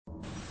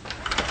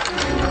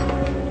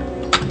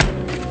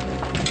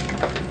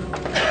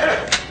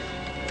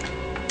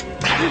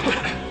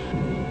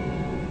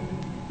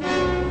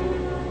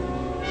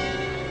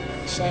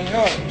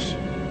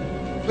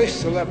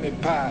Please to let me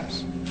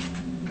pass.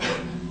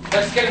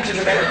 Let's get into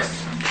the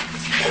barracks.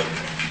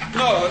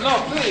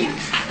 No,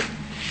 please.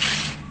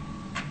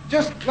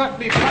 Just let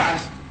me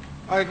pass.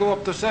 I go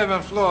up the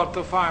 7th floor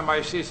to find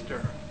my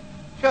sister.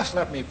 Just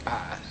let me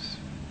pass.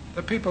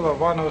 The people of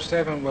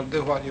 107 will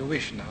do what you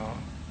wish now.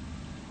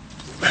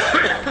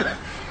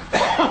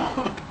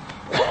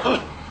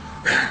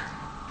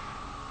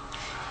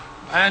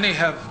 Annie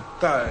have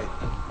died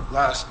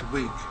last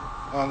week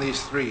on these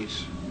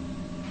streets.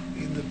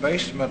 In the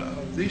basement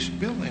of this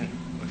building,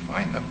 we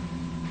find them.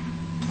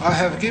 I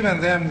have given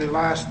them the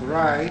last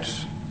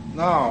rites.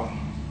 Now,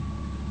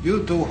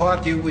 you do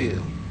what you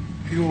will.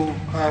 You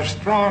are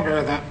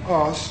stronger than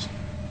us.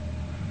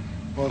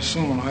 But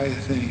soon, I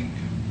think,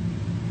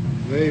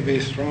 they be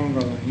stronger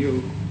than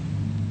you.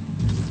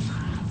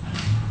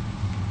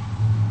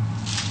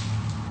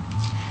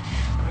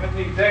 Let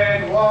the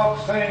dead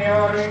walk,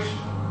 senores.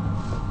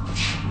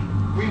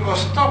 We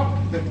must stop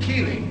the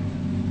killing,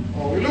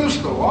 or we lose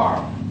the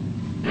war.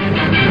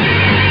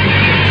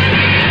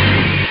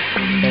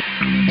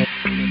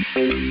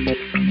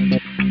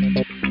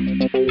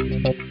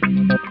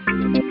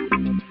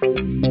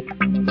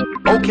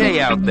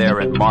 Okay, out there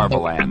in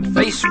Marveland,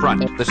 face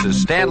front, this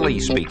is Stan Lee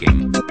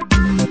speaking.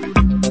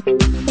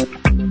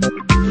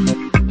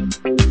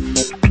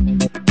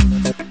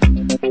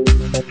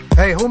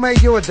 Hey, who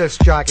made you a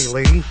disc jockey,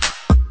 Lee?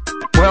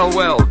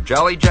 Well,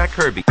 Jolly Jack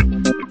Kirby.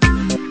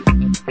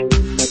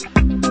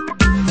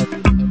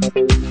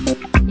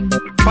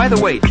 By the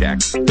way, Jack,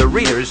 the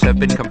readers have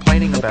been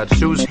complaining about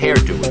Sue's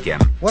hairdo again.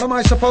 What am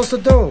I supposed to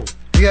do?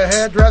 Be a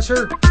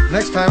hairdresser?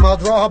 Next time I'll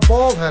draw her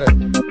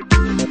bald-headed.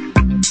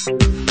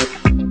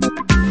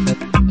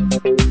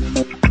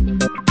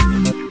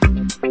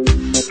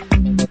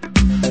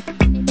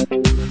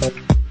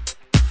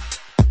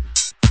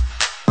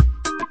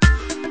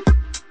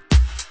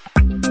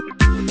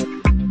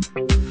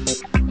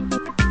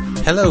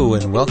 Hello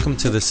and welcome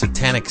to the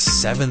Satanic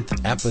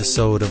 7th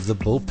episode of the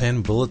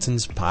Bullpen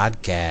Bulletins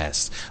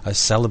podcast, a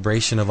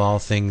celebration of all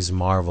things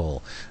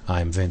Marvel.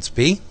 I'm Vince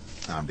B.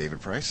 I'm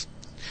David Price.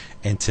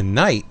 And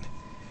tonight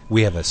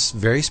we have a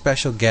very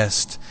special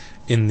guest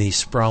in the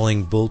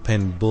sprawling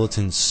Bullpen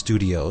Bulletins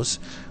studios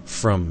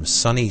from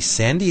sunny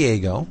San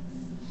Diego,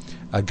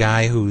 a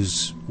guy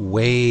who's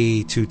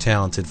way too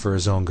talented for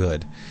his own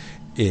good.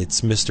 It's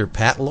Mr.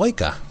 Pat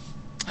Loika.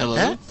 Hello.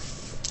 Pat?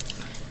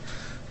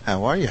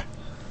 How are you?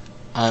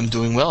 I'm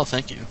doing well,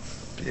 thank you.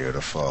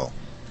 Beautiful.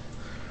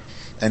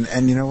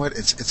 And you know what?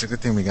 It's a good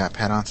thing we got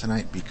Pat on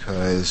tonight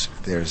because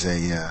there's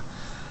a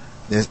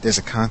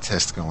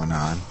contest going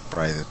on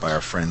by our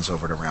friends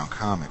over at Around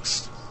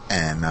Comics,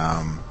 and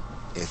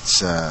it's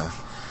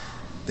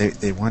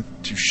they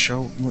want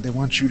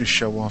you to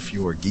show off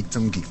your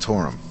Geekdom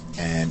Geektorum.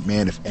 And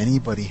man, if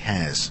anybody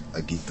has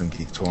a Geekdom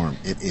Geektorum,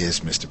 it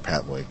is Mr.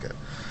 Pat Loika.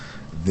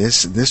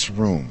 This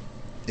room.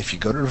 If you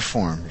go to the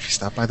forum, if you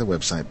stop by the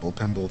website,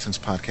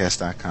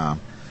 bullpenbulletinspodcast.com,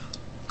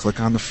 click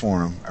on the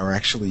forum, or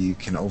actually you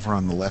can, over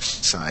on the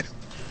left side,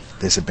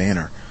 there's a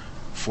banner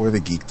for the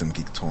Geekdom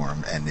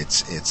Geektorum, and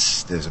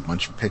there's a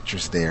bunch of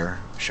pictures there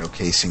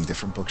showcasing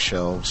different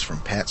bookshelves from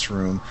Pat's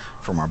room,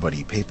 from our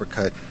buddy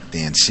Papercut,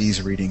 Dan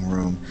C's reading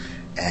room,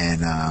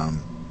 and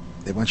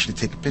they want you to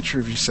take a picture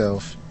of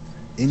yourself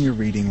in your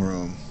reading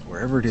room,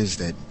 wherever it is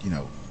that,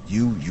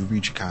 you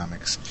read your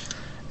comics,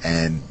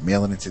 and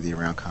mail it into the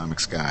Around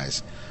Comics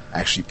guys.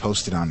 I actually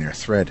posted on their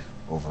thread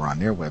over on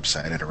their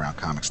website at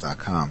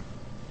aroundcomics.com.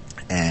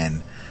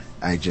 And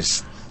I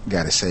just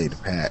got to say to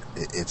Pat,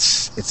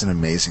 it's an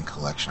amazing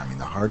collection. I mean,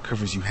 the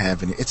hardcovers you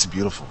have, and it's a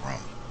beautiful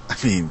room. I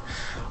mean,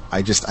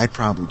 I'd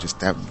probably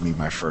that would be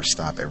my first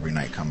stop every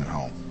night coming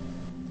home.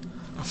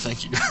 Oh,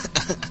 thank you.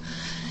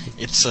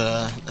 It's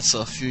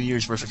a few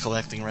years worth of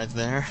collecting right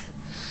there.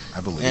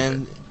 I believe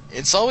and it.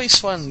 It's always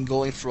fun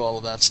going through all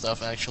of that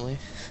stuff, actually.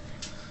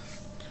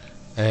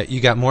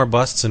 You got more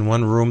busts in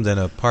one room than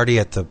a party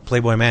at the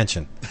Playboy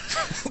Mansion.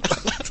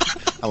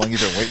 How long you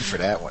been waiting for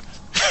that one?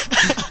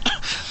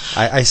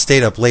 I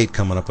stayed up late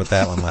coming up with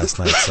that one last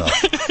night. So.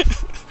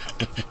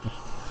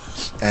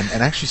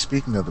 And actually,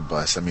 speaking of the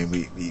bust, I mean,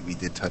 we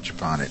did touch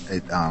upon it.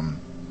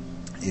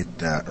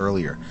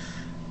 Earlier.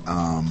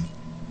 I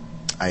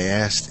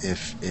asked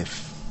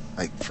if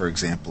like, for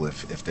example,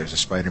 if there's a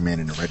Spider-Man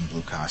in a red and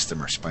blue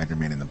costume, or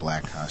Spider-Man in the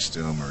black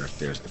costume, or if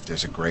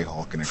there's a gray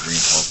Hulk and a green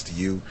Hulk, do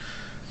you?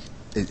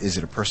 Is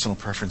it a personal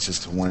preference as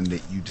to one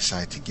that you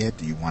decide to get?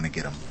 Do you want to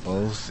get them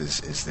both?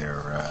 Is there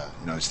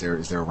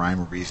a rhyme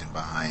or reason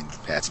behind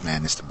Pat's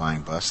madness to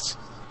buying busts?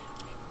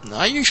 No,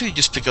 I usually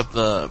just pick up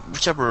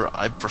whichever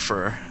I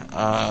prefer.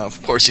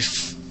 Of course,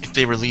 if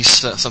they release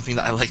something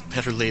that I like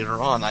better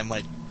later on, I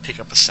might pick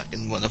up a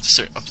second one of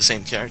the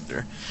same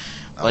character.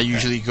 Okay. I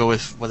usually go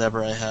with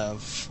whatever I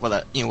have,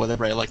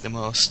 whatever I like the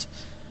most.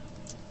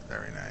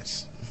 Very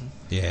nice. Mm-hmm.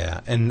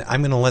 Yeah, and I'm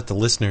going to let the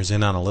listeners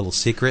in on a little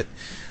secret.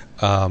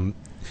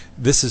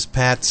 This is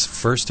Pat's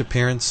first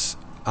appearance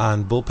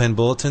on Bullpen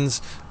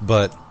Bulletins,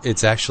 but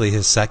it's actually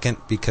his second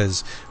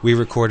because we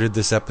recorded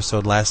this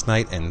episode last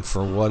night, and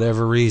for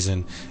whatever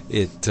reason,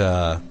 it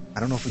I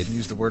don't know if we can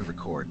use the word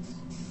record.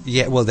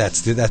 Yeah, well,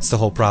 that's the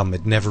whole problem.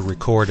 It never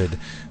recorded.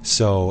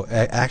 So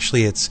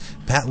actually, it's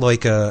Pat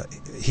Loika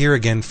here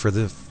again for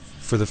the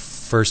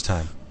first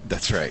time.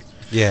 That's right.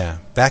 Yeah,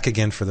 back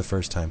again for the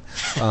first time.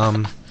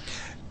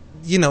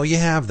 You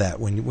have that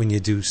when you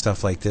do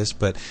stuff like this,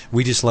 but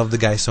we just love the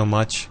guy so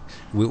much.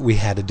 We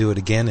had to do it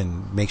again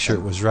and make sure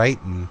it was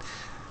right. And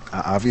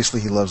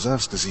obviously, he loves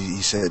us because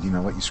he said, "You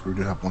know what? You screwed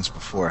it up once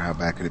before. How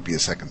bad could it be a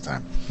second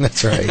time?"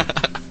 That's right.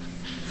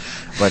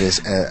 But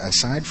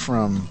aside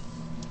from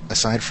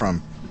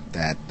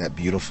that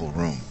beautiful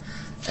room,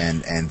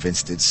 and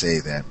Vince did say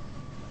that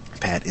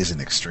Pat is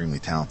an extremely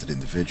talented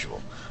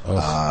individual. Oh.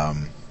 I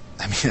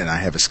mean, and I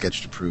have a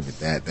sketch to prove it.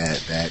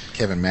 That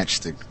Kevin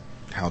Matchstick,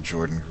 Hal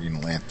Jordan Green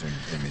Lantern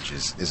image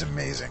is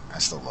amazing. I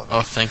still love it.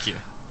 Oh, thank you.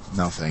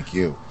 No, thank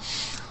you.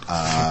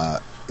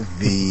 The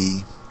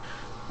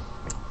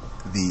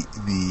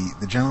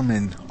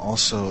gentleman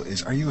also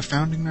is. Are you a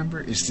founding member?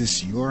 Is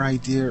this your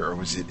idea, or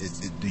was it?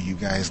 Do you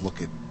guys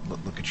look at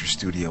your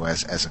studio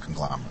as a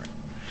conglomerate?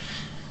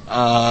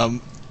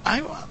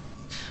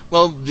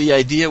 Well, the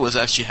idea was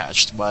actually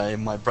hatched by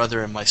my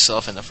brother and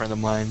myself and a friend of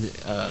mine,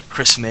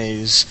 Chris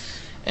Mays.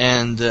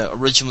 And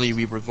originally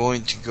we were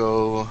going to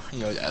go,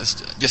 as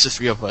just the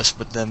three of us,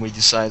 but then we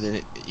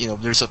decided,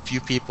 there's a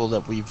few people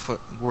that we've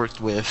worked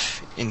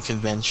with in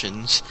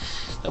conventions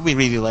that we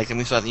really like, and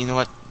we thought, you know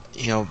what,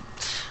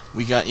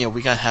 we got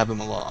to have them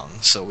along.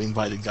 So we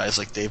invited guys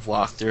like Dave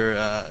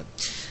Wachter,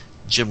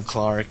 Jim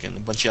Clark, and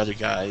a bunch of other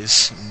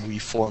guys, and we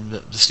formed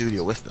the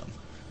studio with them.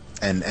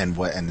 And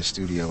the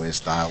studio is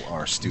Dial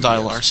R Studios.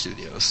 Dial R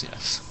Studios,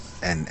 yes.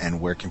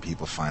 And where can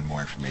people find more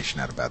information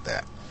out about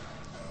that?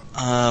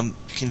 You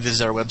can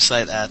visit our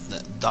website at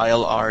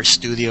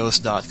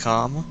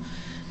dialrstudios.com.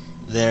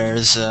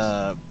 There's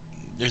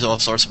all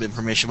sorts of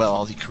information about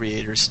all the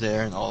creators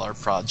there and all our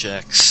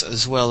projects,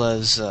 as well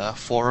as a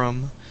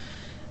forum.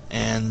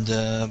 And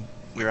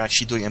we're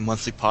actually doing a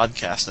monthly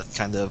podcast that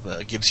kind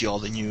of gives you all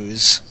the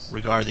news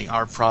regarding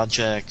our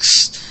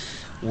projects,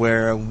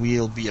 where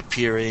we'll be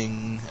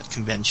appearing at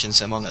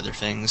conventions, among other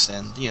things.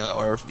 And,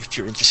 or if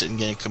you're interested in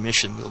getting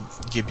commission, we'll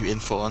give you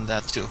info on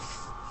that too.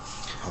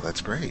 Oh,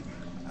 that's great.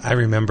 I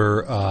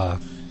remember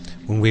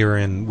when we were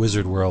in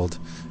Wizard World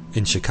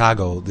in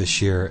Chicago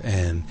this year,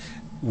 and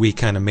we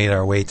kind of made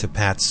our way to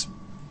Pat's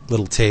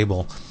little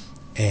table,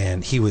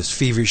 and he was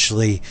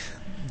feverishly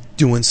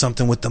doing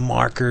something with the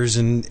markers,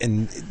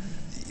 and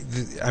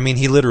I mean,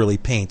 he literally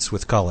paints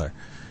with color.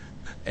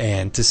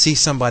 And to see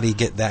somebody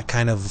get that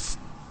kind of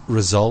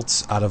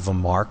results out of a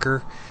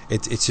marker,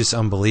 it's just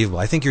unbelievable.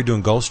 I think you're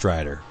doing Ghost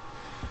Rider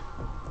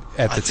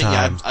at the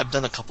time. Yeah, I've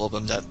done a couple of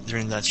them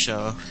during that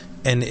show.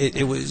 And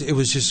it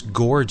was just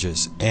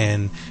gorgeous,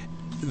 and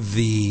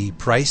the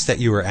price that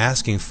you were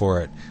asking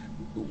for it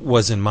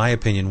was, in my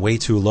opinion, way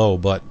too low.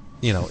 But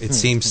it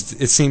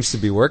seems to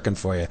be working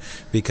for you,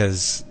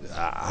 because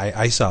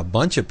I saw a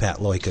bunch of Pat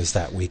Loikas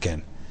that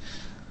weekend.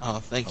 Oh,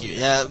 thank you.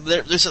 Yeah,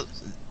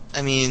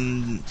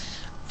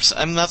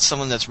 I'm not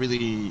someone that's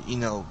really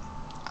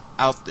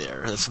out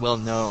there, that's well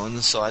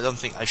known, so I don't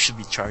think I should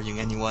be charging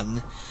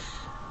anyone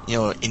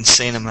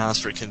insane amounts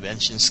for a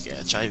convention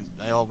sketch.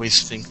 I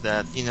always think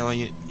that you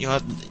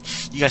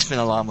guys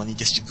spend a lot of money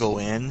just to go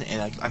in,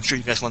 and I'm sure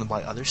you guys want to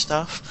buy other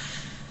stuff.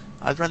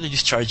 I'd rather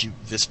just charge you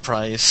this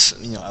price.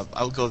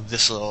 I'll go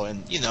this low,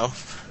 and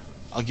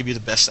I'll give you the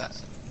best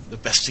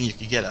thing you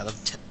could get out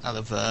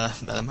of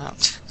that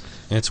amount.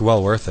 It's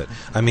well worth it.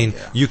 I mean,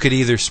 you could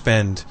either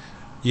spend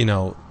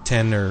 $10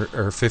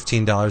 or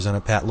 $15 on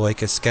a Pat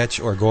Loika sketch,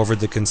 or go over to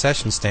the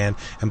concession stand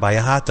and buy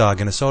a hot dog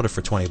and a soda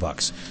for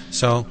 $20.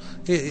 So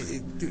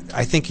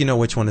I think you know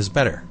which one is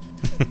better.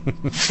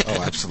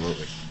 Oh,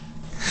 absolutely.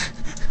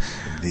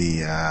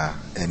 At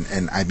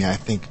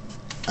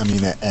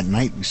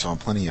night we saw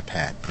plenty of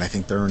Pat, but I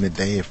think during the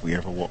day,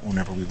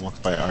 whenever we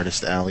walked by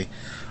Artist Alley,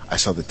 I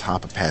saw the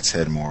top of Pat's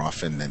head more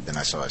often than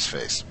I saw his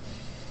face.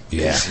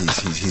 Yeah,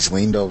 he's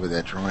leaned over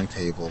that drawing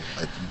table,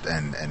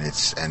 and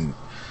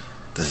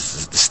the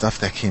stuff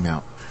that came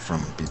out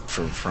from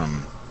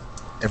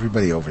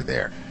everybody over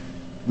there.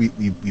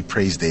 We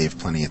praised Dave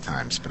plenty of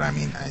times, but I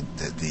mean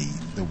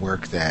the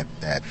work that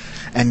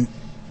and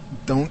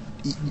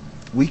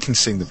we can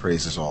sing the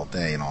praises all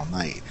day and all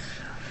night,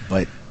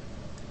 but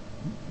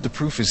the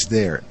proof is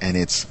there, and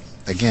it's,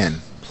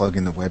 again, plug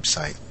in the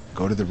website,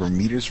 go to the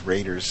Romita's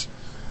Raiders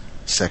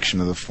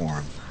section of the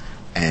forum,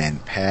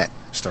 and Pat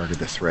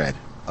started a thread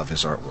of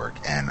his artwork,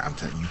 and I'm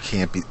telling you,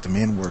 the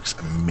man works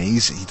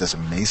amazing. He does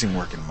amazing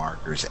work in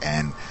markers,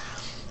 and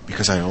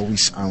because I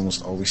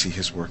almost always see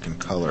his work in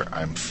color,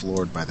 I'm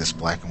floored by this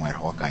black and white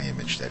Hawkeye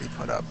image that he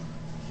put up,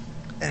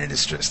 and it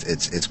is just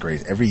it's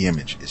great. Every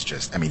image is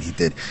just, I mean, he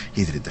did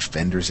a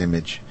Defenders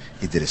image,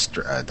 he did a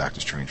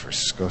Doctor Strange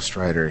versus Ghost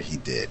Rider, he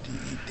did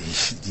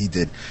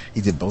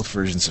both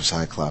versions of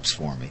Cyclops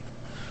for me,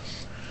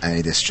 and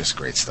it is just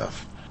great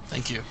stuff.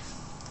 Thank you.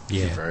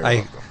 Yeah, You're very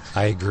welcome.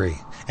 I agree.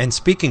 And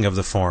speaking of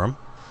the forum,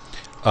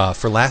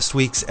 for last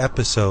week's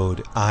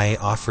episode, I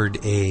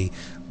offered a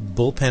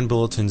Bullpen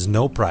Bulletin's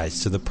No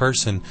Prize to the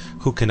person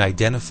who can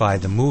identify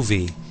the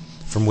movie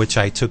from which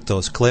I took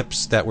those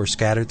clips that were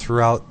scattered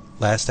throughout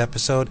last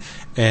episode,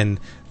 and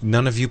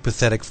none of you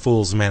pathetic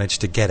fools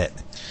managed to get it.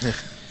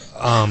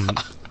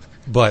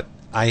 But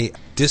I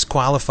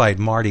disqualified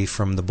Marty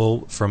from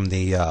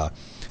the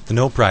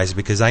No Prize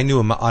because I knew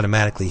him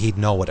automatically he'd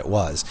know what it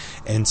was.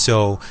 And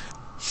so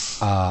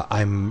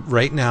I'm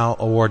right now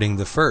awarding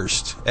the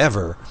first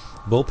ever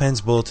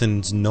Bullpen's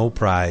Bulletin's No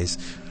Prize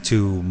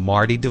to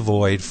Marty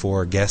Devoid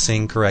for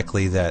guessing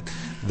correctly that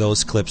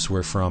those clips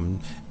were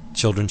from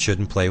Children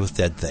Shouldn't Play with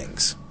Dead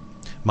Things.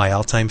 My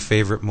all-time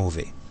favorite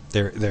movie.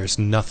 There's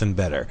nothing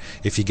better.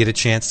 If you get a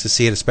chance to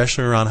see it,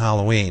 especially around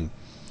Halloween,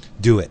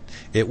 do it.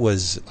 It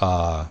was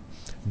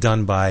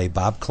done by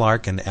Bob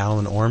Clark and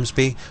Alan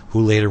Ormsby,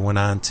 who later went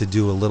on to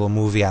do a little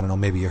movie, I don't know,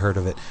 maybe you heard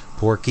of it,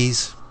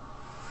 Porky's.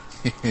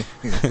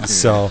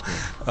 So,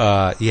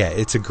 yeah,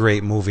 it's a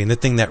great movie. And the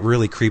thing that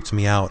really creeped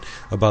me out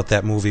about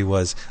that movie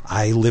was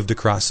I lived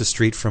across the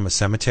street from a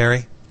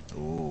cemetery.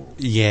 Ooh.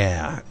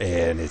 Yeah,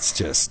 and it's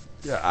just...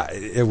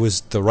 it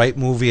was the right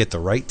movie at the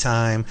right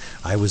time.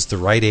 I was the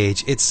right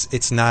age.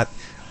 It's not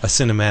a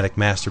cinematic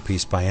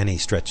masterpiece by any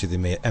stretch of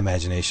the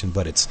imagination,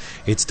 but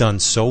it's done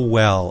so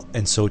well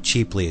and so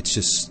cheaply. It's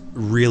just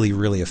really,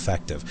 really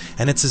effective.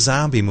 And it's a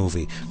zombie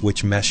movie,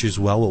 which meshes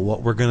well with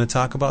what we're going to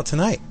talk about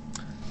tonight.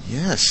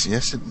 Yes,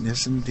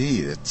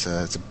 indeed. It's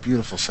a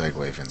beautiful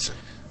segue, Vincent.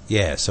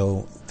 Yeah,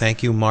 so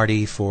thank you,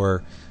 Marty,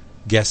 for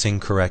guessing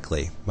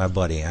correctly, my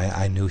buddy.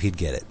 I knew he'd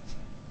get it.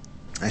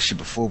 Actually,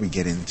 before we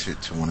get into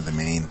one of the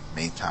main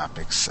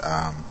topics,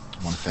 I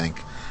want to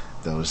thank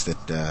those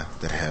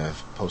that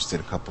have posted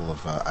a couple of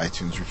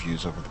iTunes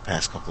reviews over the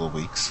past couple of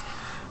weeks.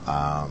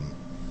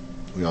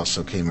 We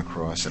also came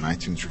across an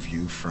iTunes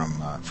review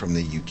from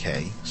the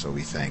UK, so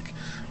we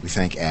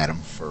thank Adam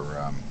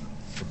for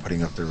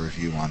putting up the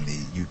review on the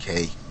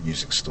UK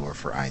music store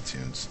for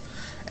iTunes,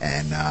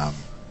 and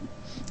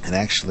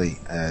actually,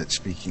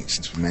 speaking,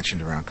 since we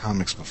mentioned Around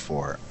Comics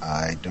before,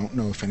 I don't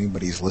know if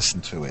anybody's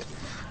listened to it,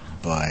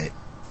 but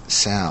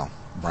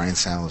Brian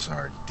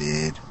Salazar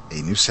did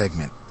a new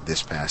segment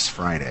this past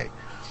Friday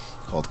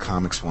called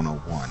Comics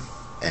 101,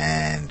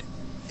 and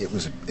it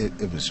was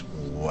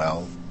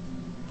well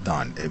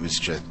done. It was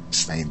just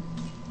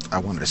I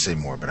wanted to say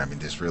more, but I mean,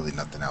 there's really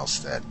nothing else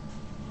that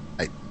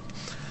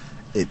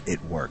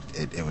it worked.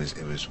 It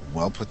was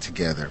well put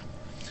together.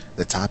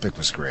 The topic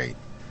was great,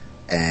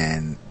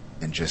 and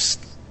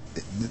just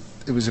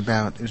it was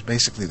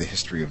basically the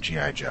history of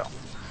G.I. Joe.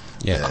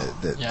 Yeah,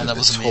 that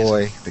was the amazing.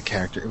 Toy, the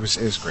character, it was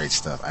great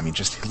stuff. I mean,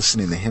 just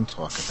listening to him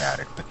talk about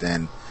it, but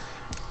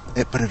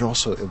it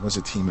was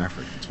a team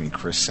effort between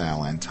Chris,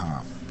 Sal, and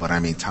Tom. But I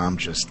mean, Tom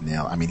just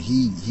nailed. I mean,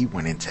 he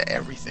went into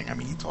everything. I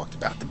mean, he talked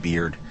about the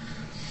beard.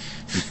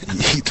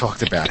 He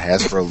talked about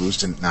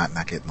Hasbro not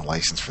getting the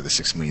license for the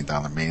 $6 Million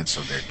Man,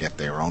 so they get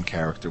their own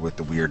character with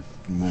the weird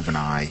moving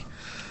eye.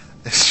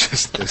 It's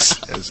just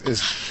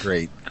it's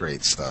great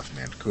stuff,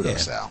 man.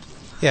 Kudos, Sal.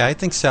 Yeah, I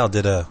think Sal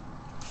did a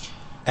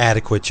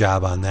adequate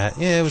job on that.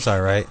 Yeah, it was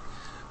all right,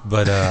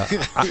 but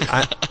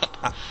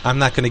I'm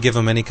not going to give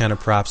him any kind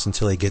of props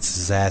until he gets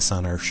his ass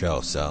on our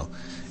show. So,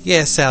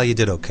 yeah, Sal, you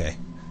did okay.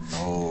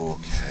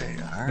 Okay,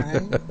 all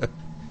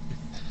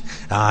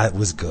right. It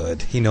was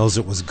good. He knows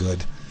it was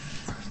good.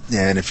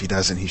 Yeah, and if he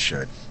doesn't, he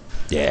should.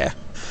 Yeah.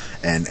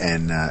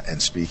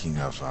 And speaking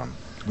of,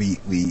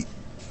 we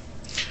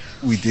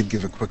did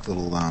give a quick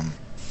little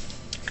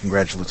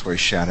congratulatory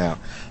shout out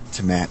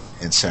to Matt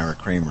and Sarah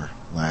Kramer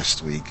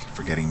last week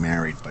for getting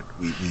married, but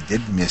we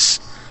did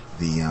miss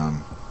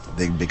the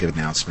big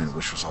announcement,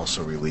 which was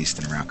also released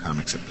in Around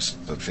Comics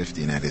episode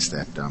 50, and that is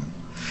that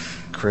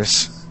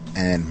Chris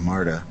and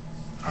Marta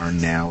are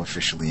now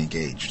officially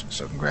engaged.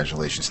 So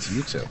congratulations to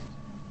you two.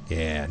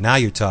 Yeah, now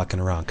you're talking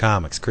Around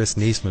Comics. Chris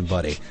Niesman,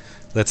 buddy.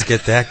 Let's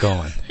get that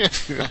going.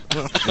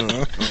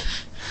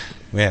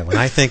 Yeah, when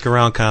I think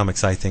Around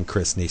Comics, I think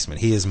Chris Niesman.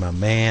 He is my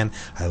man.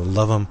 I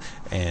love him,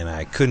 and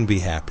I couldn't be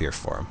happier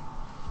for him.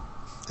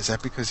 Is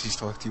that because he's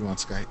talked to you on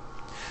Skype?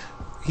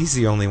 He's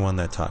the only one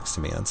that talks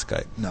to me on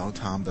Skype. No,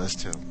 Tom does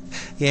too.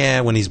 Yeah,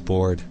 when he's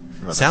bored.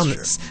 Well, Sal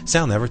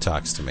never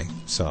talks to me,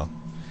 so...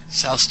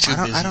 Sal's too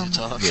busy to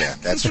talk. Yeah,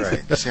 that's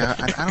right. See,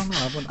 I don't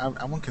know.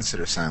 I wouldn't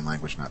consider sign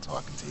language not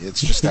talking to you.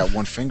 It's just that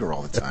one finger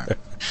all the time.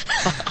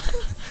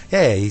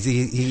 Yeah,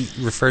 he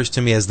refers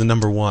to me as the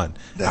number one.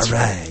 That's all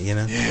right. You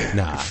know? Yeah.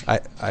 Nah,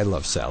 I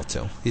love Sal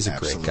too. He's a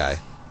Absolutely. great guy.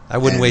 I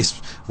wouldn't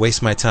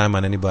waste my time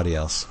on anybody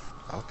else.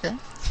 Okay.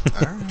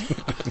 All right.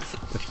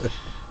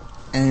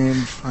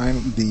 And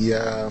finally,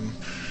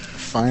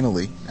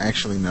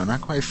 actually, no,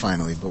 not quite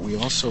finally, but we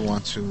also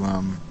want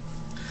to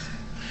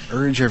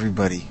urge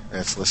everybody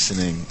that's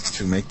listening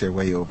to make their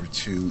way over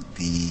to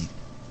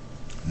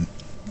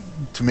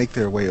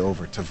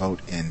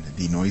vote in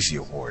the Noisy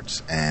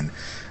Awards. And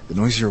the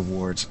Noisy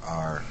Awards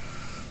were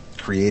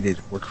created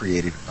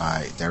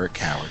by Derek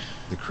Coward,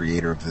 the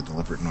creator of the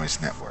Deliberate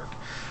Noise Network.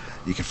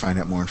 You can find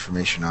out more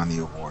information on the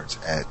awards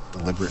at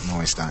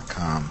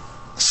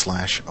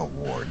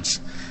deliberatenoise.com/awards.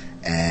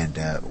 And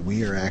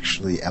we are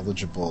actually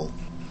eligible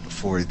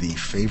for the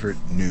favorite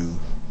new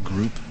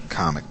group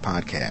comic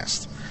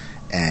podcast,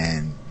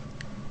 and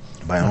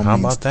by all how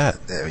means, about that?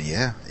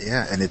 Yeah,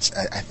 and it's.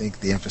 I think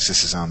the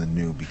emphasis is on the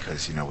new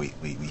because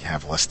we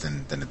have less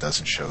than a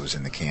dozen shows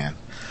in the can,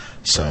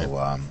 so.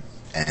 Right.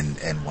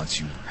 And once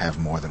you have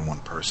more than one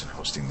person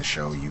hosting the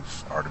show,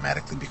 you've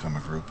automatically become a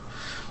group.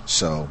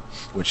 So,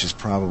 which is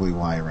probably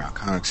why Around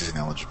Comics isn't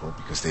eligible,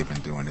 because they've been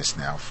doing this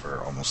now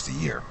for almost a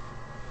year.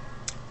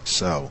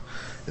 So,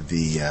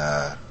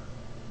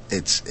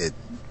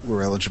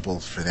 we're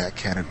eligible for that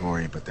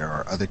category, but there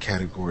are other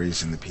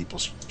categories in the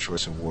People's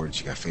Choice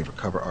Awards. You got favorite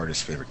cover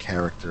artist, favorite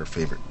character,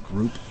 favorite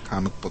group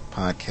comic book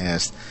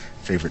podcast,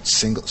 favorite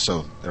single.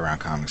 So, Around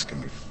Comics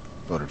can be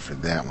voted for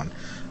that one.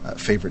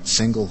 Favorite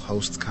single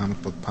host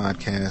comic book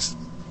podcast,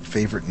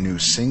 favorite new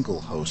single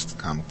host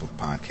comic book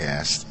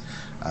podcast,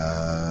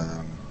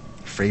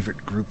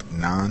 favorite group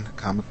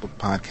non-comic book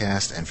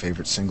podcast, and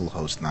favorite single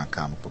host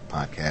non-comic book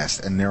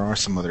podcast. And there are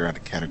some other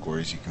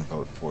categories you can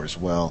vote for as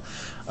well.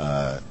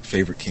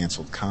 Favorite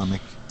canceled comic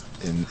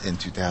in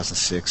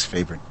 2006,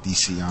 favorite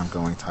DC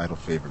ongoing title,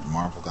 favorite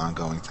Marvel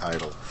ongoing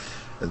title.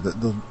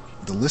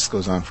 The list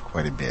goes on for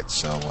quite a bit,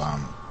 so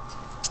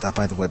stop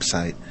by the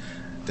website.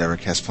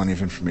 Derek has plenty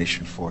of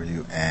information for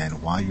you,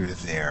 and while you're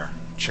there,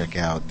 check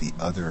out the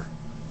other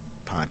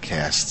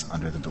podcasts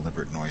under the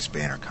Deliberate Noise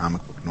banner.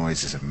 Comic Book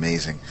Noise is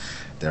amazing.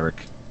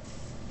 Derek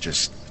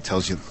just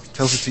tells it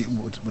to you,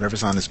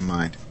 whatever's on his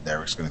mind.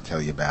 Derek's going to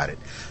tell you about it.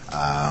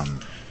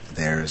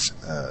 There's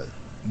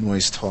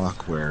Noise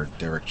Talk, where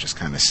Derek just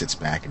kind of sits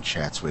back and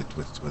chats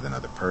with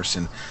another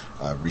person.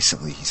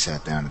 Recently, he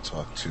sat down and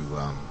talked to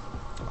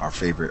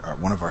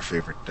one of our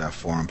favorite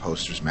forum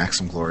posters,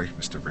 Maxim Glory,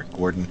 Mr. Rick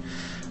Gordon.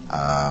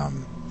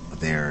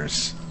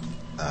 There's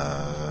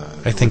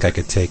I think I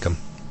could take him.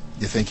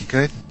 You think you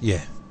could?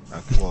 Yeah.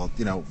 Well,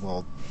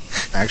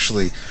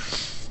 actually,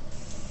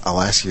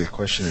 I'll ask you a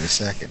question in a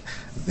second.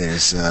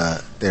 There's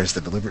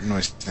the Deliberate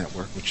Noise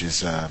Network, which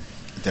is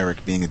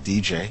Derek being a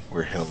DJ,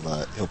 where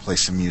he'll play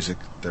some music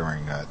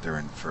during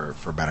for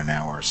about an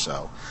hour or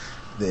so.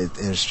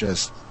 There's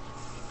just,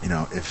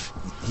 if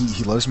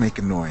he loves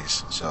making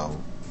noise,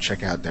 so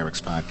check out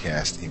Derek's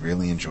podcast. He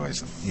really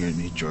enjoys them. He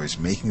enjoys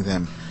making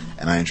them,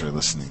 and I enjoy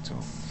listening to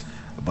them.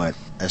 But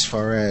as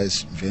far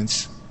as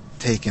Vince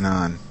taking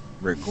on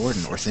Rick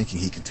Gordon, or thinking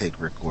he can take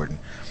Rick Gordon,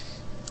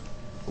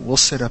 we'll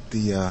set up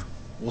the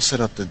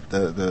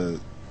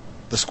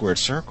squared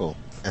circle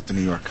at the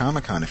New York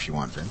Comic Con if you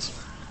want, Vince.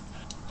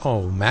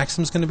 Oh,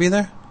 Maxim's going to be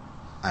there?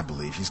 I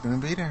believe he's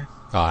going to be there.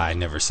 Oh, I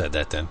never said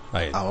that then.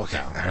 Okay. No,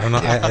 I don't know.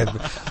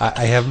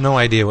 I have no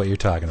idea what you're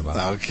talking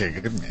about. Okay,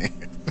 good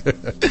man.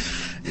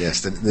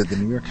 Yes, the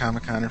New York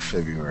Comic Con in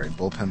February.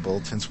 Bullpen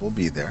Bulletins will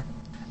be there,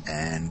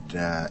 and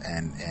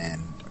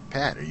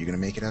Pat, are you going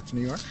to make it out to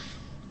New York?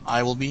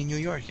 I will be in New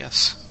York.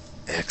 Yes.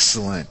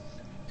 Excellent.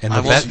 And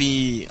I won't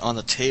be on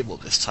the table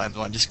this time,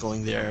 though. I'm just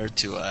going there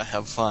to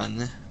have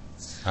fun.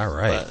 All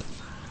right. But,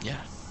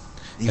 yeah.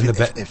 Even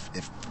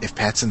if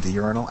Pat's in the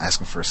urinal, ask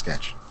him for a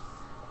sketch.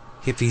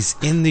 If he's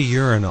in the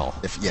urinal.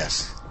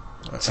 Yes.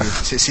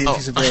 See if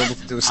he's available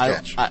to do a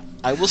sketch.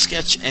 I will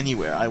sketch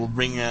anywhere. I will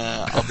bring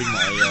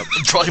my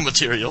drawing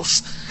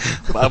materials,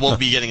 but I won't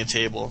be getting a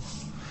table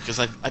because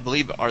I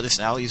believe Artist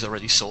Alley is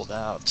already sold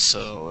out,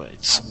 so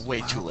it's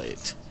way too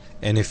late.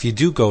 And if you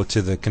do go to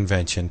the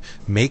convention,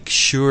 make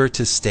sure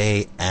to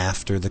stay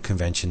after the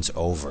convention's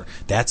over.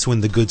 That's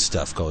when the good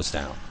stuff goes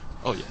down.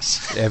 Oh,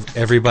 yes.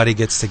 Everybody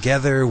gets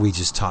together. We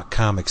just talk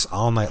comics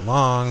all night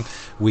long.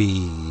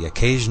 We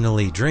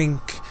occasionally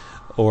drink,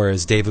 or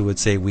as David would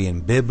say, we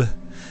imbib.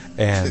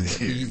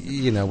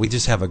 And, we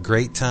just have a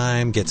great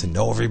time, get to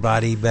know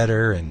everybody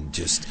better, and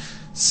just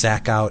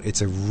sack out.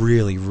 It's a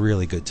really,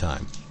 really good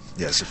time.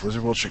 Yes, if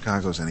Wizard World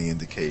Chicago is any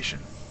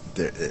indication,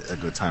 a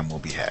good time will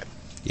be had.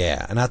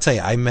 Yeah, and I'll tell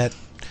you, I met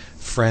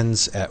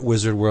friends at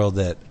Wizard World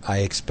that I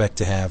expect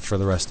to have for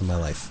the rest of my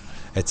life.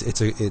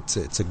 It's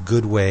a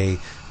good way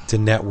to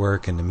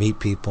network and to meet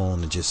people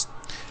and to just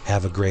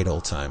have a great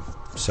old time.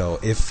 So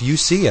if you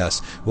see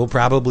us, we'll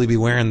probably be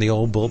wearing the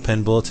old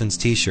Bullpen Bulletins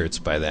T-shirts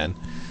by then.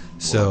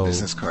 So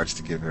business cards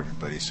to give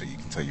everybody, so you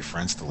can tell your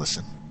friends to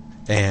listen.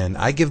 And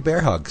I give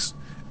bear hugs,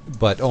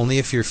 but only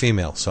if you're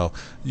female. So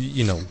Is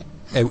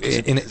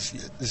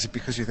it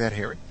because you're that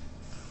hairy?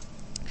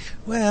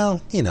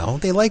 Well,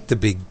 they like the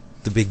big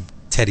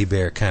teddy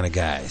bear kind of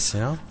guys.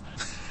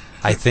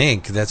 I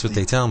think that's what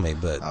they tell me.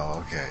 But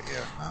okay,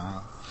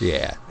 yeah.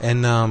 Yeah,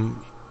 and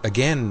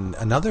again,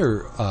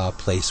 another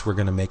place we're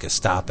going to make a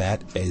stop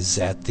at is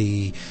at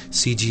the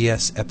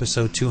CGS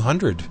episode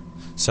 200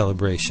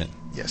 celebration.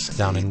 Yes,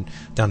 down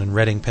in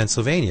Reading,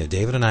 Pennsylvania.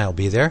 David and I will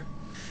be there.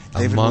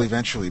 David will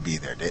eventually be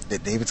there.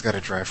 David's got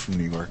to drive from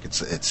New York.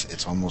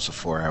 It's almost a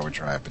 4-hour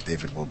drive, but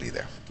David will be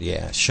there.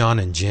 Yeah, Sean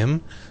and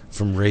Jim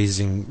from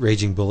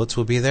Raging Bullets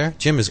will be there.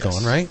 Jim is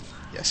going, right?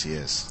 Yes, he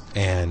is.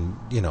 And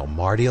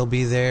Marty will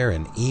be there,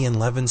 and Ian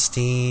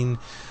Levenstein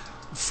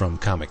from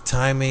Comic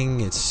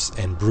Timing,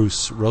 and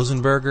Bruce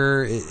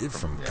Rosenberger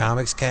from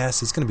Comics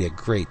Cast. It's going to be a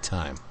great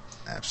time.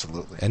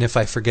 Absolutely. And if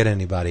I forget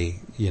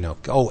anybody,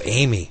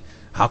 Amy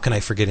How can I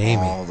forget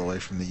Amy? All the way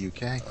from the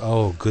UK.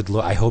 Oh, good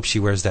Lord. I hope she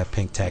wears that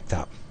pink tank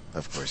top.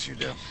 Of course you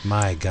do.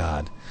 My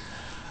God.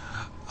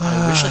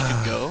 I wish I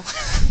could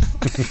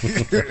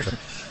go.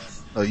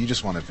 Oh, you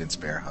just want a Vince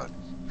Bear hug.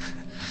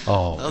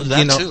 Oh, Oh,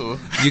 that too.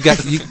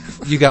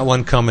 you got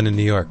one coming in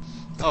New York.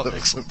 Oh,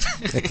 excellent.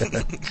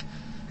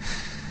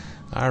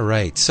 All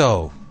right,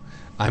 so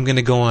I'm going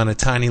to go on a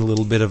tiny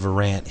little bit of a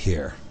rant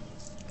here.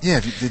 Yeah,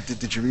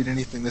 did you read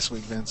anything this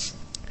week, Vince?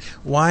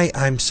 Why,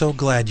 I'm so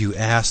glad you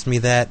asked me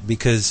that,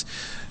 because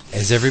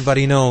as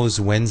everybody knows,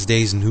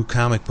 Wednesday's New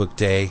Comic Book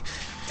Day,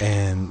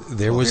 and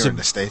there was here in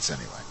the States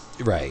anyway.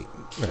 Right.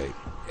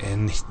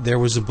 And there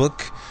was a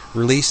book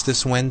released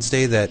this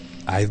Wednesday that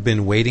I've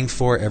been waiting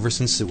for ever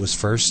since it was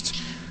first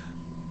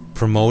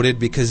promoted,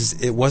 because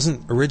it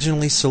wasn't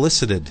originally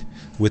solicited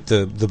with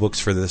the books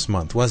for this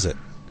month, was it?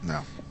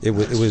 No. It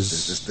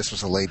was. This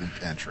was a late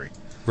entry.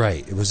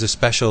 Right. It was a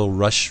special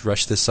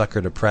rush this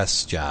sucker to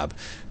press job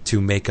to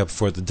make up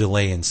for the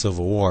delay in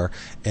Civil War,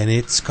 and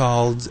it's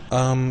called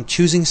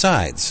Choosing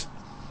Sides.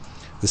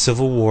 The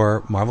Civil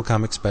War Marvel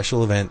Comics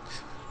special event,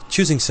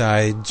 Choosing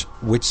Sides,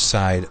 whose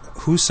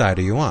side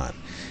are you on?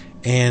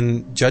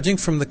 And judging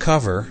from the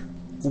cover,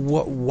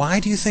 why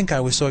do you think I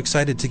was so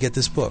excited to get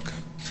this book?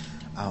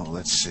 Oh,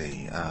 let's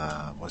see.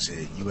 Was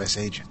it U.S.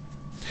 Agent?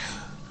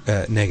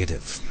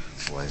 Negative.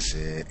 Was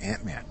it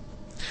Ant-Man?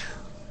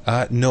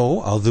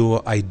 No,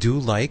 although I do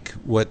like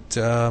what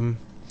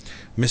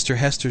Mr.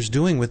 Hester's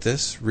doing with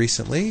this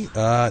recently.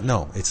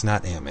 No, it's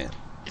not Ant-Man.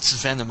 It's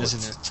Venom,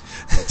 isn't it?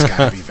 It's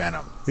got to be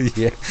Venom.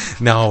 Yeah.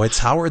 No, it's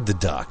Howard the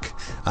Duck.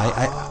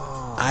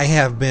 I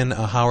have been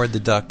a Howard the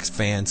Duck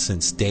fan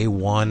since day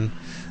one.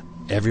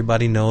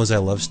 Everybody knows I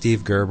love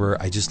Steve Gerber.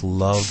 I just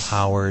love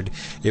Howard.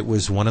 It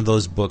was one of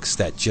those books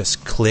that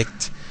just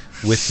clicked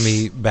with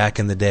me back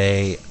in the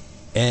day.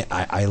 And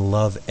I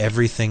love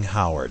everything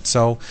Howard.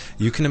 So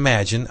you can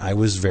imagine I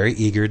was very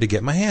eager to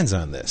get my hands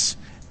on this.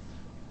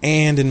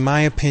 And in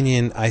my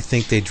opinion, I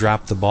think they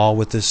dropped the ball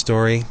with this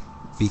story,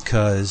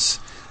 because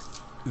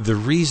the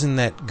reason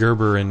that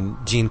Gerber and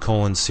Gene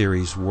Colan's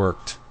series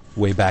worked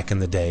way back in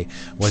the day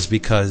was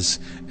because,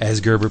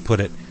 as Gerber put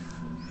it,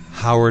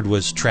 Howard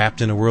was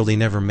trapped in a world he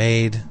never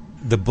made.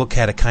 The book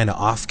had a kind of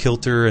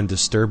off-kilter and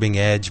disturbing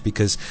edge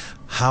because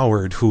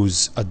Howard,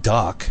 who's a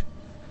duck,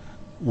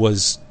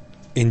 was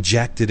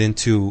injected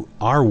into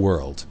our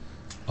world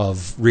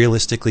of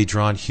realistically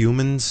drawn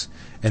humans,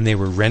 and they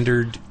were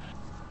rendered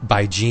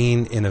by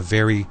Gene in a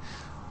very,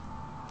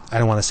 I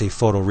don't want to say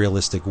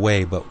photorealistic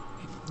way, but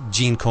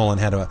Gene Colan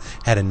had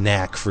a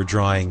knack for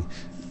drawing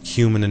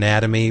human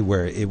anatomy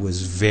where it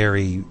was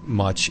very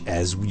much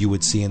as you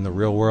would see in the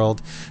real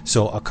world.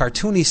 So a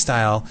cartoony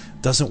style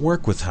doesn't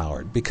work with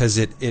Howard because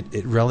it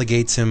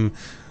relegates him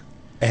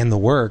and the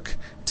work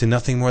to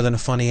nothing more than a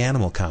funny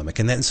animal comic.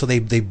 And then so they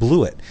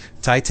blew it.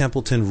 Ty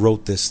Templeton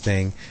wrote this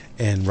thing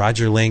and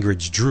Roger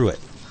Langridge drew it.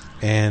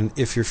 And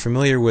if you're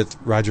familiar with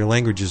Roger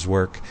Langridge's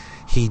work,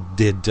 he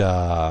did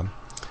Art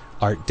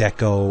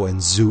Deco and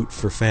Zoot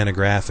for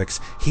Fantagraphics.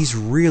 He's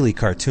really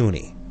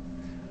cartoony.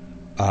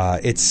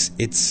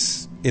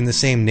 It's in the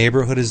same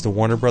neighborhood as the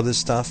Warner Brothers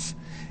stuff.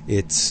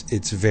 It's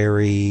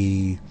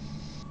very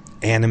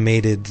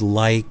animated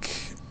like,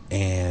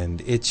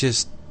 and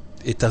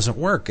it doesn't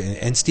work.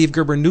 And Steve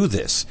Gerber knew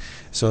this,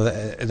 so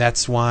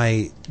that's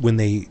why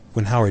when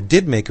Howard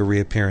did make a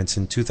reappearance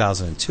in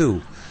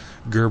 2002,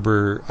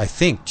 Gerber, I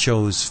think,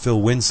 chose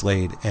Phil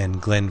Winslade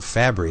and Glenn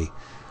Fabry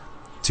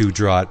to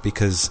draw it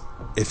because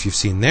if you've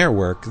seen their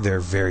work, they're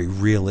very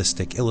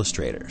realistic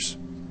illustrators.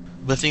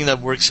 The thing that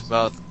works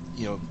about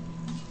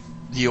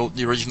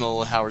the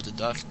original Howard the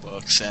Duck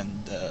books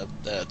and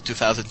the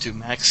 2002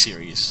 Max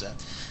series,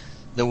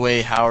 the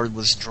way Howard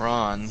was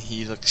drawn,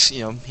 he looks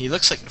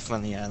like a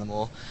funny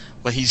animal,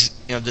 but he's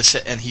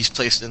he's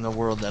placed in a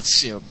world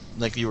that's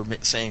like you were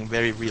saying,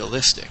 very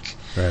realistic.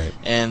 Right.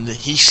 And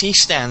he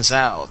stands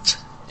out,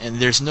 and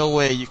there's no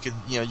way you could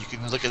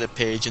look at a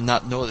page and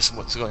not notice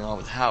what's going on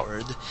with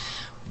Howard.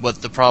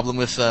 But the problem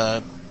with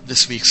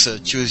this week's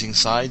Choosing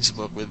Sides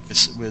book with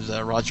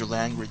Roger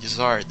Langridge's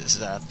art is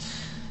that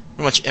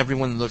pretty much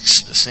everyone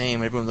looks the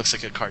same. Everyone looks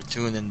like a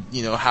cartoon, and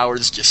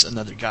Howard's just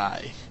another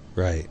guy.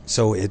 Right.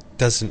 So it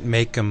doesn't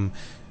make him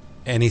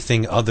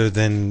anything other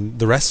than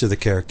the rest of the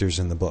characters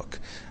in the book.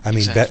 I mean,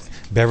 Exactly.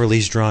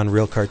 Beverly's drawn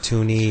real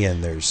cartoony,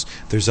 and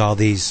there's all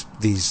these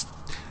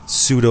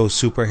pseudo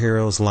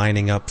superheroes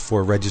lining up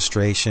for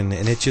registration,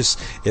 and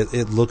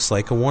it looks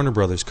like a Warner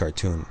Brothers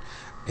cartoon,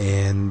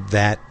 and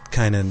that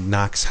kind of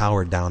knocks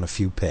Howard down a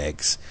few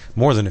pegs,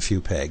 more than a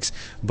few pegs.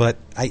 But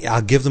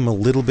I'll give them a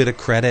little bit of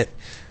credit.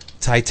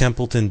 Ty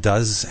Templeton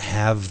does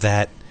have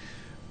that,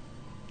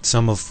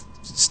 some of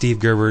Steve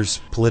Gerber's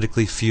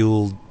politically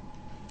fueled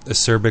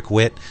acerbic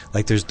wit.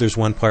 Like there's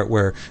one part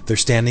where they're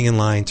standing in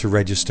line to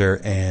register,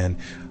 and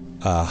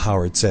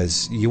Howard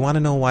says, "You want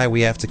to know why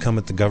we have to come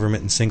at the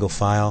government in single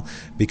file?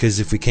 Because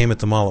if we came at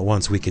them all at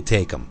once, we could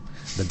take them."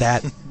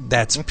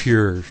 That's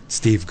pure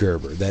Steve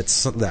Gerber.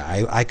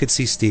 I could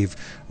see Steve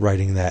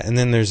writing that. And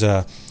then there's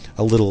a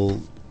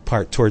little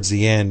part towards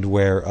the end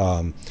where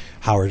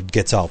Howard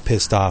gets all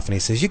pissed off and he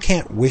says, "You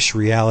can't wish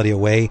reality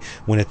away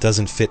when it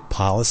doesn't fit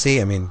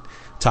policy." I mean,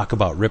 talk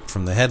about ripped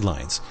from the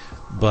headlines.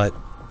 But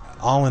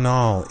all in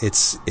all,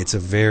 it's a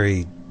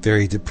very,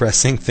 very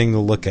depressing thing to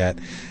look at,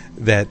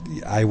 that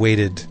I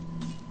waited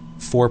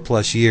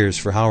 4+ years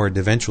for Howard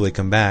to eventually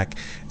come back,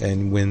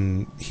 and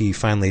when he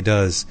finally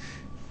does,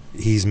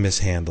 he's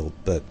mishandled.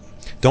 But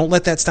don't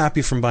let that stop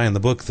you from buying the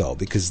book, though,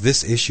 because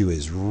this issue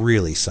is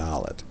really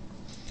solid.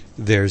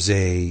 There's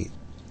a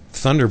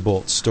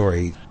Thunderbolt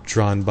story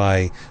drawn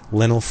by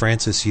Lionel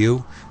Francis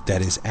Yu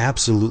that is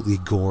absolutely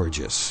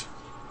gorgeous.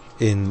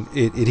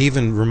 It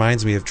even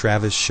reminds me of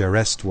Travis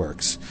Charest's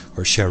works,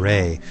 or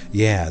Charest.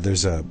 Yeah,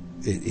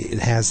 it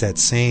has that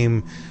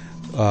same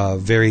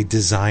very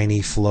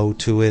designy flow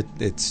to it.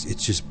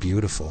 It's just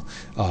beautiful.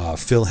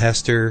 Phil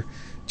Hester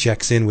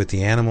checks in with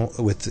the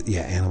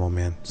Animal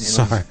Man.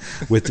 Sorry,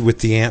 with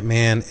the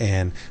Ant-Man,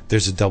 and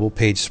there's a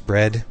double-page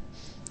spread.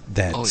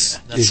 That's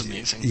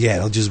amazing. Yeah,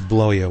 it'll just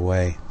blow you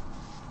away.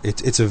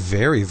 It's a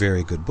very,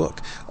 very good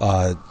book.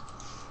 The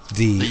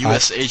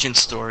U.S. agent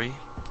story.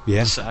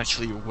 Yeah, it's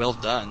actually well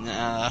done.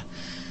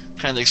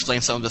 Kind of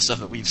explains some of the stuff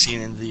that we've seen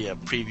in the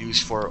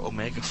previews for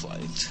Omega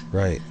Flight.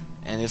 Right.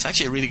 And it's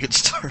actually a really good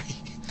story.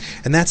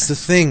 And that's the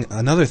thing.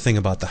 Another thing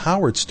about the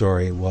Howard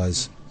story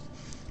was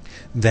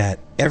that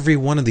every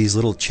one of these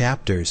little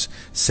chapters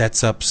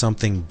sets up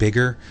something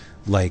bigger,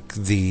 like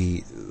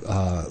the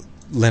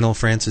Lionel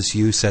Francis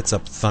Yu sets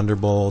up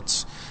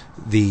Thunderbolts.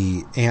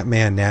 The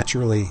Ant-Man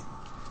naturally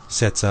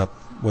sets up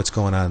what's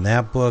going on in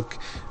that book.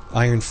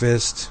 Iron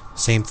Fist,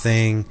 same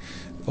thing.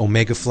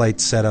 Omega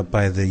Flight set up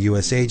by the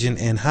U.S. agent,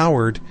 and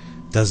Howard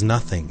does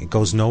nothing. It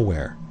goes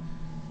nowhere.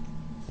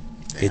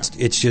 Yeah.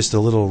 It's just a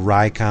little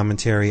wry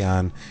commentary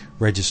on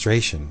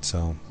registration.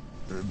 So,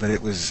 but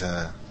it was,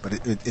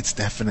 it's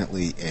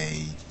definitely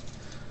a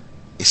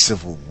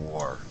Civil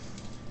War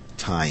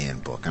tie-in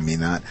book. I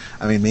mean,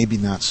 maybe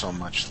not so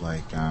much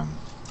like.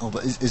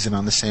 Is it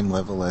on the same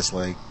level as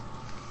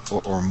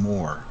or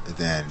more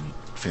than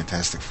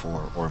Fantastic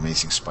Four or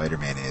Amazing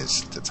Spider-Man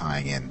is to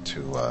tying in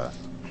to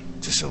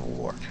Civil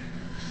War?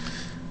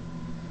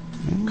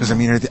 Because I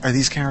mean, are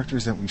these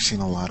characters that we've seen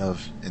a lot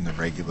of in the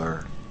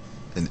regular,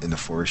 in the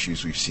 4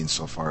 issues we've seen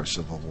so far of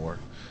Civil War?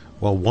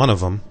 Well, one of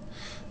them,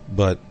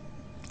 but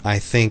I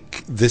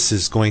think this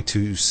is going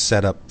to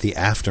set up the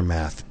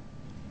aftermath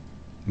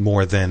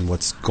more than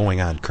what's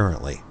going on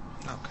currently.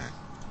 Okay.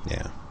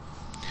 Yeah.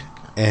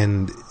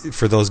 And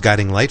for those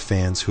Guiding Light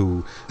fans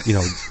who,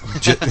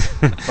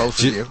 both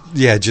of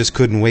you, just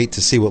couldn't wait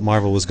to see what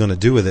Marvel was going to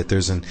do with it,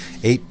 there's an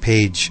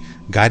 8-page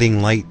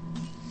Guiding Light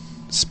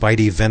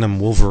Spidey Venom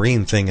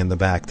Wolverine thing in the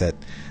back that,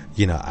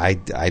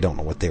 I don't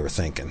know what they were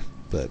thinking,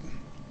 but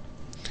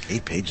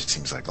 8 pages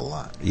seems like a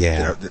lot.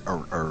 Yeah.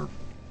 Well,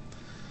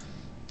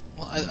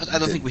 I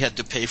don't think we had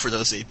to pay for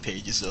those 8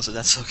 pages though, so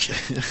that's okay.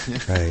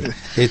 Right.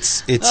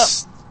 It's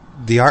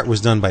the art was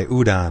done by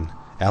Udon.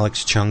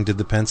 Alex Chung did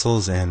the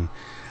pencils, and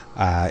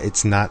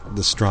it's not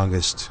the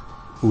strongest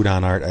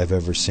Udon art I've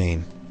ever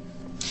seen.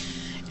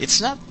 It's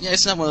not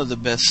one of the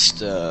best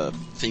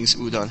things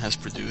Udon has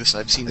produced.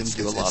 I've seen them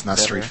do a lot better. It's not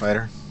Street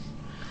Fighter?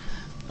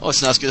 Oh,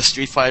 it's not as good as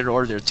Street Fighter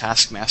or their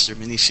Taskmaster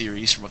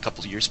miniseries from a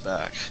couple of years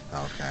back.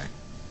 Okay.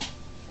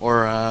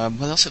 Or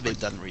what else have they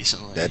done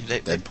recently?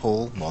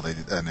 Deadpool? Well, they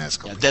did that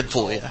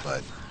Deadpool, yeah.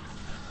 But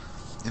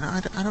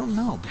I don't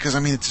know, because I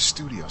mean it's a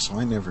studio, so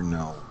I never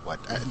know what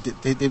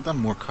they've done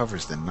more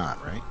covers than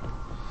not, right?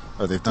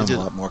 Or they've done a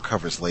lot more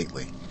covers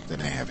lately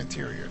than they have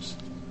interiors.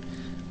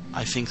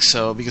 I think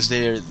so, because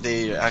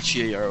they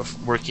actually are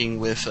working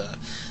with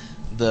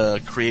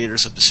the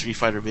creators of the Street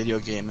Fighter video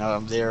game.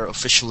 They're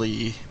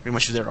officially pretty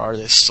much their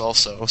artists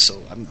also,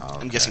 so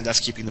I'm guessing that's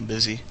keeping them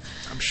busy.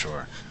 I'm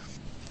sure.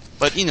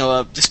 But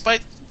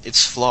despite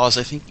its flaws,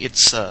 I think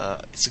it's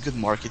a good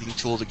marketing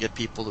tool to get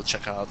people to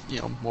check out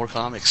more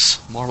comics,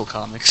 Marvel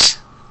comics.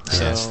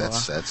 Yes,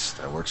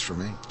 that works for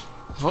me.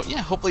 Well,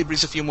 yeah, hopefully it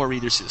brings a few more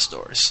readers to the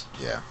stores.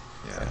 Yeah.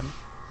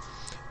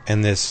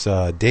 And this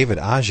David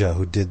Aja,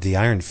 who did the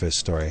Iron Fist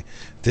story,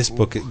 this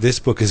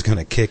book is going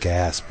to kick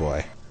ass,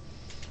 boy.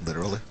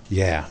 Literally?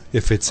 Yeah,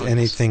 if it's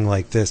anything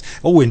like this.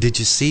 Oh, and did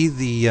you see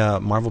the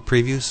Marvel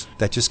previews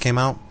that just came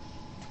out?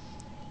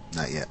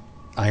 Not yet.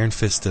 Iron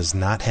Fist does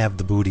not have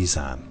the booties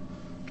on.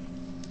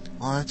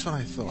 Well, that's what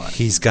I thought.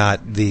 He's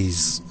got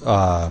these.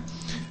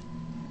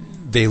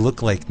 They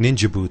look like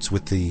ninja boots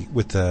with the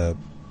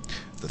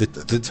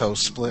toe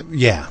split.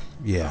 Yeah.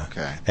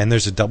 Okay. And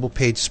there's a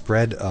double-page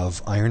spread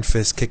of Iron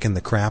Fist kicking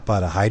the crap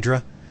out of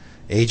Hydra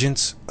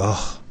agents.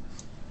 Ugh,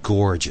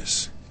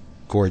 gorgeous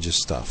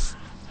stuff.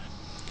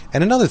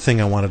 And another thing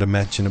I wanted to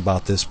mention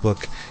about this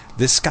book,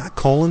 this Scott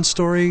Kolins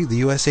story, the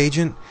U.S.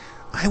 agent.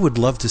 I would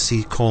love to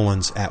see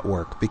Kolins at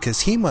work,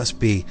 because he must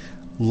be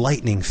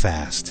lightning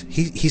fast.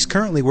 He's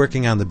currently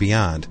working on the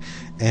Beyond,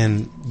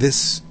 and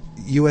this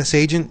U.S.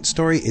 agent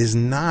story is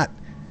not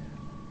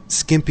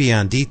skimpy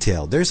on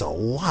detail. There's a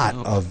lot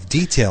of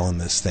detail in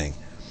this thing.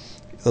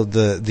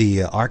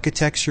 the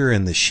architecture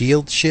and the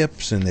shield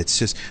ships, and it's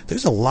just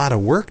there's a lot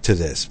of work to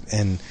this,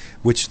 and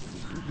which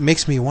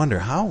makes me wonder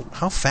how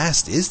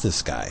fast is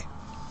this guy?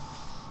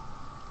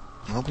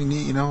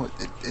 Well,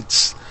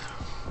 it's.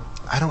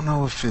 I don't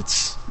know if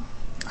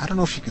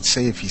you could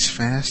say if he's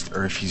fast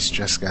or if he's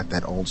just got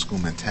that old school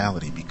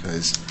mentality.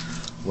 Because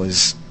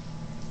was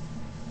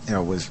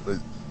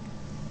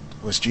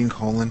Gene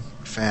Colan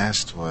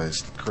fast?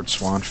 Was Kurt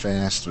Swan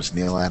fast? Was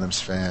Neil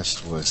Adams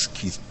fast? Was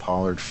Keith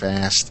Pollard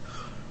fast?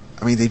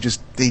 I mean,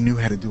 they knew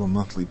how to do a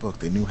monthly book.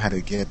 They knew how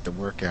to get the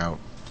work out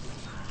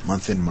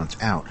month in, month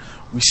out.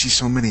 We see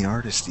so many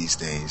artists these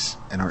days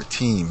and art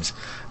teams.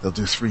 They'll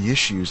do 3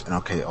 issues and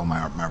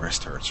my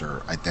wrist hurts,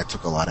 or that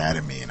took a lot out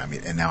of me,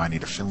 and now I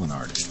need a fill-in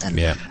artist. And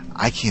yeah.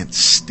 I can't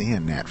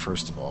stand that.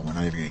 First of all, we're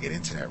not even going to get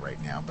into that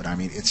right now. But I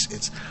mean,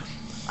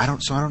 I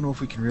don't know if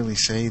we can really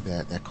say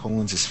that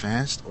Collins is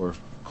fast, or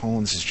if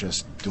Collins is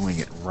just doing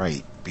it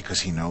right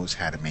because he knows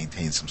how to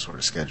maintain some sort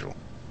of schedule.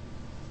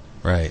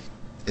 Right.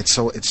 It's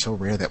so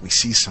rare that we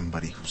see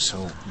somebody who's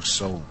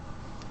so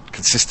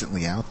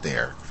consistently out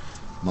there,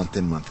 month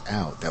in, month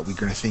out, that we're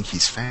going to think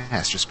he's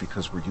fast just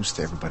because we're used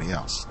to everybody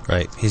else.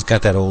 Right. He's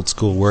got that old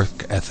school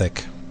work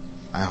ethic.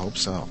 I hope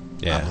so.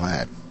 Yeah. I'm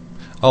glad.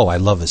 Oh, I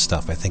love his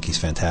stuff. I think he's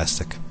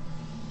fantastic.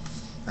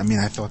 I mean,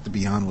 I thought the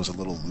Beyond was a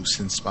little loose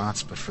in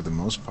spots, but for the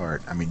most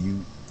part,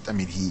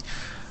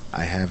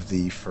 I have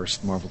the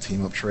first Marvel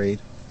team-up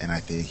trade, and I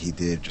think he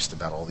did just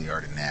about all the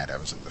art in that. I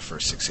was at the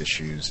first 6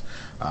 issues.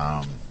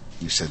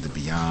 You said the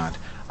Beyond.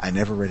 I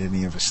never read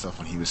any of his stuff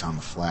when he was on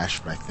the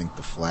Flash, but I think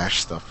the Flash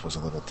stuff was a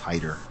little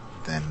tighter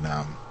than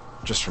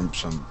just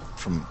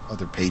from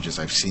other pages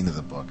I've seen of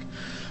the book.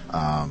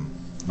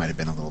 Might have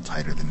been a little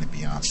tighter than the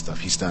Beyond stuff.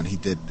 He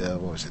did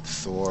what was it,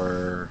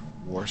 Thor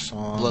War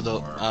Song? Blood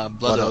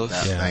Oath.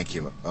 Yeah. Yeah. Thank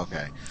you.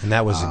 Okay. And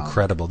that was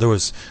incredible. There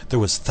was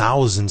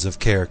thousands of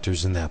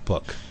characters in that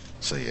book.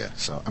 So yeah.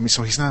 So I mean,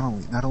 so he's not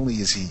only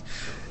is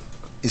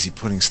he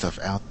putting stuff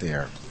out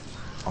there,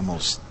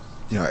 almost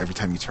every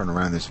time you turn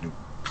around there's a new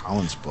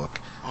Collins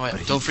book. Oh, yeah.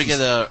 Don't forget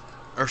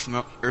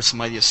Earth's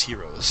Mightiest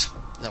Heroes.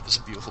 That was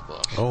a beautiful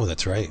book. Oh,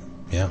 that's right.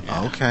 Yeah.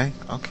 Okay.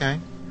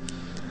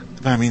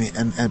 But I mean,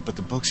 but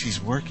the books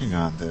he's working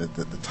on,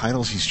 the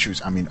titles he's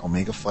choosing. I mean,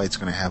 Omega Flight's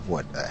going to have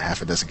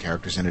half a dozen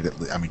characters in it.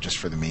 I mean, just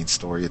for the main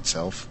story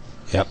itself.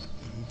 Yep.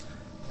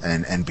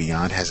 And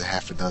Beyond has a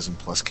half a dozen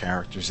plus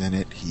characters in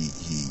it.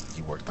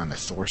 He worked on the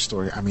Thor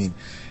story. I mean,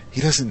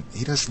 he doesn't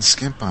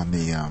skimp on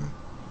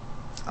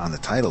the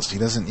titles. He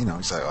doesn't.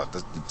 He's like,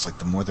 it's like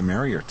the more the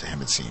merrier to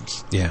him, it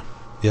seems. Yeah.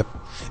 Yep.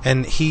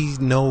 And he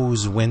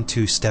knows when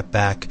to step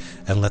back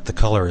and let the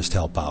colorist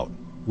help out,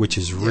 which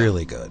is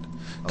really good.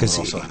 Because it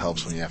also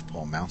helps when you have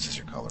Paul Mounts as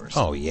your colorist.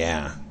 Oh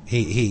yeah,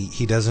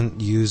 he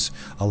doesn't use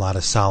a lot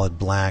of solid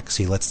blacks.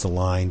 He lets the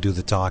line do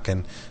the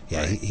talking.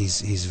 Yeah, right.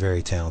 He's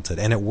very talented,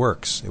 and it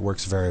works. It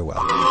works very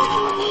well.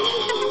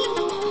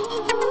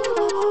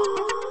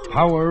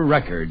 Power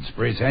Records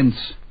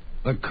presents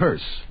The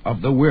Curse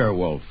of the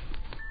Werewolf.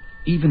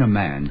 Even a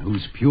man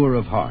who's pure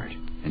of heart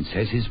and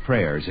says his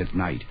prayers at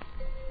night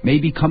may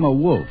become a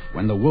wolf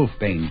when the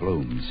wolfbane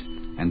blooms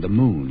and the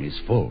moon is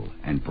full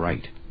and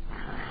bright.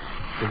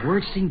 The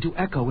words seemed to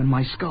echo in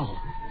my skull.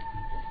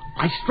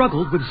 I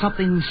struggled with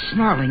something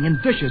snarling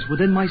and vicious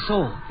within my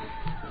soul.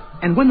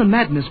 And when the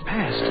madness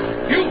passed...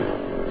 You!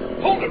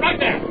 Hold it right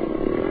there!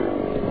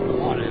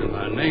 What in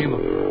the name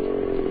of...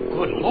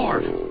 Good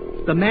Lord!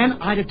 The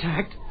man I'd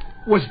attacked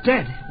was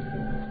dead.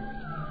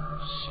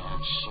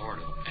 Some sort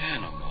of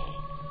animal.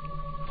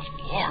 But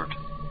Lord,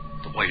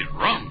 the way it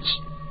runs.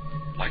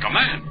 Like a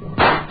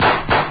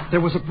man. There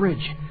was a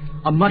bridge,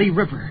 a muddy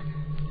river.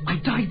 I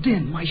dived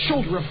in, my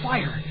shoulder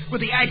afire,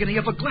 with the agony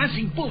of a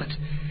glancing bullet.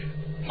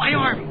 My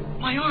arm.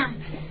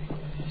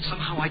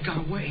 Somehow I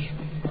got away.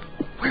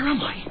 Where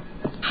am I?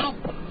 How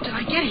did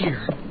I get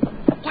here?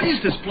 What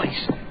is this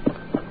place?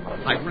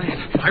 I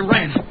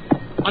ran.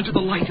 Under the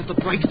light of the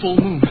bright full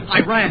moon.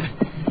 I ran.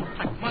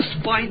 I must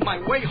find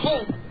my way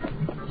home.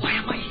 Why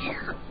am I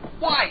here?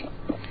 Why?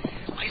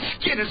 My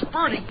skin is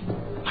burning.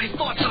 My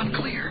thoughts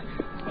unclear.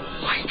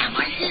 Why am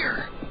I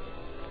here?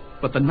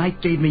 But the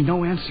night gave me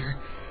no answer.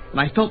 And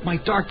I felt my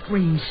dark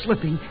dreams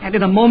slipping, and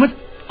in a moment,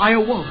 I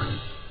awoke.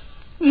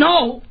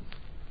 No!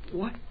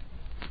 What?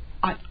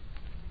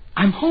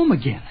 I'm home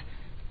again.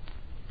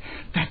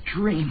 That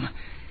dream.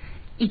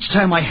 Each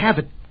time I have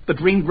it, the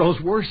dream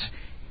grows worse.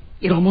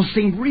 It almost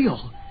seemed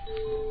real.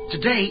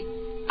 Today,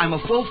 I'm a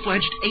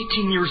full-fledged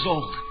 18 years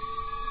old.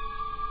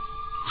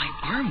 My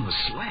arm was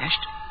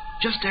slashed,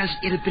 just as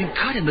it had been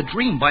cut in the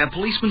dream by a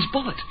policeman's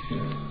bullet.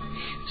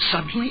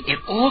 Suddenly, it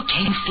all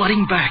came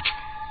flooding back.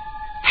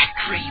 That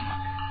dream.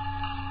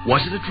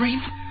 Was it a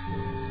dream?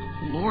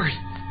 Lord,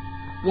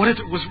 what if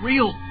it was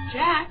real?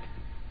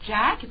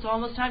 Jack, it's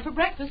almost time for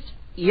breakfast.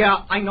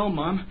 Yeah, I know,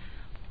 Mom.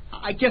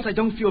 I guess I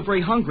don't feel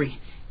very hungry.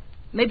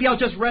 Maybe I'll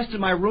just rest in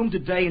my room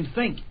today and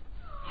think.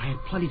 I had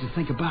plenty to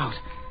think about.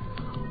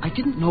 I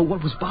didn't know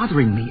what was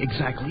bothering me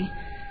exactly.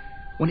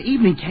 When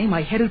evening came,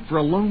 I headed for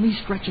a lonely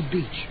stretch of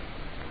beach.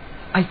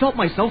 I felt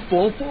myself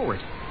fall forward.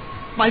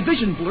 My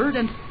vision blurred,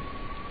 and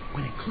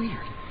when it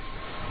cleared,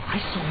 I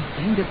saw a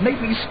thing that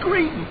made me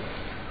scream.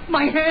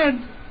 My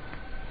hand!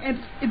 And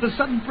in the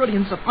sudden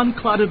brilliance of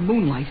unclouded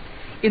moonlight,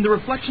 in the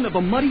reflection of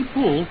a muddy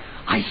pool,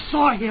 I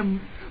saw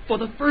him for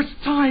the first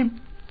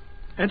time.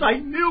 And I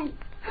knew!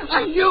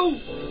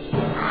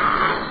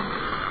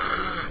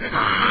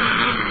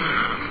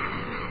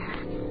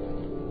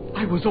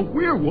 I was a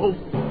werewolf.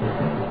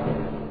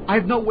 I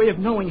have no way of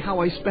knowing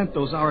how I spent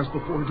those hours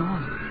before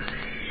dawn.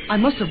 I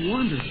must have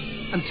wandered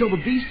until the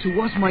beast who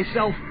was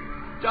myself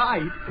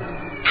died.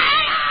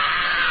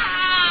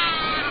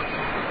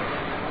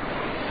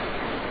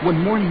 When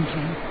morning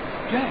came...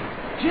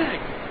 Jack!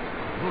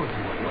 Oh,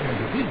 what have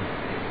you been?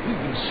 We've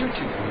been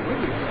searching for you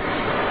everywhere.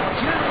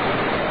 Jack!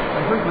 I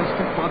heard my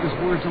stepfather's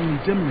words only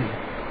dimly.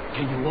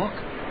 Can you walk?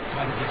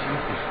 Try to get your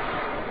feet.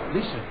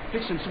 Lisa,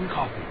 fix him some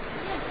coffee.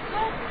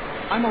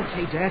 I'm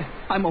okay, Dad.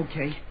 I'm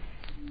okay.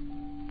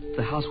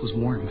 The house was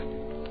warm.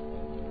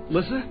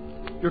 Lisa,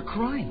 you're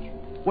crying.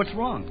 What's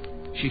wrong?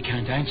 She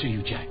can't answer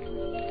you, Jack.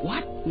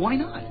 What? Why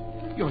not?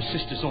 Your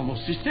sister's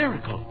almost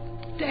hysterical.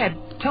 Dad,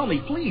 tell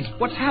me, please.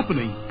 What's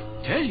happening?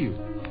 Tell you.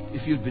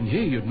 If you'd been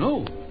here, you'd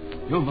know.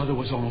 Your mother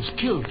was almost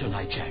killed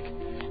tonight, Jack.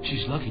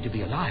 She's lucky to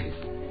be alive.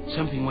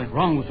 Something went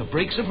wrong with the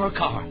brakes of her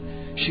car.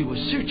 She was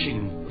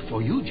searching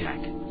for you, Jack.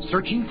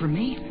 Searching for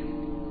me?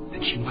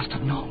 Then she must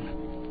have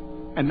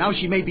known. And now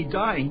she may be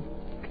dying.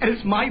 And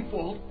it's my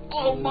fault.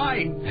 All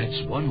mine.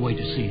 That's one way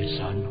to see it,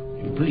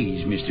 son.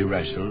 Please, Mr.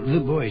 Russell, the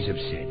boy's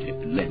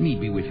upset. Let me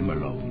be with him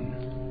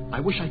alone. I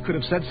wish I could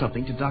have said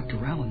something to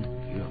Dr. Allen.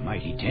 You're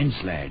mighty tense,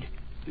 lad.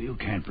 You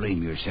can't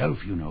blame yourself,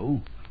 you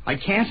know. I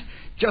can't?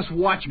 Just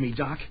watch me,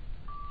 Doc.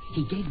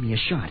 He gave me a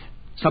shot.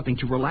 Something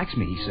to relax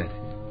me, he said.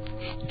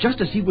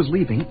 Just as he was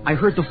leaving, I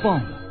heard the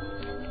phone.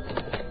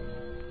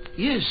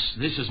 Yes,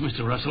 this is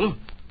Mr. Russell.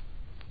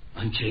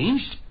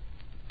 Unchanged?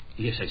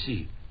 Yes, I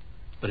see.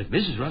 But if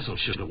Mrs. Russell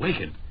should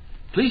awaken,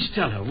 please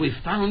tell her we've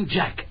found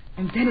Jack.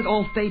 And then it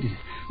all faded,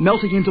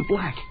 melting into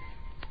black.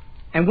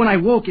 And when I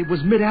woke, it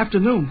was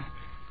mid-afternoon.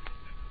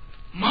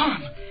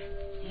 Mom!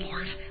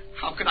 Lord,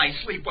 how could I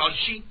sleep while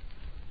she...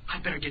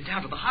 I'd better get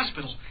down to the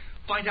hospital,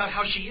 find out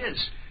how she is.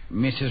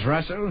 Mrs.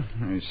 Russell?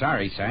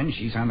 Sorry, son,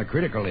 she's on the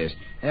critical list.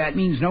 That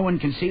means no one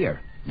can see her.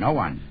 No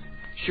one.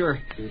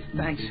 Sure,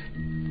 thanks.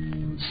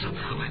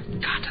 Somehow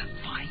I've got to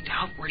find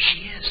out where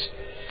she is.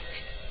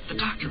 The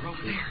doctor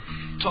over there,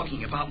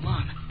 talking about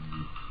Mom.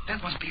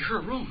 That must be her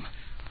room.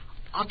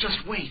 I'll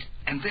just wait,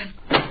 and then...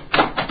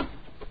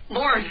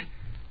 Lord!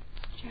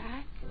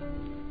 Jack?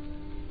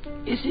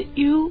 Is it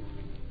you?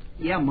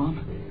 Yeah,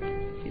 Mom.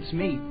 It's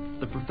me,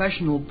 the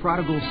professional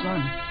prodigal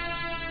son.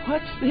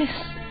 What's this?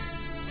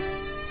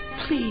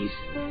 Please,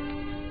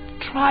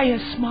 try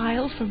a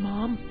smile for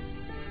Mom.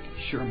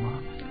 Sure,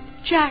 Mom.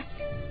 Jack,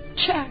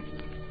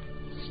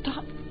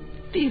 stop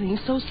feeling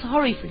so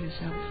sorry for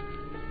yourself.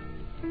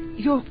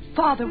 Your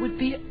father would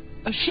be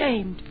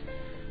ashamed,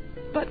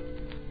 but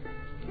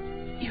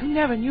you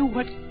never knew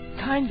what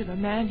kind of a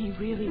man he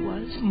really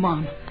was.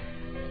 Mom.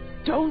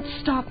 Don't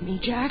stop me,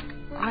 Jack.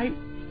 I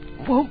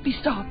won't be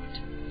stopped.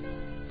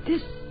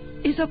 This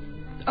is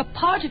a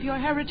part of your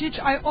heritage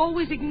I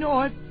always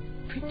ignored,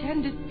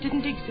 pretended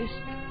didn't exist.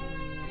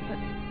 But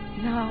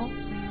now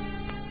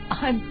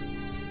I'm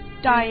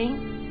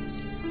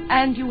dying,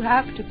 and you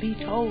have to be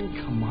told.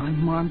 Come on,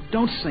 Mom,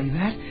 don't say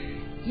that.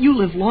 You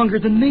live longer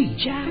than me.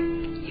 Jack,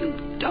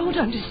 you don't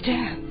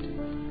understand.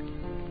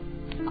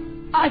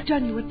 I've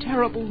done you a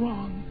terrible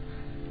wrong.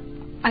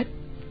 I've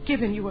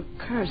given you a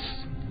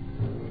curse.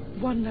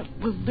 One that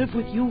will live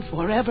with you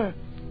forever.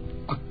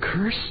 A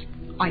curse?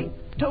 I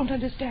don't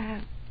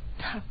understand.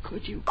 How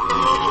could you?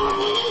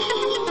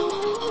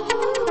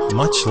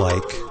 Much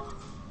like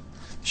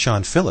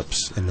Sean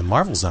Phillips in the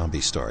Marvel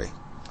Zombie story.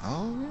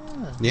 Oh,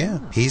 yeah.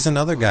 He's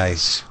another guy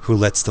who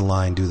lets the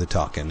line do the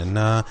talking. And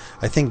I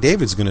think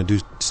David's going to do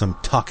some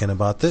talking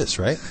about this,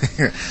 right?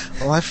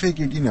 Well, I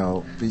figured,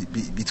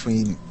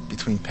 between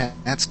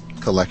Pat's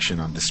collection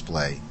on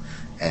display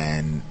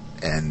and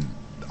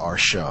our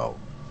show,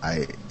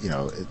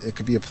 it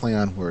could be a play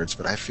on words,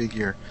 but I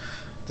figure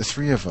the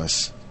three of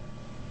us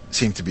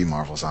seem to be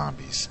Marvel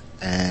Zombies.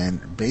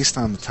 And based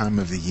on the time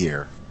of the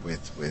year,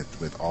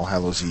 with All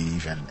Hallows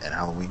Eve and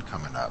Halloween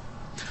coming up,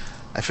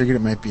 I figured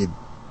it might be a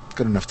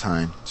good enough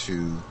time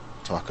to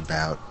talk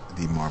about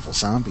the Marvel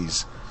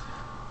Zombies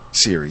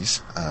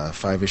series,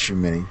 5-issue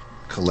mini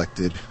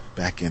collected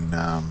back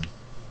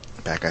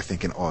I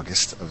think in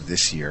August of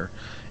this year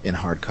in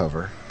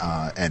hardcover,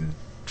 and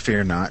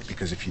fear not,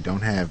 because if you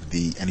don't have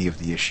any of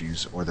the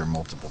issues or their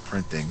multiple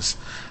printings,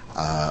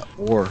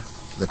 or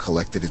the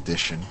collected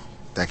edition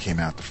that came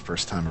out the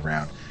first time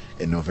around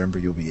in November,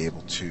 you'll be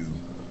able to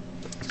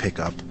pick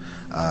up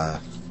a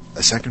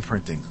second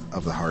printing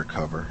of the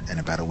hardcover, and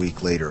about a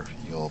week later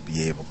you'll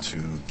be able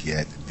to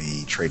get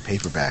the trade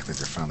paperback that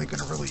they're finally going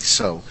to release.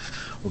 So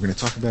we're going to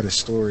talk about a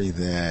story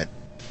that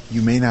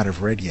you may not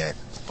have read yet,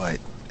 but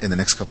in the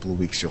next couple of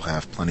weeks you'll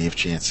have plenty of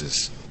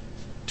chances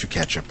to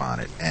catch up on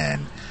it.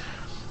 And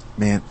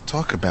man,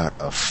 talk about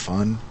a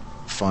fun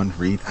fun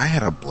read. I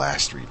had a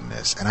blast reading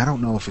this, and I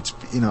don't know if it's,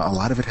 a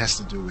lot of it has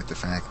to do with the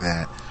fact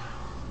that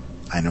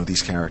I know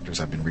these characters.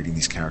 I've been reading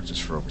these characters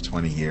for over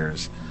 20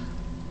 years,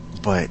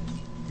 but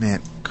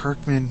man,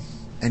 Kirkman,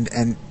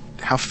 and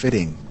how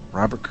fitting,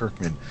 Robert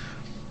Kirkman,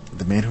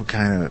 the man who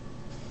kind of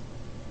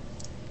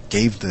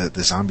gave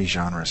the zombie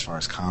genre, as far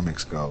as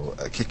comics go,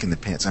 a kick in the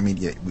pants. I mean,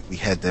 yeah, we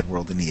had Dead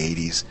World in the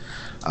 80s.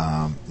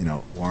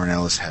 Warren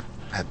Ellis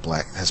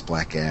has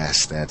Black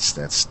Ass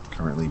that's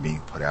currently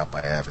being put out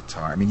by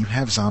Avatar. I mean, you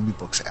have zombie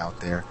books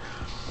out there,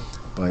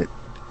 but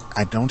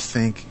I don't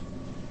think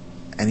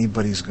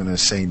anybody's going to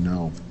say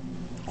no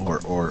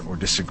or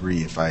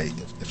disagree if I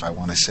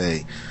want to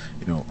say,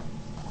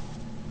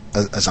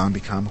 a zombie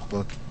comic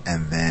book,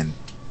 and then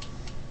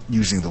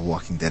using The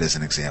Walking Dead as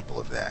an example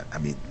of that. I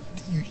mean,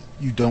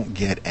 you don't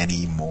get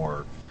any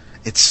more.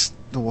 It's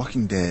The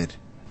Walking Dead.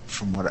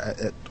 From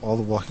all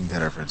The Walking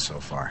Dead I've read so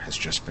far has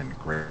just been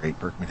great.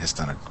 Kirkman has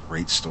done a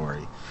great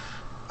story.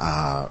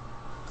 I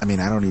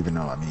mean, I don't even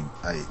know. I mean,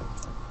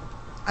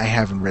 I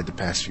haven't read the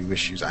past few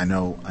issues. I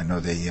know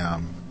they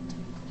a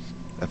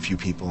few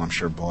people, I'm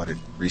sure, bought it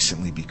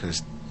recently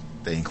because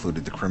they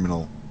included the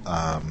Criminal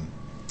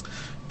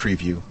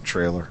preview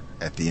trailer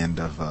at the end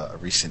of a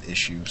recent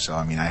issue. So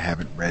I mean, I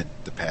haven't read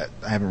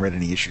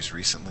any issues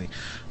recently.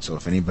 So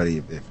if anybody,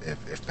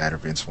 if Bad or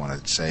Vince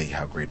wanted to say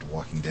how great The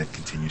Walking Dead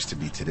continues to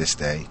be to this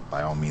day,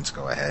 by all means,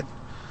 go ahead.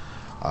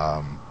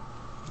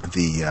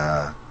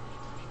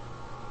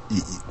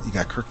 You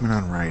got Kirkman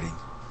on writing,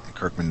 and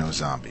Kirkman knows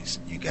zombies.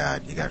 You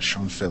got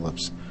Sean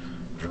Phillips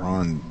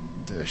drawing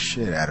the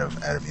shit out of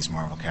these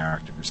Marvel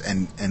characters,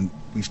 and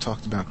we've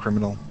talked about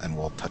Criminal, and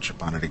we'll touch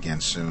upon it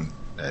again soon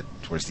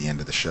towards the end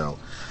of the show.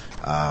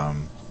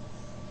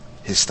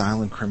 His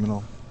style in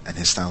Criminal and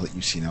his style that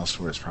you've seen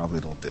elsewhere is probably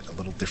a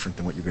little different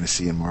than what you're going to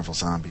see in Marvel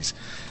Zombies.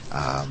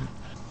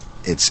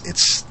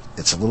 It's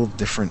a little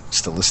different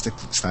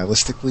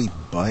stylistically,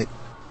 but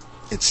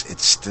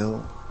it's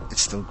still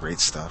great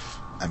stuff.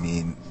 I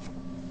mean,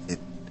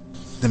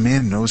 the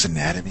man knows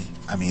anatomy.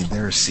 I mean,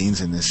 there are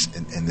scenes in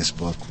this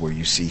book where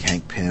you see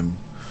Hank Pym,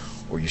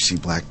 or you see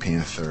Black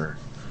Panther,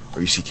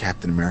 or you see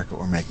Captain America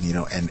or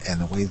Magneto, and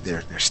the way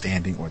they're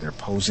standing, or they're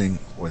posing,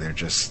 or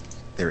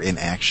they're in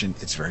action,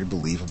 it's very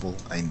believable.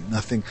 I mean,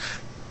 nothing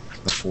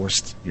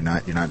forced. You're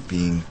not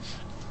being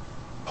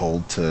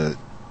told to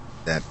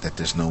that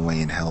there's no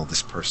way in hell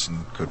this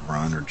person could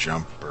run or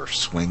jump or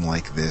swing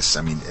like this.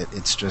 I mean,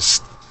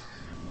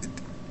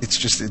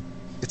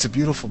 it's a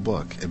beautiful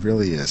book. It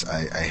really is.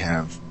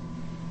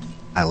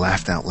 I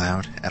laughed out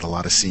loud at a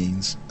lot of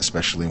scenes,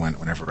 especially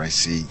whenever I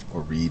see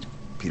or read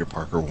Peter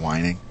Parker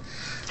whining.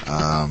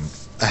 I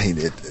mean,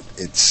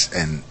 it's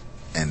and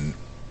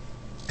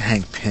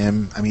Hank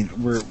Pym. I mean,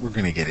 we're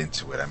going to get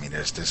into it. I mean,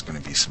 there's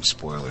going to be some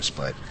spoilers,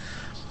 but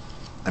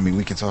I mean,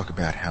 we can talk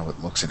about how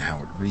it looks and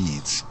how it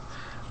reads.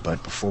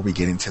 But before we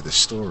get into the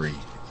story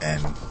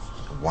and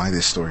why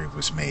this story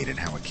was made and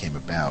how it came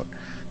about,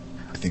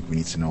 I think we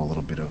need to know a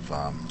little bit of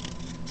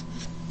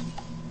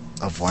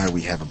why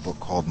we have a book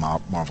called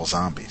Marvel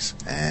Zombies.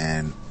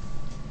 And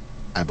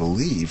I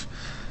believe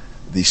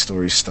these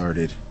stories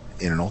started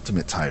in an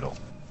Ultimate title.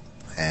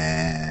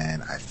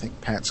 And I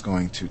think Pat's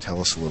going to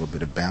tell us a little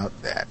bit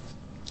about that.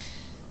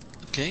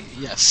 Okay,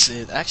 yes,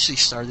 it actually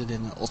started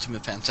in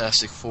Ultimate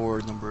Fantastic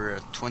Four, number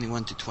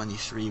 21 to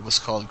 23. It was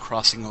called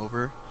Crossing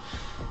Over.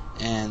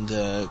 And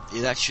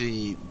it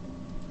actually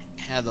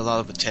had a lot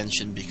of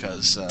attention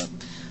because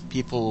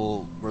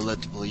people were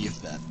led to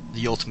believe that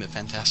the Ultimate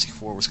Fantastic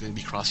Four was going to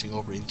be crossing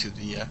over into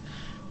the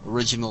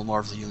original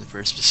Marvel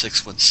Universe, the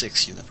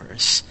 616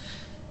 universe.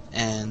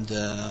 And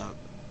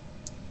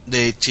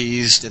they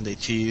teased and they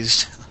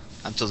teased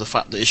until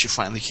the issue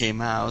finally came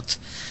out.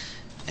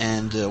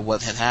 And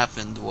what had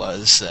happened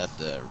was that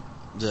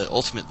the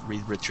Ultimate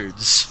Reed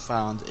Richards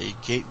found a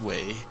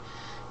gateway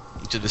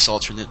into this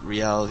alternate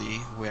reality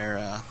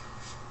where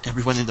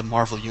everyone in the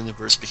Marvel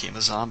Universe became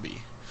a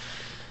zombie.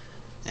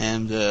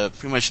 And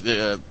pretty much,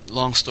 the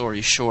long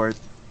story short,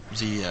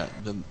 the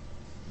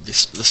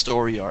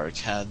story arc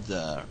had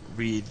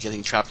Reed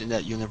getting trapped in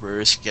that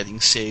universe,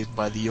 getting saved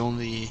by the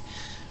only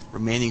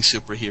remaining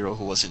superhero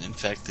who wasn't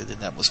infected, and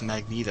that was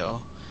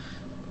Magneto.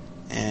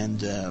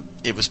 And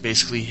it was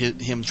basically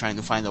him trying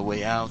to find a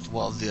way out,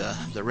 while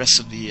the rest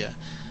of the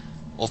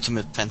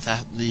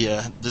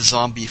the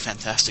zombie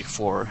Fantastic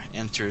Four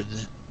entered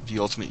the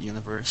Ultimate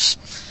Universe.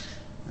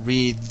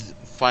 Reed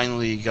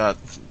finally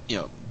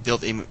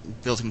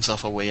built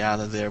himself a way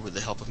out of there with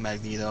the help of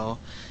Magneto,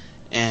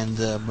 and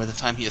by the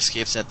time he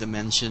escapes that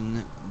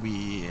dimension,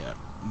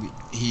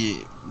 he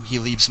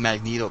leaves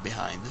Magneto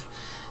behind,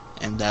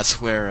 and that's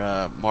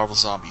where Marvel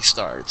Zombie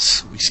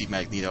starts. We see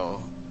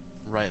Magneto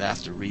right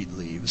after Reed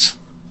leaves.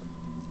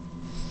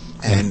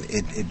 And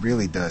it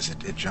really does.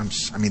 It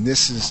jumps. I mean,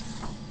 this is,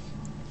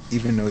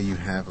 even though you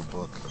have a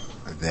book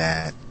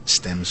that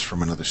stems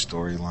from another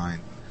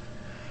storyline,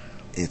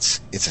 it's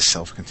a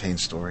self-contained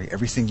story.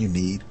 Everything you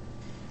need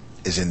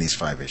is in these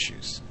 5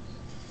 issues.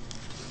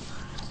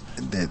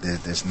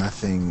 There's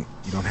nothing.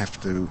 You don't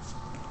have to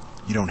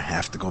you don't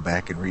have to go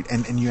back and read.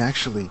 And you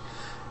actually,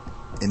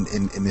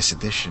 in this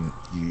edition,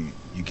 you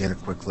get a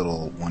quick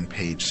little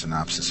one-page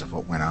synopsis of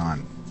what went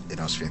on in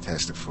those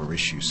Fantastic Four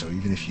issues. So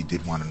even if you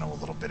did want to know a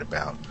little bit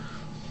about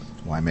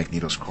why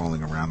Magneto's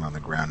crawling around on the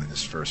ground in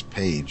this first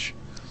page,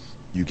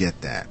 you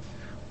get that.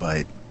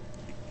 But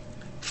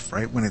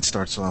right when it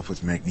starts off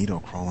with Magneto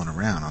crawling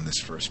around on this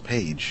first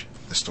page,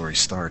 the story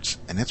starts,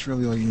 and that's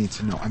really all you need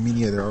to know. I mean,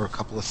 yeah, there are a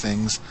couple of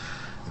things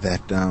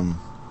that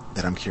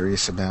I'm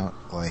curious about,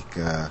 like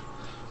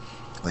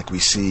we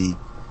see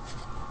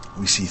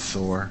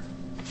Thor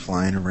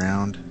flying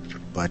around,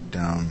 but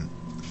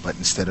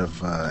instead of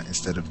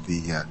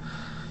the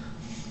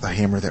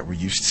hammer that we're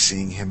used to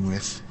seeing him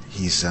with,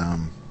 he's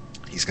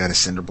got a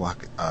cinder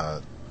block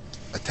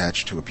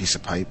attached to a piece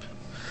of pipe,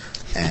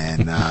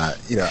 and I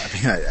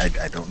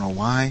don't know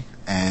why,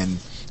 and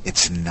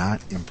it's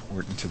not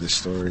important to the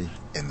story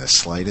in the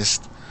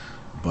slightest,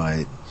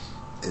 but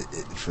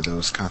for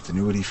those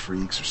continuity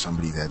freaks or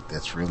somebody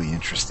that's really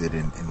interested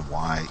in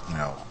why,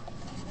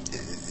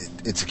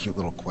 it's a cute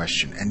little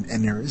question,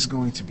 and there is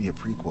going to be a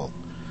prequel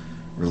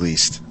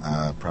released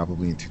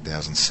probably in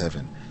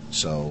 2007,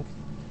 so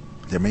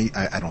there may,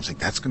 I don't think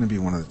that's going to be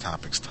one of the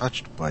topics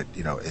touched, but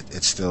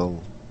it's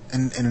still,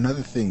 and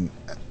another thing,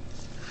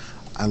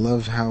 I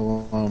love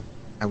how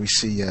we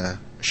see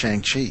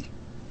Shang-Chi.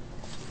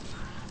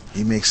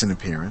 He makes an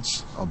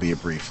appearance,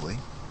 albeit briefly.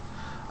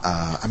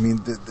 I mean,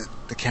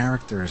 the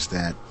characters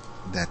that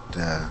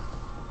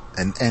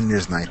and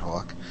there's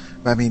Nighthawk,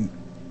 but I mean,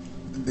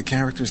 the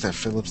characters that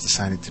Phillips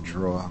decided to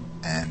draw,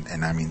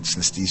 and I mean,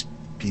 since these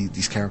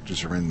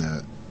characters are in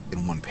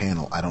one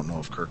panel, I don't know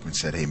if Kirkman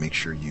said, hey, make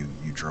sure you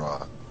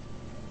draw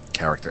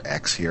character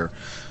X here.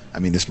 I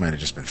mean, this might have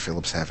just been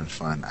Phillips having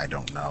fun. I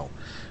don't know.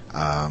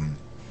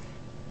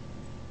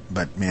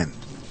 But man,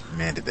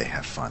 did they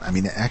have fun. I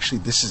mean, actually,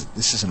 this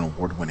is an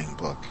award-winning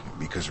book,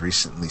 because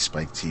recently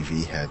Spike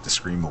TV had the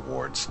Scream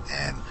Awards,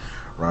 and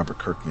Robert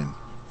Kirkman,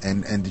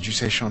 and did you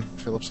say Sean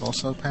Phillips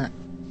also, Pat?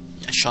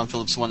 Yeah, Sean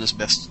Phillips won as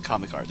Best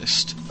Comic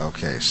Artist.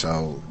 Okay,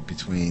 so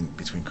between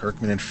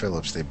Kirkman and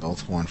Phillips, they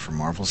both won for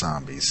Marvel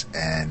Zombies,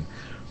 and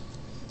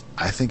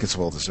I think it's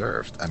well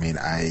deserved. I mean,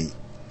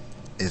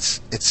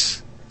 it's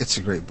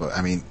a great book.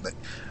 I mean,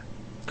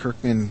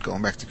 Kirkman,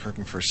 going back to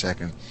Kirkman for a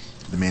second,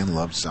 the man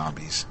loves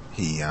zombies.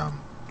 He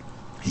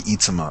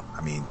eats them up.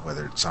 I mean,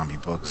 whether it's zombie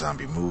books,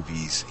 zombie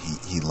movies,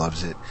 he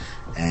loves it.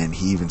 And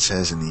he even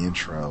says in the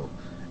intro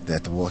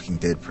that The Walking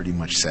Dead pretty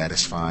much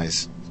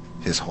satisfies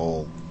his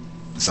whole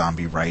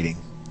zombie writing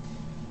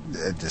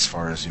as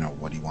far as,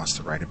 what he wants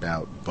to write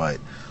about. But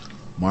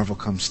Marvel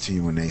comes to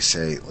you and they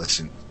say,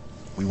 listen,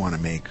 we want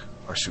to make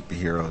our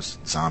superheroes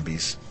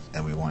zombies,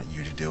 and we want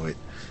you to do it.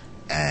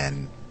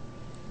 And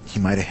he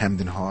might have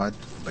hemmed and hawed,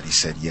 but he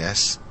said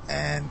yes.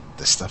 And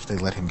the stuff they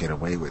let him get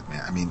away with,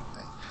 man. I mean,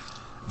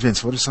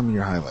 Vince, what are some of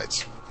your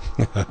highlights?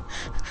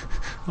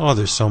 Oh,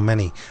 there's so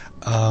many.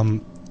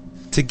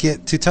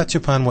 To touch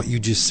upon what you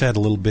just said a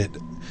little bit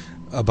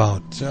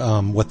about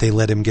what they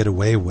let him get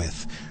away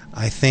with,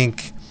 I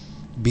think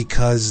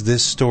because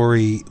this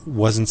story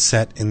wasn't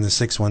set in the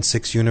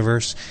 616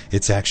 universe,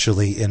 it's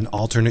actually an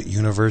alternate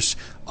universe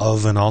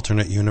of an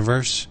alternate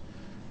universe.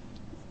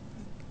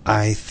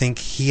 I think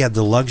he had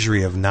the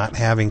luxury of not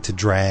having to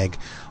drag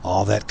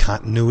all that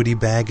continuity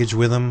baggage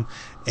with him,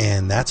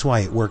 and that's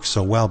why it works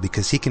so well,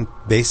 because he can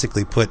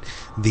basically put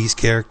these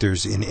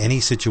characters in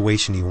any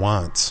situation he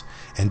wants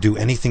and do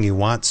anything he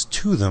wants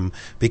to them,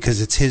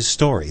 because it's his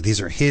story. These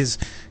are his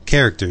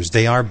characters.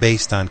 They are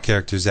based on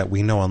characters that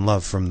we know and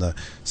love from the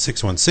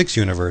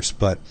 616 universe,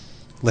 but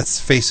let's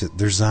face it,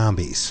 they're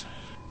zombies.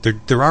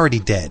 They're already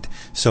dead.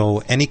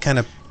 So any kind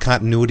of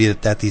continuity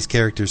that these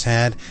characters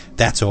had,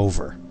 that's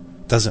over.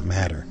 Doesn't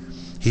matter.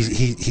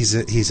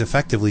 He's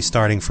effectively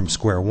starting from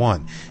square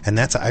one, and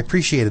I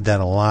appreciated that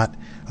a lot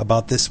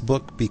about this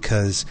book,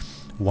 because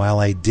while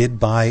I did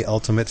buy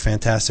Ultimate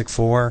Fantastic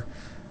Four,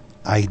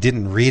 I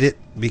didn't read it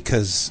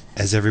because,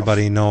 as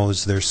everybody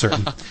knows, there's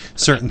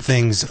certain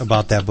things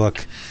about that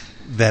book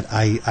that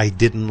I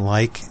didn't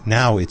like.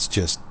 Now it's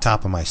just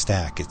top of my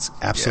stack. It's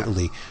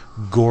absolutely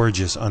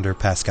gorgeous under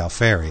Pascal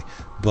Ferry.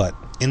 But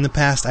in the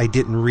past, I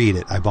didn't read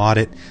it. I bought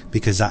it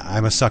because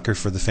I'm a sucker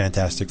for the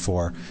Fantastic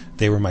Four.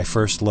 They were my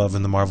first love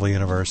in the Marvel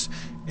Universe,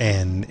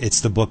 and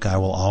it's the book I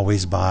will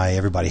always buy.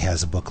 Everybody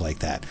has a book like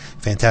that.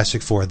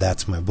 Fantastic Four,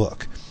 that's my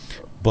book.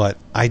 But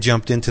I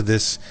jumped into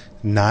this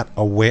not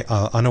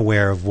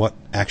unaware of what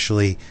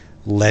actually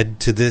led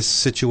to this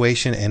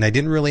situation, and I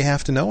didn't really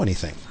have to know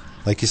anything.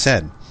 Like you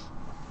said,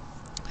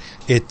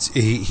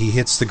 he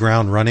hits the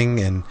ground running,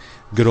 and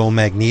good old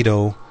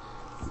Magneto,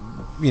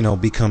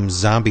 becomes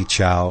zombie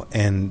chow.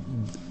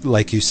 And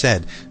like you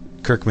said,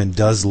 Kirkman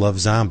does love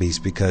zombies,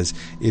 because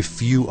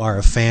if you are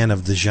a fan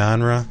of the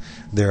genre,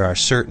 there are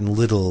certain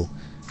little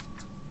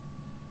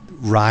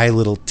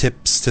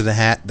tips to the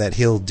hat that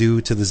he'll do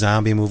to the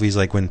zombie movies,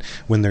 like when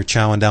they're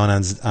chowing down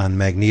on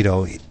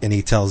Magneto, and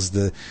he tells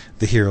the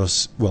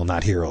heroes, well,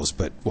 not heroes,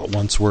 but what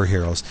once were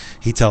heroes,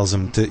 he tells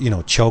them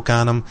to choke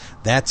on them.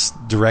 That's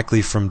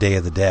directly from Day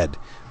of the Dead,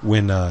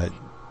 when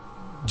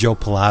Joe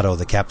Pilato,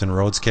 the Captain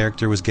Rhodes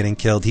character, was getting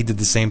killed, he did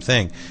the same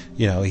thing.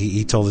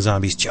 He told the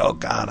zombies,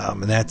 choke on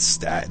him, and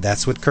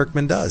that's what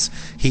Kirkman does.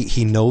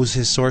 He knows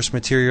his source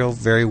material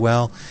very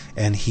well,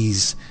 and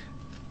he's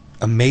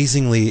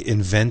amazingly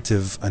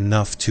inventive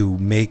enough to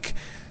make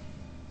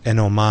an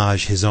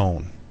homage his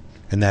own.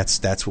 And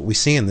that's what we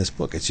see in this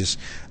book. It's just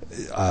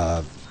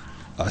a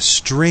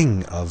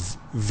string of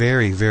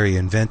very, very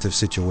inventive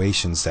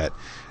situations that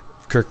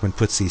Kirkman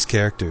puts these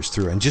characters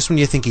through. And just when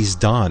you think he's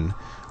done,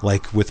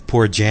 like with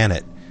poor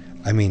Janet,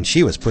 I mean,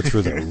 she was put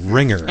through the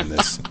ringer in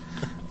this.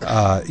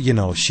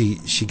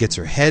 She gets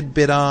her head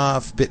bitten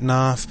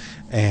off,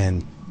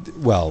 and,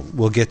 well,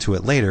 we'll get to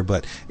it later,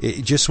 but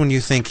just when you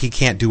think he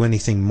can't do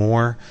anything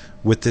more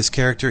with this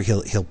character,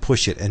 he'll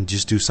push it and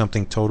just do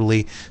something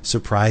totally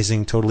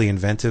surprising, totally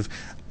inventive.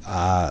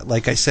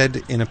 Like I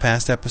said in a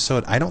past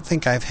episode, I don't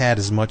think I've had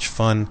as much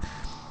fun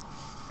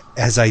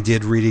as I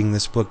did reading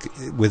this book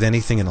with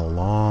anything in a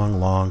long,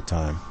 long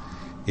time.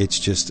 It's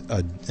just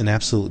an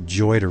absolute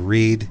joy to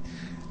read,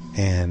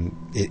 and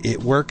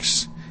it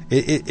works.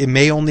 It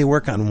may only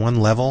work on one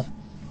level.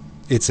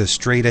 It's a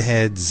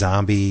straight-ahead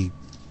zombie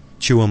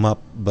chew 'em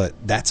up, but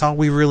that's all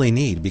we really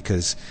need,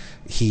 because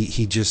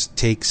he just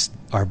takes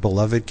our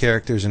beloved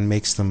characters and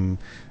makes them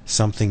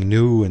something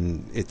new,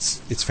 and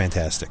it's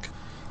fantastic.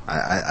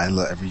 I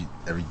love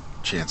every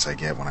chance I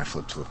get when I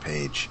flip to a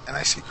page and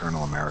I see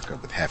Colonel America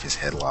with half his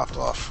head lopped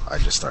off. I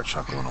just start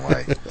chuckling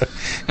away.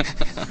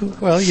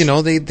 Well,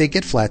 they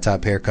get flat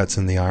top haircuts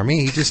in the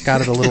Army. He just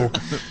got it a little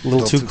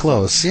too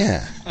close.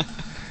 Yeah.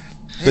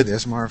 But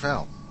there's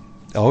Marvel.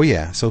 Oh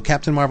yeah. So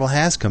Captain Marvel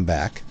has come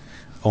back,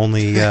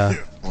 only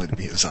only to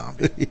be a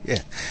zombie.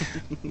 Yeah.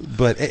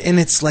 And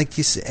it's like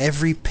you say,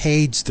 every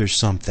page there's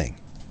something.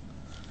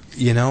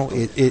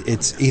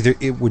 It's either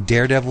with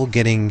Daredevil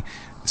getting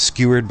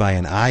skewered by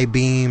an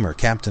I-beam, or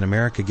Captain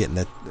America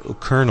getting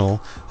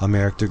Colonel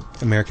America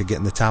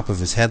getting the top of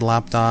his head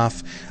lopped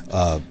off,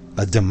 a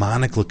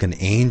demonic-looking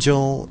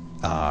angel,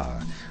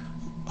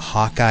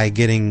 Hawkeye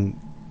getting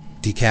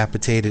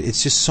decapitated.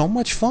 It's just so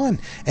much fun,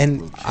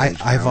 and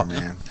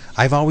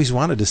I've always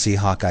wanted to see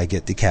Hawkeye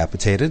get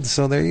decapitated.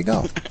 So there you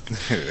go.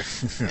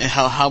 And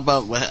how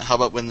about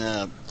when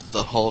the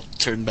Hulk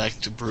turned back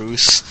to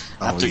Bruce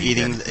after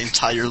eating the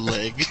entire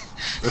leg?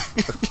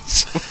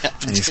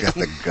 And he's got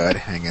the gut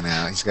hanging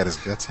out. He's got his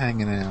guts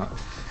hanging out,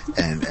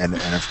 and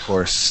of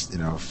course,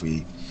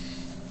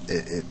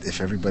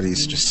 if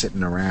everybody's just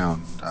sitting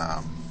around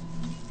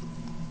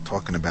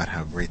talking about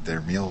how great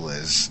their meal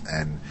is,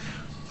 and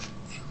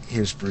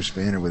here's Bruce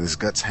Banner with his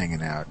guts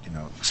hanging out,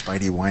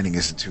 Spidey whining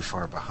isn't too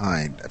far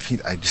behind. I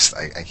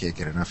can't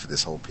get enough of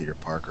this whole Peter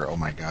Parker. Oh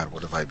my God,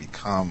 what have I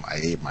become? I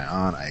ate my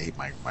aunt, I ate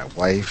my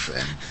wife,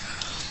 and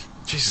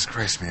Jesus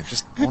Christ, man,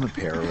 just want a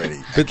pair already.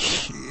 But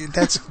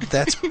that's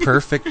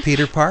perfect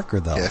Peter Parker,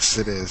 though. Yes,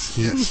 it is.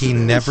 He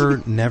never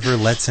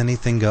lets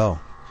anything go.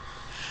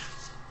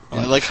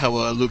 I like how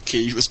Luke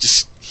Cage was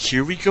just,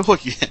 here we go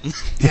again.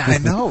 Yeah, I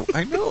know.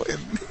 And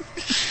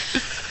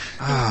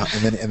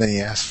then he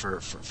asks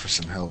for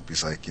some help.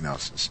 He's like,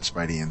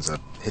 Spidey ends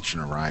up hitching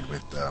a ride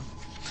with.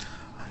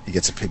 He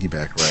gets a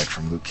piggyback ride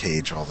from Luke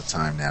Cage all the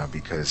time now,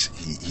 because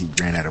he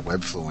ran out of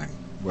web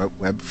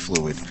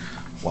fluid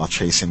while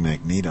chasing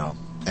Magneto,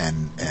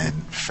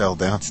 and fell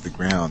down to the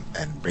ground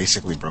and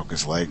basically broke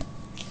his leg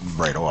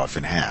right off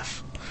in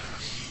half.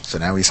 So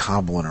now he's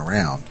hobbling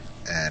around,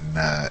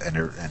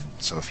 and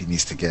so if he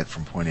needs to get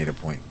from point A to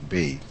point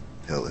B,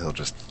 he'll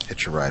just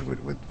hitch a ride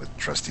with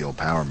trusty old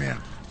Power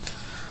Man.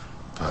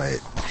 But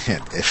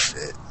if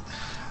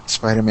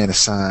Spider-Man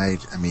aside,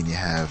 I mean, you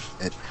have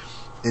it.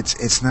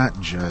 It's not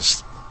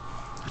just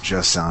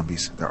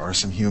zombies. There are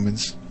some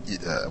humans.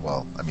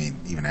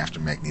 Even after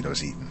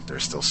Magneto's eaten,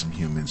 there's still some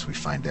humans. We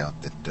find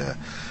out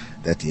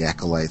that the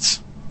Acolytes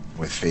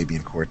with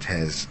Fabian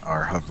Cortez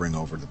are hovering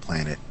over the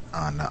planet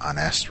on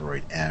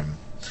asteroid M.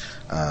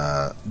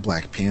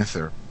 Black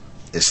Panther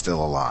is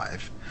still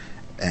alive,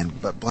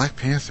 but Black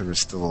Panther is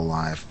still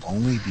alive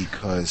only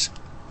because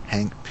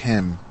Hank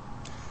Pym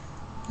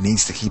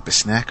needs to keep a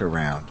snack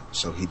around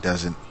so he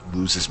doesn't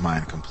lose his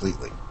mind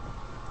completely.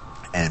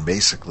 And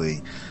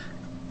basically,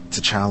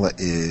 T'Challa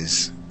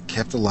is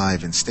kept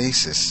alive in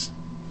stasis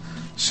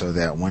so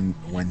that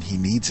when he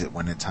needs it,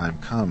 when the time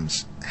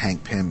comes,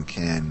 Hank Pym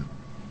can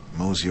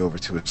mosey over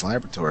to his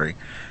laboratory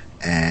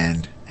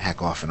and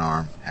hack off an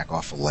arm, hack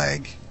off a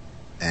leg,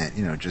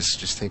 and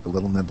just take a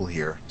little nibble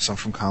here, some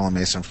from column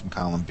A, some from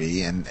column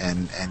B, and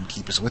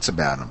keep his wits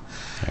about him.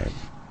 Right.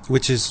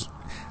 Which is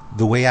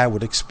the way I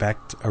would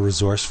expect a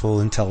resourceful,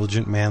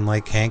 intelligent man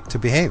like Hank to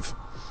behave.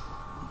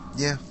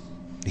 Yeah.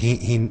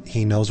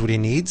 He knows what he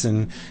needs,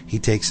 and he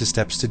takes the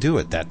steps to do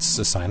it. That's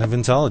a sign of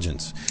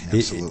intelligence.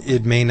 Absolutely.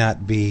 It may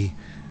not be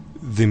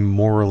the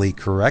morally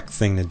correct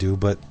thing to do,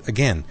 but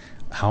again,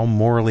 how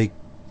morally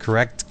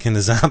correct can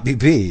a zombie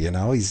be?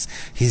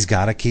 He's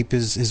got to keep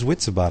his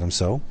wits about him.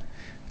 So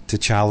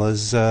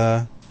T'Challa's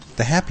the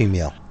Happy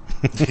Meal.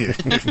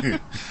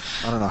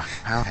 I don't know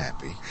how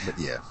happy, but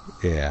yeah.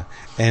 Yeah.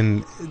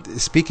 And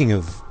speaking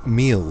of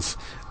meals,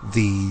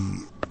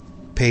 the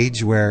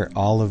page where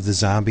all of the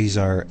zombies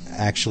are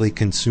actually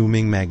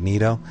consuming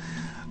Magneto.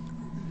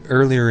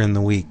 Earlier in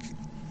the week,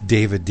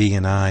 David D.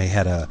 and I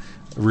had a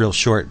real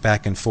short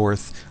back and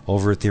forth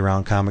over at the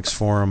Around Comics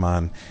forum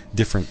on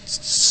different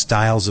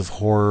styles of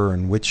horror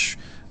and which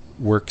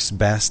works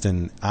best,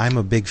 and I'm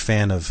a big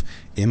fan of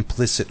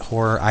implicit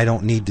horror. I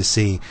don't need to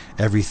see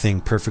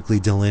everything perfectly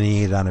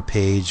delineated on a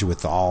page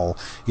with all,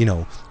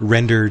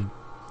 rendered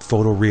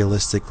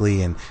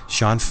photorealistically, and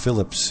Sean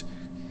Phillips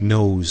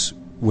knows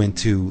when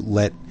to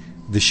let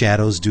the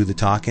shadows do the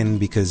talking,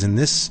 because in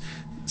this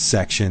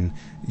section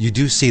you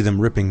do see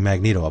them ripping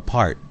Magneto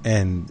apart,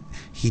 and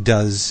he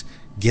does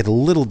get a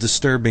little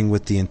disturbing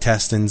with the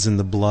intestines and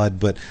the blood,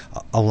 but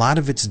a lot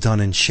of it's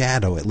done in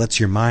shadow. It lets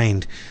your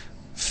mind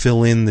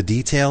fill in the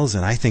details,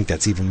 and I think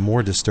that's even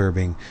more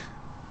disturbing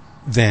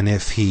than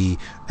if he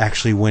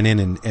actually went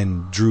in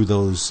and drew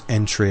those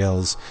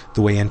entrails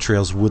the way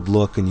entrails would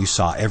look and you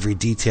saw every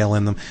detail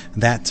in them.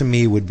 That to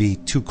me would be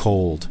too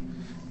cold.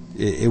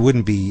 It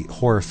wouldn't be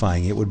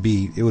horrifying.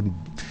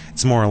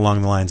 It's more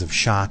along the lines of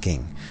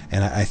shocking,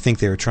 and I think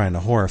they were trying to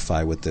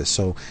horrify with this.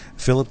 So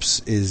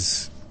Phillips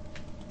is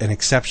an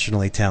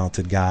exceptionally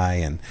talented guy,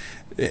 and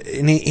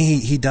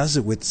he does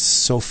it with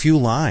so few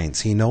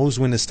lines. He knows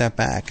when to step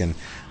back and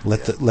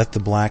let the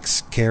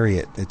blacks carry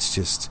it. It's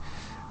just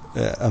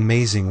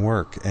amazing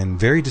work and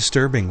very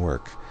disturbing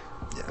work.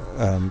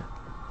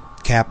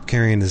 Cap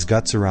carrying his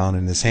guts around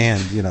in his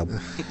hand,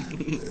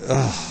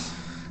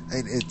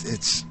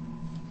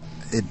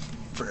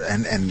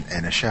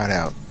 And a shout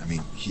out. I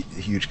mean, a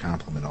huge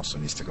compliment also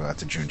needs to go out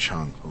to Jun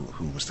Chung,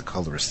 who was the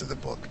colorist of the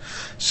book.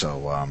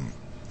 So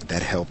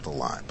that helped a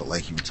lot. But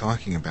like you were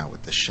talking about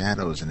with the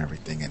shadows and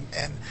everything,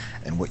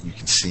 and what you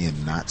can see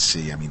and not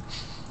see. I mean,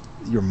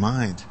 your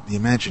mind, the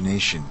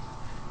imagination,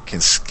 can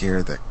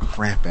scare the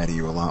crap out of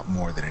you a lot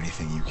more than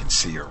anything you can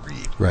see or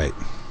read. Right.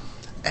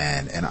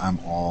 And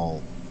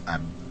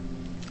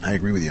I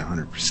agree with you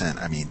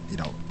 100%. I mean,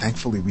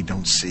 thankfully we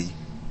don't see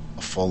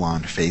a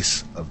full-on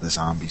face of the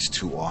zombies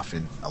too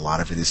often. A lot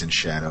of it is in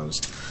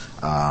shadows,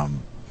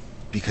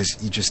 because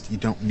you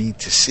don't need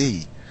to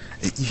see.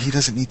 He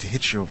doesn't need to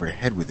hit you over the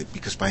head with it,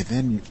 because by the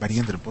end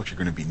of the book you're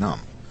going to be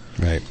numb.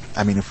 Right.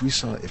 I mean, if we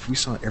saw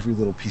every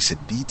little piece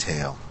of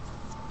detail,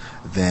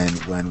 then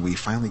when we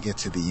finally get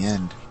to the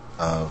end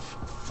of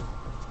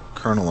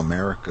Colonel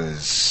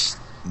America's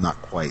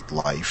not quite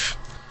life,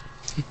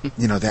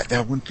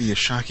 that wouldn't be as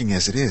shocking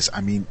as it is.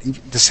 I mean,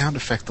 even the sound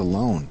effect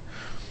alone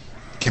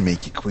can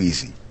make you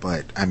queasy.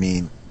 But I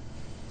mean,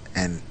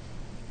 and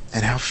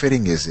how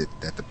fitting is it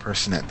that the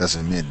person that does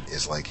him in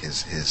is like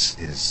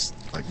his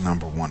like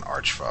number one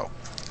arch foe?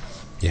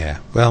 Yeah.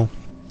 Well,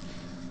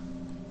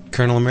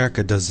 Colonel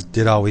America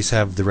did always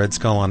have the Red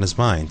Skull on his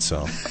mind,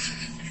 so.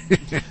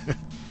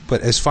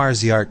 But as far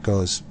as the art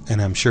goes,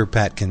 and I'm sure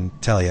Pat can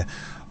tell you,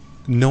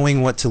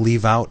 knowing what to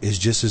leave out is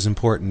just as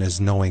important as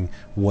knowing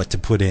what to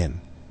put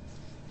in.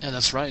 Yeah,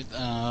 that's right.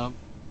 I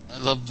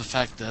love the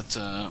fact that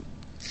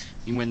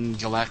when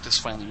Galactus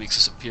finally makes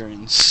his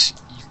appearance,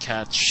 you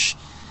catch,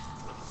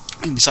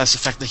 and besides the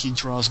fact that he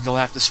draws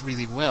Galactus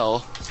really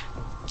well,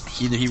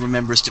 he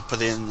remembers to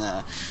put in,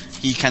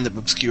 he kind of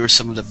obscures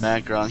some of the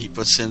background. He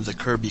puts in the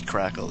Kirby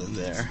crackle in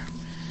there.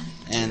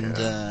 And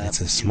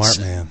that's a smart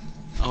man.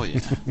 Oh,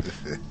 yeah.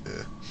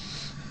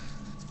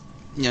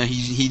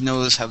 He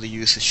knows how to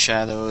use his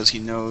shadows. He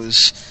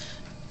knows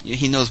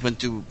when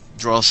to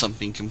draw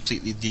something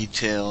completely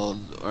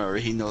detailed, or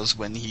he knows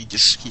when he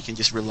can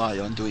just rely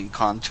on doing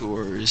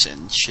contours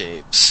and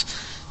shapes,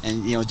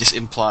 and just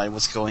imply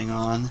what's going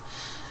on.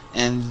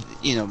 And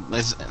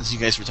as you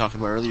guys were talking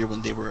about earlier,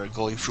 when they were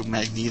going through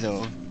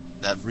Magneto,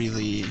 that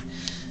really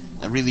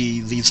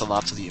leaves a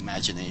lot to the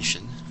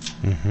imagination.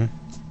 Mm-hmm.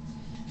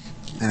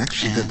 And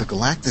actually, the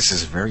Galactus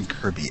is very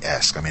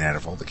Kirby-esque. I mean, out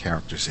of all the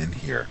characters in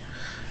here,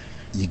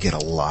 you get a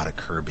lot of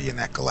Kirby in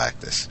that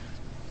Galactus.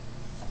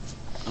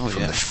 Oh,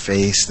 From yeah. the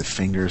face, the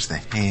fingers, the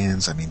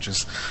hands. I mean,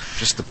 just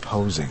the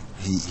posing.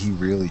 He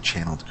really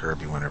channeled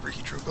Kirby whenever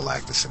he drew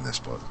Galactus in this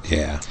book.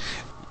 Yeah.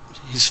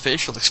 His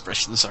facial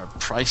expressions are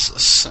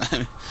priceless.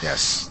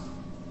 Yes.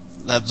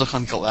 That look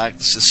on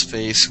Galactus's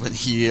face when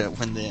he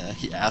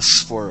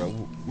asks for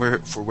where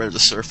the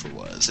Surfer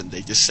was, and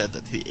they just said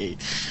that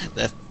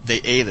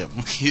they ate him.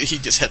 He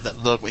just had that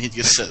look when he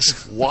just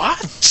says, "What?"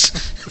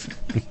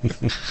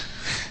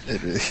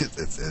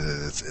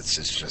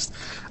 It's just.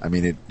 I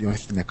mean, the only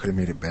thing that could have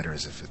made it better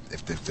is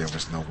if there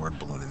was no word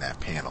balloon in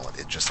that panel.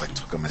 It just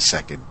took him a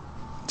second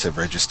to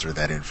register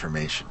that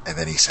information, and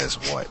then he says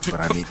what. But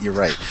I mean, you're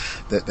right.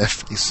 That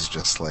face is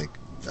just like,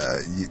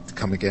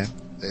 come again.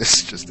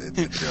 It's just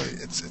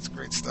it's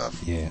great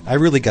stuff. Yeah, I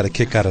really got a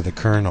kick out of the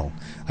Colonel.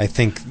 I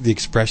think the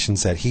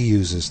expressions that he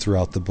uses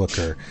throughout the book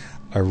are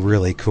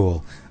really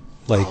cool.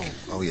 Like,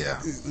 oh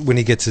yeah, when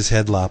he gets his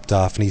head lopped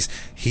off, and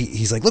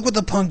he's like, "Look what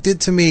the punk did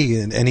to me,"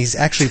 and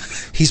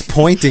he's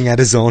pointing at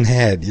his own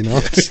head,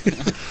 Yes.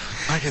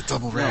 I get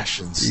double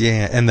rations.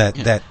 Yeah, and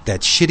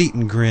that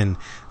shit-eating grin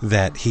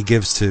that he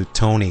gives to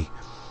Tony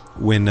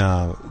when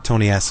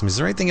Tony asks him, "Is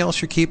there anything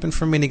else you're keeping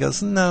from me?" And he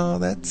goes, "No,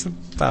 that's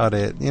about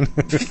it." You know.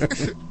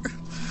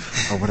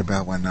 Or what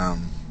about when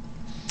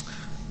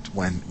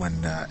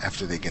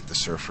after they get the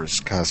Surfer's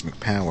cosmic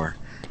power,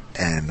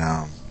 and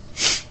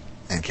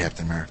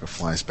Captain America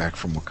flies back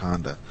from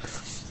Wakanda,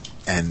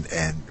 and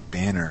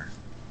Banner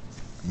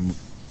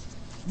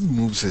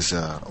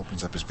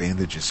opens up his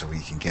bandages so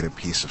he can get a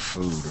piece of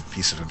food, a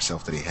piece of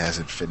himself that he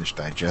hasn't finished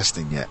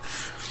digesting yet.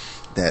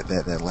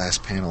 That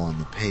last panel on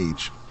the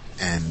page,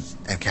 and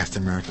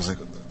Captain America's like,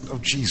 "Oh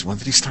geez, when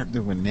did he start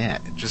doing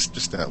that?" And just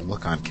that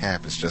look on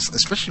Cap is just,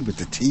 especially with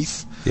the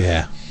teeth.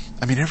 Yeah.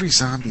 I mean, every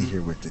zombie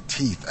here with the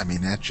teeth. I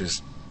mean,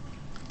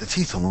 the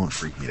teeth alone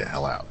freak me the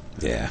hell out.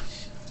 Yeah.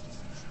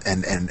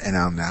 And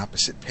on the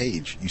opposite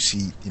page, you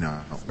see,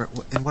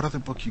 in what other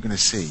book you going to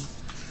see,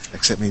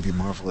 except maybe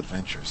Marvel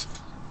Adventures,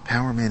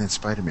 Power Man and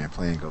Spider-Man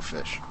playing Go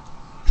Fish.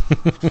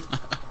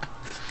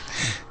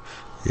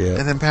 Yeah.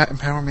 And then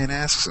Power Man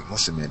asks him,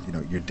 "Listen, man,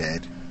 you're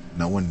dead.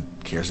 No one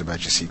cares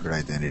about your secret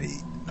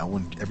identity.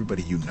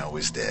 Everybody you know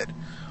is dead.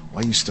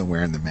 Why are you still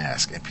wearing the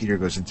mask?" And Peter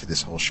goes into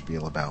this whole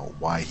spiel about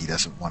why he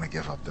doesn't want to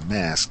give up the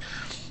mask.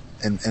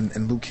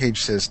 And Luke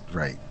Cage says,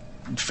 "Right,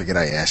 forget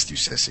I asked you,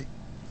 sissy."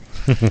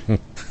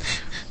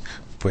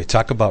 Boy,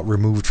 talk about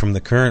removed from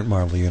the current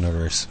Marvel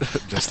universe.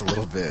 Just a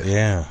little bit.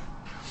 Yeah.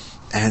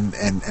 And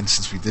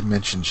since we did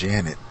mention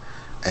Janet,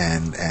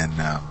 and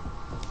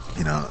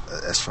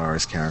as far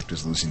as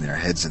characters losing their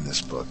heads in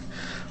this book,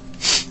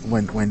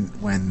 when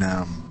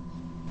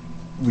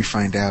we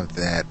find out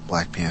that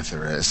Black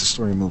Panther, as the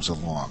story moves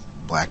along,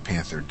 Black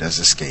Panther does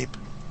escape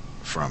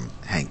from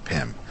Hank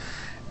Pym,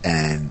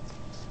 and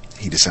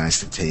he decides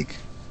to take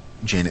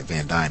Janet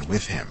Van Dyne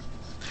with him.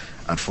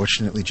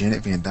 Unfortunately,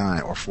 Janet Van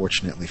Dyne, or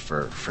fortunately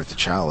for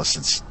T'Challa,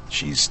 since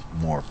she's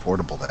more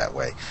portable that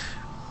way,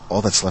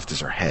 all that's left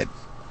is her head.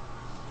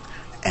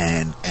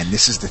 And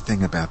this is the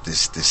thing about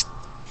this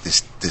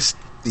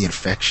the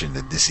infection,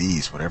 the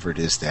disease, whatever it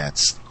is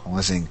that's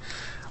causing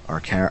our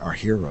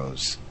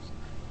heroes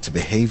to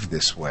behave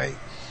this way.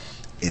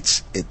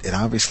 It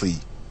obviously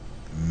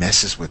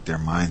messes with their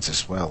minds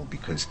as well,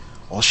 because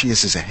all she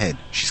is a head.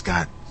 She's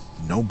got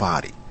no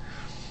body,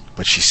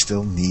 but she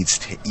still needs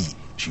to eat.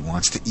 She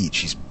wants to eat.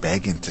 She's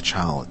begging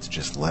T'Challa to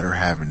just let her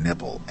have a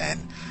nibble,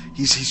 and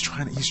he's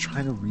trying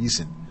to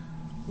reason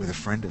with a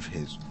friend of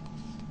his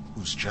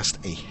who's just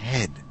a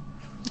head.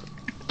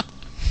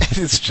 And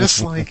it's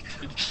just like,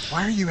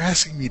 why are you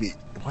asking me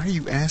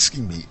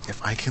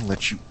if I can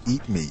let you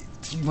eat me?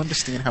 Do you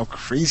understand how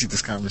crazy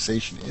this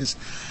conversation is?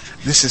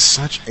 This is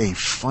such a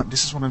fun.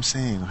 This is what I'm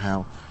saying.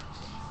 How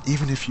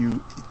even if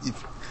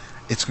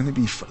it's going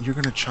to be, you're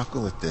going to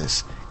chuckle at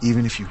this,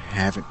 even if you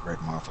haven't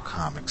read Marvel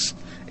Comics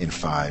in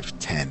 5,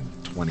 10,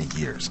 20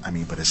 years. I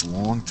mean, but as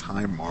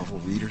long-time Marvel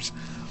readers,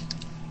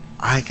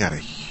 I got a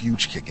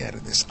huge kick out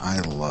of this. I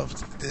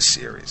loved this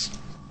series.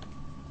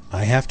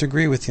 I have to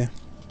agree with you.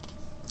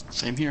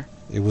 Same here.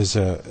 It was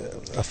a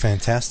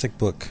fantastic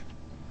book.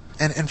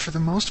 And for the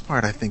most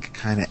part, I think it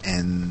kind of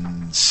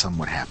ends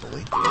somewhat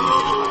happily.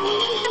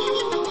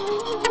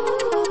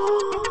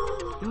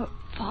 Your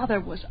father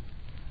was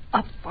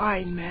a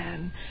fine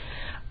man.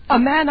 A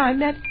man I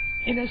met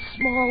in a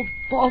small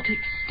Baltic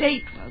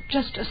state,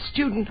 just a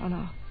student on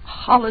a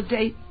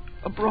holiday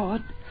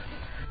abroad.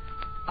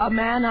 A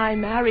man I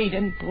married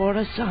and bore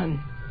a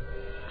son.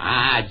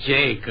 Ah,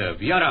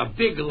 Jacob, you're a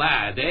big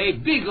lad, eh?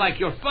 Big like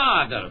your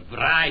father,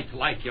 bright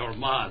like your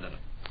mother.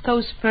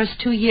 Those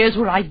first 2 years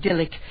were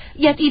idyllic.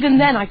 Yet even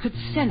then I could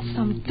sense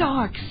some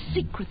dark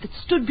secret that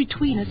stood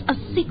between us. A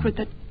secret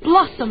that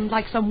blossomed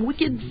like some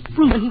wicked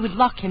fruit when he would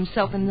lock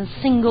himself in the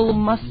single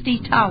musty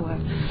tower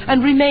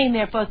and remain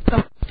there for...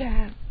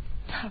 Dad,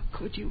 how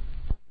could you?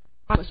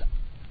 I was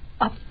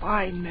a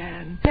fine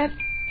man. Met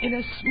in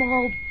a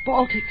small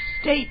Baltic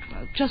state,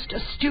 just a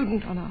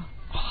student on a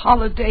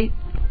holiday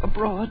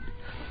abroad.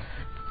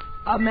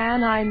 A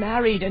man I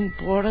married and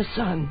bore a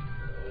son.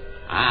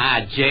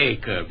 Ah,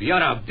 Jacob, you're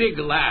a big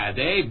lad,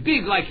 eh?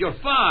 Big like your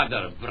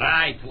father,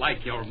 bright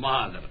like your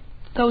mother.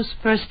 Those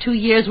first 2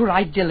 years were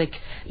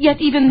idyllic.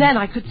 Yet even then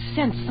I could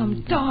sense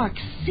some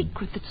dark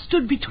secret that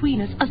stood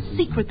between us. A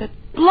secret that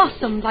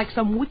blossomed like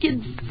some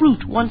wicked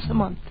fruit once a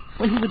month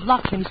when he would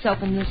lock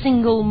himself in the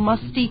single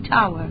musty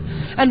tower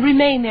and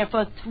remain there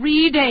for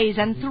 3 days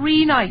and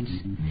 3 nights.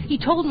 He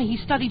told me he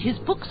studied his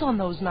books on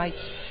those nights,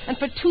 and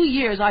for 2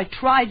 years I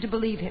tried to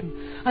believe him,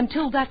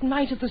 until that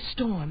night of the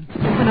storm,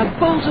 when a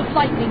bolt of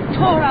lightning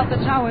tore out the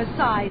tower's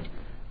side.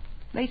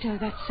 Later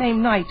that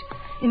same night,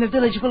 in the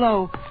village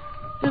below,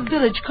 the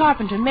village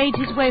carpenter made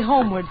his way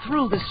homeward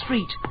through the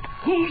street.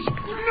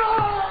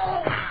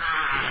 No!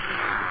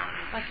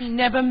 But he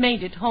never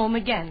made it home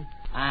again.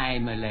 Aye,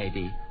 my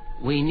lady.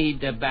 We need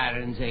the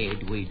Baron's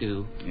aid, we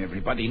do.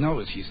 Everybody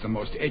knows he's the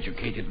most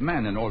educated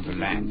man in all the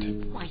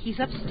land. Why, he's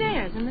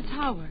upstairs in the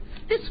tower.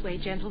 This way,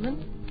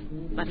 gentlemen.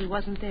 But he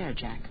wasn't there,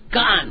 Jack.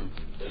 Gone!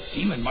 The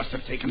demon must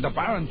have taken the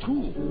Baron,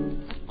 too.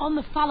 On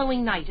the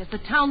following night, as the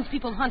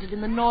townspeople hunted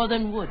in the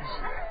northern woods.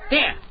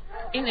 There,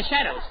 in the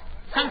shadows.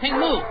 Something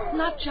moved.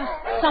 Not just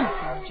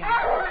something,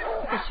 Jack.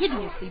 a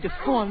hideously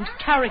deformed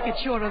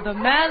caricature of the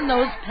man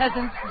those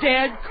peasants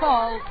dared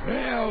call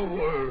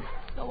Werewolf.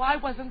 Though I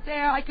wasn't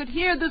there, I could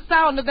hear the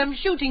sound of them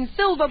shooting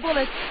silver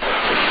bullets.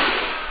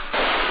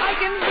 I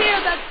can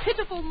hear that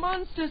pitiful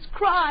monster's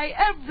cry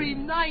every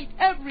night,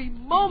 every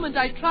moment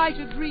I try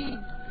to dream.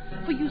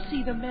 For you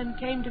see, the men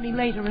came to me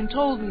later and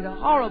told me the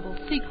horrible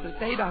secret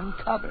they'd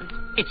uncovered.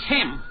 It's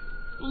him.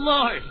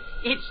 Lord,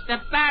 it's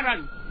the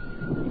Baron.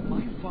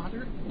 My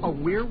father, a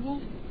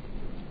werewolf?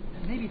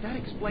 And maybe that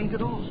explains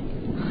it all.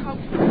 How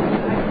could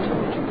I have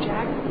told you,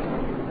 Jack?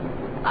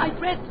 I'd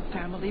read the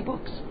family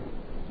books.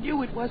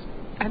 Knew it was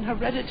an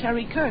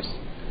hereditary curse.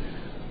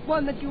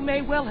 One that you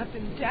may well have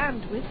been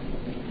damned with.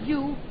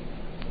 You,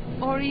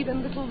 or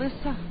even little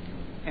Lissa.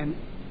 And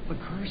the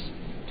curse?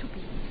 To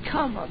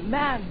become a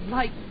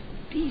man-like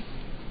beast.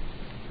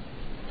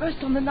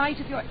 First on the night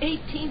of your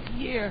 18th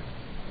year.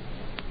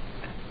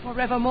 And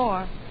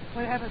forevermore,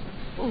 wherever the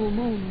full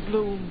moon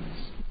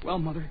blooms. Well,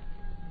 Mother,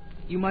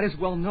 you might as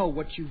well know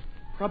what you've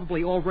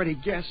probably already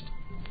guessed.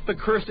 The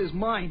curse is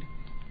mine.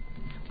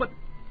 But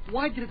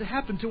why did it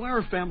happen to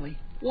our family?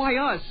 Why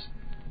us?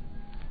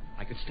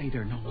 I could stay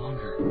there no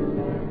longer.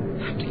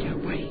 I have to get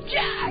away.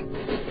 Jack!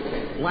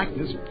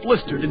 Blackness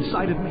blistered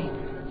inside of me.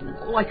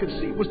 All I could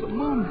see was the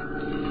moon.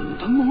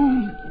 The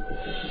moon.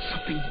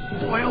 Something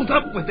boiled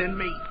up within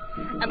me.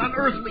 An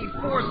unearthly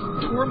force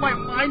tore my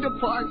mind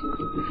apart.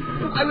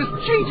 I was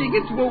changing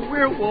into a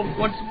werewolf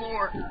once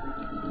more.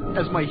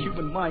 As my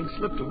human mind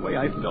slipped away,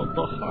 I felt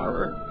the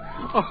horror.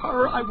 A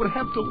horror I would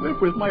have to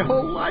live with my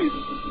whole life.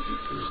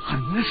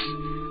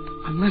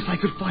 Unless I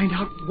could find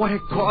out what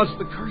had caused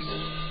the curse.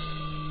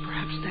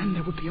 Perhaps then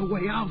there would be a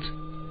way out.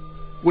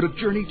 Would a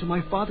journey to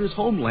my father's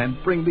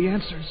homeland bring the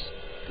answers?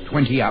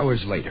 20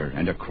 hours later,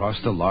 and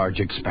across the large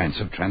expanse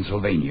of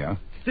Transylvania...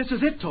 This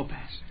is it,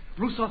 Topaz.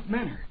 Rusov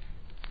Manor.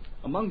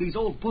 Among these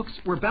old books,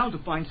 we're bound to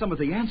find some of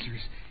the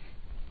answers.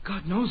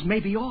 God knows,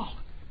 maybe all.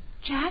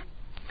 Jack,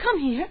 come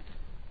here.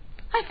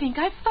 I think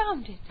I've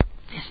found it.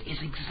 This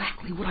is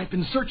exactly what I've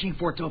been searching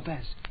for,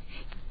 Topaz.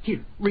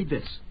 Here, read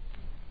this.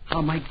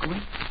 How my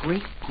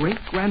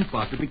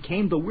great-great-great-grandfather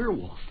became the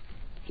werewolf.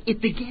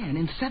 It began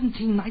in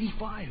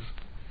 1795.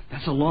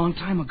 That's a long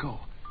time ago.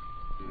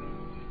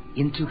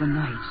 Into the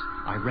night,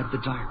 I read the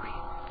diary.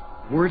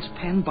 Words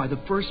penned by the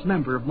first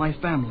member of my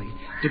family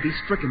to be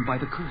stricken by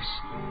the curse.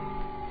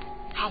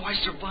 How I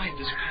survived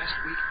this past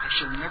week, I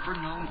shall never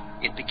know.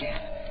 It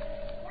began.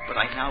 But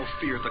I now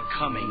fear the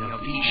coming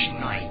of each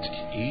night.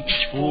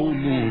 Each full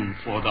moon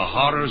for the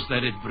horrors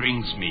that it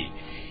brings me.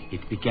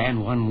 It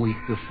began 1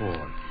 week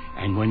before,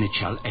 and when it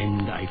shall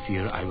end, I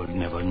fear I will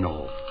never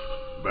know.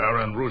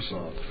 Baron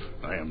Rusov,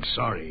 I am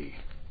sorry,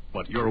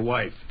 but your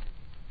wife,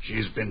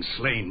 she's been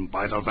slain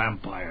by the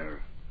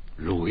vampire.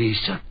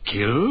 Louisa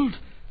killed?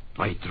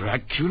 By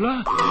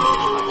Dracula?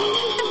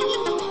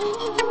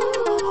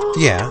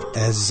 Yeah,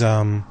 as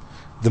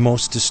the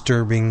most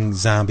disturbing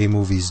zombie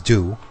movies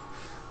do.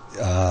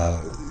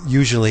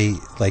 Usually,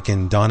 like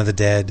in Dawn of the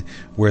Dead,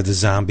 where the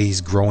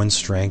zombies grow in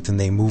strength and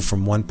they move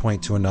from one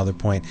point to another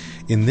point.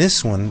 In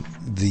this one,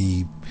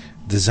 the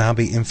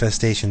zombie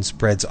infestation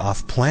spreads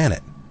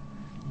off-planet.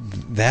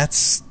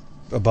 That's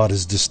about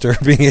as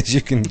disturbing as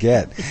you can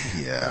get.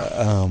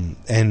 Yeah.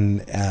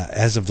 And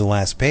as of the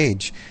last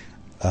page,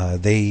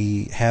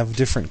 they have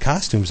different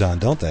costumes on,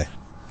 don't they?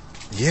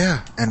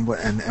 Yeah, and what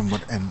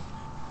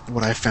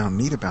I found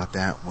neat about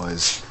that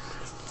was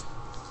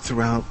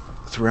throughout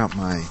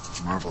my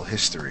Marvel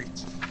history,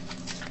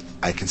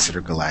 I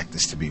consider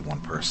Galactus to be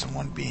one person,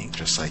 one being.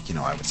 Just like,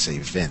 I would say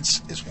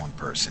Vince is one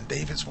person,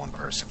 David's one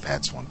person,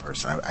 Pat's one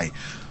person.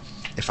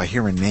 If I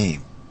hear a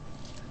name,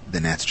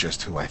 then that's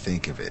just who I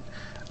think of it.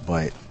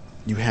 But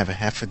you have a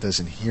half a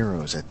dozen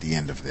heroes at the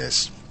end of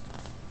this,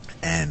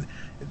 and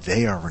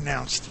they are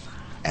renounced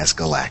as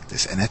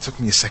Galactus. And that took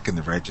me a second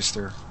to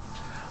register,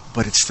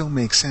 but it still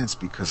makes sense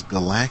because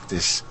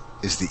Galactus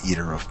is the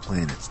eater of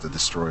planets, the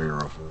destroyer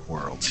of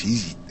worlds.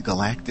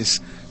 Galactus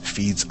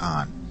feeds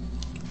on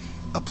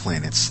a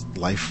planet's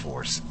life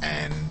force,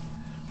 and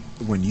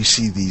when you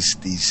see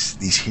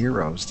these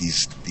heroes,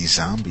 these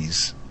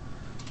zombies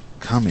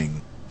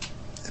coming,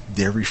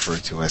 they're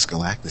referred to as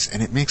Galactus,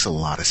 and it makes a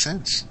lot of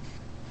sense.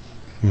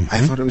 Mm-hmm. I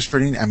thought it was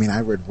pretty.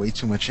 I read way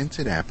too much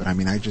into that, but I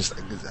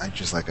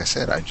just like I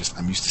said,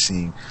 I'm used to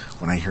seeing,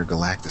 when I hear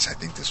Galactus, I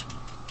think this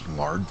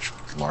large,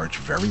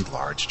 very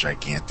large,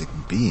 gigantic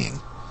being,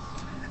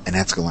 and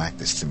that's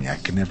Galactus to me. I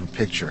could never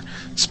picture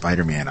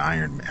Spider-Man,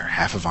 Iron Man, or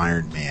half of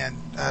Iron Man,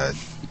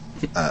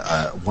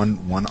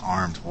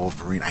 one-armed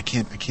Wolverine. I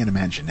can't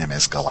imagine them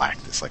as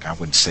Galactus. Like, I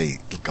wouldn't say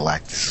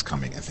Galactus is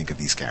coming and think of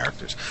these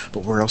characters.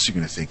 But where else are you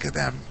going to think of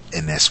them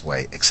in this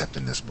way, except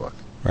in this book?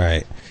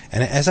 Right.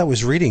 And as I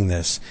was reading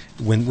this,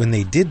 when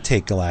they did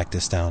take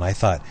Galactus down, I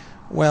thought,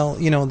 well,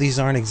 these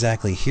aren't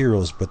exactly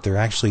heroes, but they're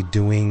actually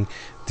doing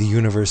the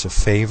universe a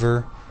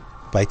favor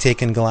by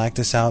taking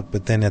Galactus out.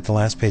 But then at the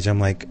last page, I'm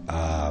like,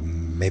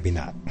 maybe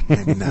not.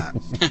 Maybe not.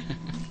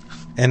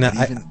 And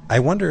I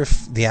wonder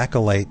if the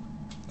Acolyte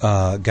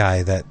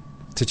guy that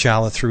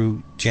T'Challa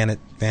threw Janet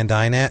Van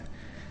Dyne at,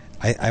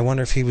 I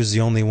wonder if he was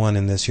the only one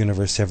in this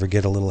universe to ever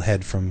get a little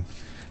head from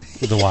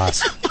the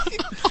Wasp.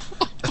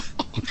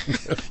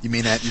 You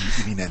mean that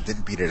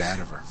didn't beat it out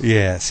of her?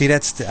 Yeah. See,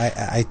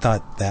 I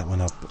thought that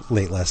one up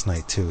late last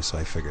night too, so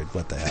I figured,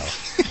 what the hell.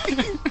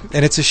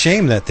 And it's a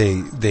shame that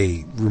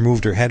they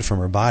removed her head from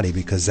her body,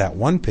 because that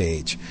one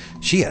page,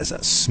 she has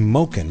a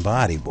smoking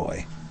body,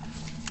 boy.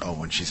 Oh,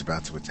 when she's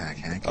about to attack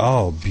Hank.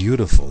 Oh,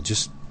 beautiful.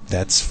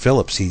 That's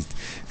Phillips.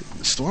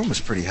 Storm was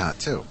pretty hot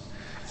too.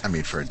 I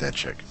mean, for a dead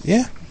chick.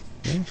 Yeah.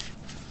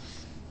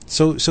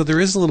 So there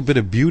is a little bit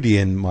of beauty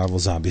in Marvel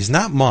Zombies.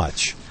 Not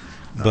much.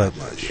 But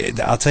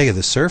I'll tell you,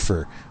 the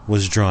Surfer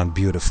was drawn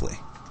beautifully.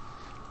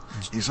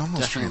 He's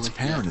almost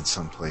transparent in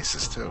some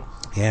places too.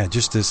 Yeah,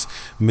 just this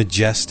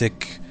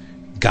majestic,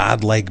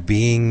 godlike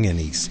being, and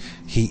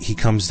he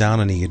comes down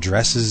and he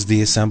addresses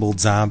the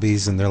assembled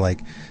zombies, and they're like,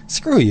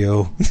 "Screw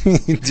you!"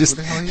 Just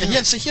and he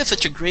had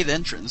such a great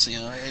entrance,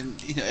 and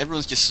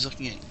everyone's just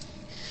looking at.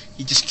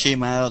 He just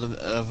came out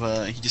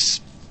of he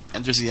just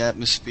enters the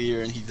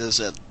atmosphere, and he does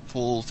that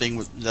whole thing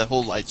with that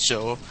whole light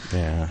show.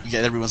 Yeah. You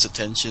get everyone's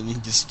attention. He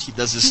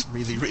does this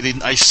really, really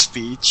nice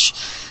speech,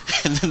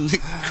 and then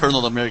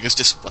Colonel America's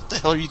just, what the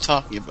hell are you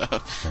talking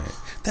about? Right.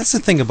 That's the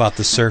thing about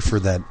the Surfer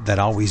that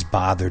always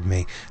bothered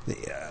me.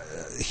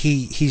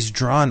 He's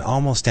drawn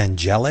almost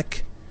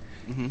angelic,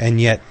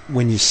 and yet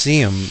when you see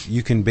him,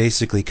 you can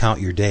basically count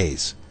your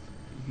days.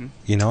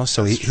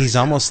 So he's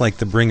almost like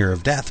the bringer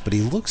of death, but he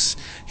looks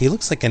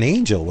like an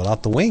angel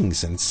without the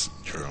wings, and it's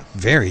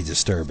very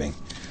disturbing.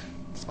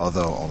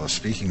 Although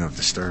speaking of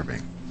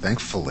disturbing,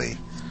 thankfully,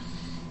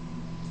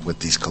 with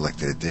these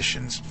collected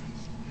editions,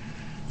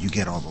 you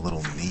get all the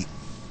little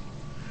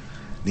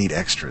neat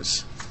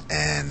extras.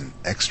 And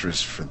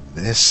extras for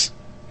this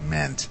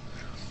meant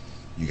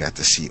you got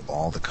to see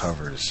all the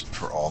covers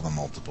for all the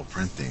multiple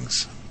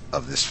printings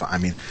of this. I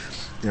mean,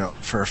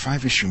 for a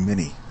 5-issue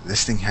mini,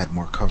 this thing had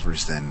more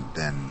covers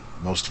than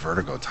most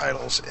Vertigo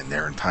titles in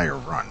their entire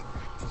run.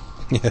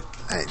 Yeah.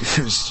 It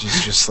was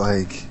just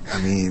like, I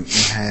mean,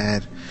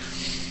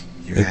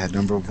 you had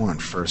number 1,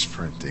 first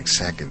printing,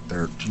 second,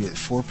 third. You had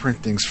 4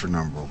 printings for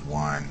number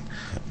 1,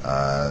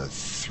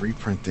 3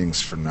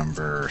 printings for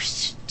number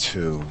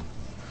 2,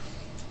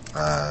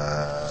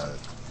 I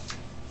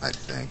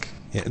think.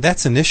 Yeah,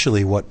 that's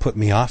initially what put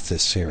me off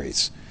this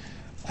series.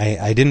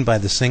 I didn't buy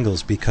the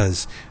singles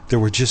because there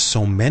were just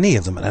so many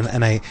of them,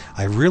 and I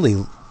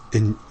really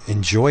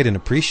enjoyed and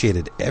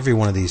appreciated every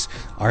one of these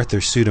Arthur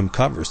Sudum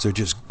covers. They're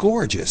just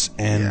gorgeous,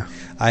 and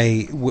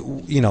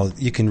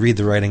you can read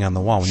the writing on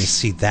the wall when you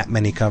see that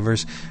many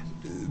covers.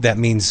 That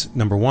means,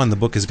 number 1, the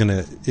book is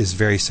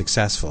very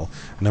successful.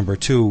 Number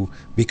 2,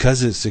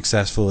 because it's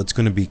successful, it's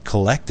going to be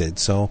collected.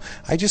 So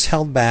I just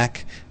held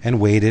back and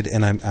waited,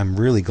 and I'm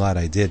really glad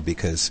I did,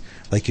 because,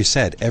 like you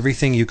said,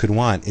 everything you could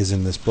want is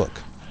in this book,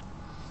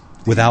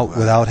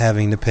 without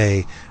having to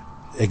pay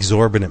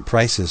exorbitant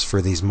prices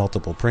for these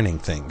multiple printing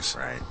things.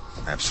 Right,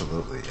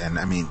 absolutely. And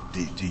I mean,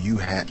 do you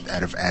have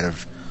out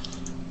of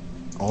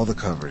all the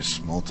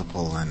covers,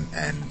 multiple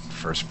and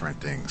first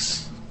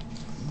printings,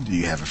 do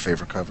you have a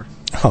favorite cover?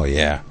 Oh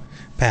yeah,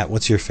 Pat,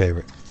 what's your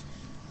favorite?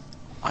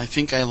 I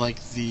think I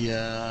like the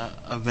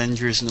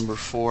Avengers number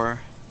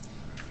 4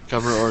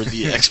 cover, or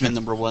the X-Men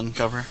number 1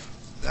 cover.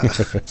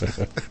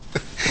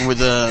 with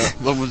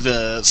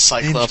the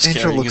Cyclops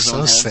Angel carrying looks his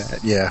own so head.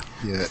 sad. Yeah.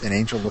 An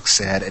Angel looks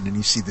sad, and then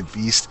you see the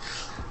Beast,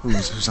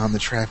 who's on the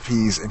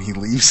trapeze, and he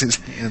leaves his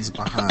hands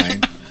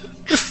behind.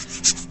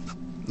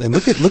 And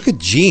look at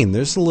Jean.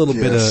 There's a little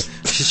bit of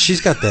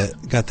she's got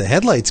the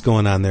headlights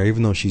going on there,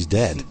 even though she's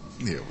dead.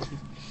 Yeah.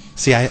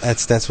 See,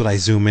 that's what I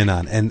zoom in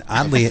on, and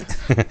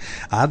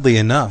oddly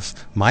enough,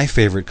 my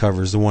favorite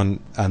cover is the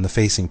one on the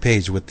facing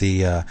page with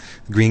the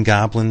Green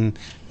Goblin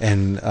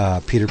and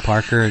Peter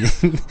Parker,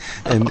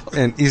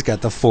 and he's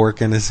got the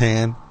fork in his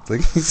hand,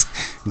 like he's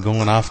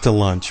going off to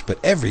lunch.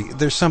 But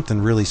there's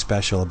something really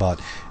special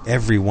about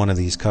every one of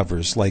these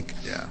covers. Like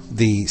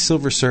the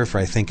Silver Surfer,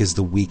 I think, is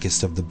the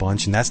weakest of the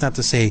bunch, and that's not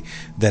to say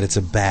that it's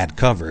a bad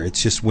cover.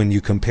 It's just when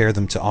you compare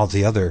them to all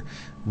the other,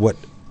 what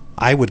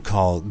I would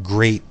call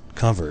great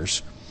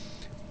covers,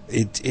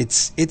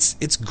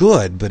 it's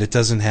good, but it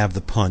doesn't have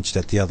the punch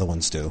that the other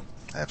ones do.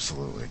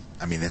 Absolutely.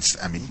 I mean,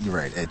 you're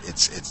right.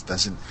 It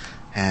doesn't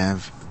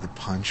have the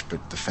punch,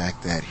 but the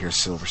fact that here's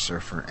Silver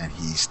Surfer and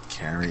he's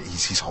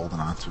holding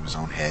on to his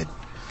own head,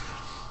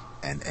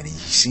 and he's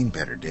seen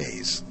better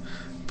days,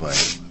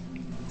 but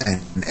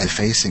and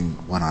facing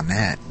one on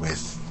that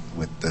with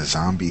the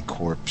zombie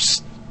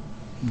corpse.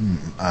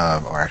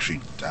 Or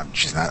actually,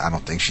 she's not. I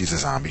don't think she's a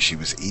zombie. She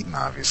was eaten,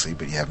 obviously.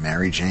 But you have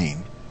Mary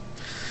Jane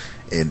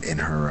in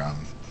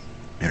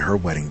her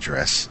wedding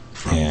dress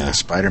from the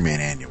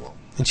Spider-Man annual,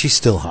 and she's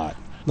still hot.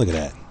 Look at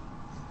that.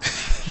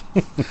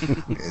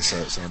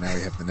 So now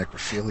we have the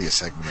necrophilia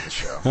segment of the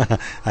show.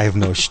 I have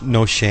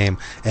no shame.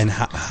 And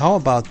how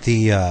about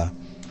the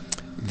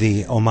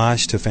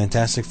homage to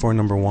Fantastic Four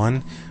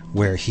 #1,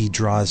 where he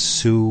draws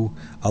Sue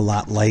a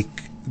lot like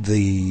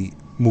the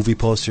movie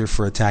poster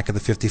for Attack of the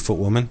 50-Foot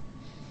Woman?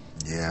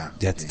 Yeah.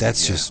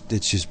 That's just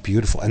it's just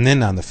beautiful. And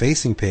then on the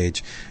facing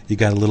page, you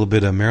got a little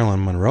bit of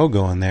Marilyn Monroe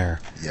going there.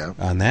 Yep.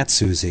 On that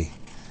Susie.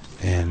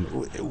 And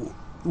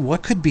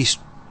what could be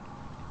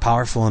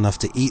powerful enough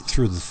to eat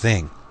through the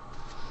thing?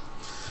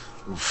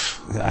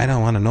 Oof. I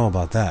don't want to know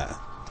about that.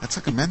 That's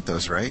like a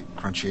Mentos, right?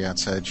 Crunchy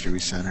outside,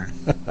 chewy center.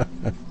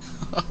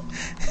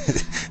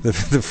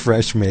 the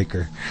fresh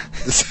maker.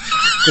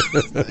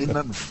 Ain't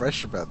nothing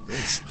fresh about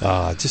this.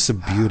 Just a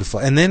beautiful.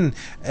 And then,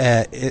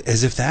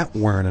 as if that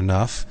weren't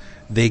enough,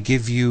 they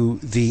give you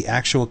the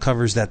actual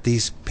covers that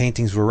these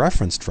paintings were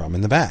referenced from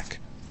in the back.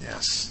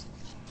 Yes.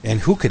 And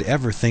who could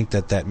ever think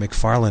that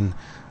McFarlane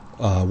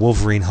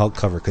Wolverine Hulk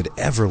cover could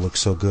ever look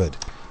so good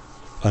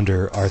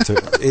under Arthur?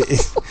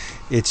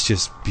 It's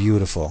just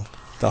beautiful.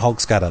 The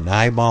Hulk's got an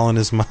eyeball in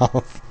his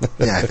mouth.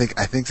 Yeah,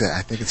 I think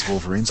it's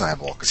Wolverine's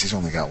eyeball because he's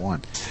only got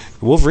one.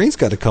 Wolverine's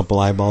got a couple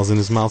eyeballs in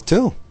his mouth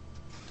too.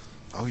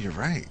 Oh, you're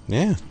right.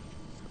 Yeah.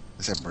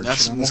 Is that bird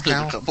That's shit on his more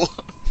than a mouth? couple.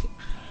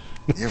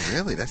 Yeah,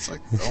 really. That's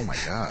like, oh my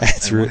god.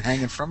 That's and one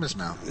hanging from his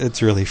mouth.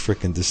 It's really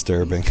freaking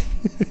disturbing.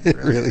 It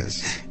really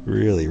is.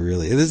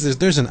 Really.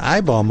 There's an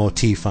eyeball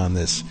motif on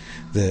this.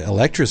 The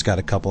Elektra's got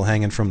a couple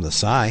hanging from the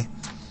side.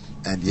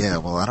 And yeah,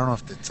 well, I don't know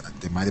if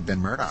they might have been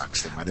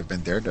Murdochs. They might have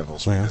been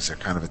Daredevils because they're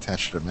kind of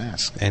attached to the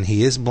mask. And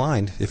he is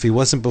blind. If he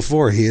wasn't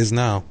before, he is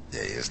now.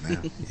 Yeah, he is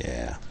now.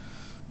 Yeah.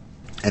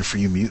 And for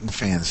you mutant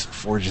fans,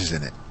 Forge is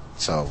in it.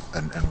 So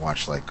and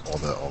watch like all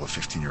the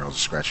 15-year-olds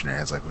scratching their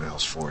heads like, what the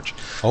hell's Forge?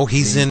 Oh,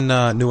 he's in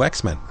New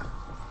X-Men.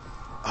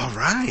 All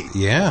right.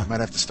 Yeah. Well, I might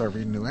have to start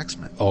reading New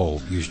X-Men.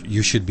 Oh,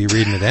 you should be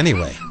reading it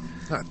anyway.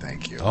 Oh,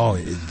 thank you. Oh,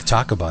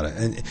 talk about it.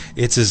 And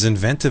it's as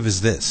inventive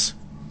as this.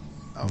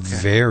 Okay.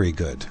 Very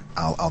good.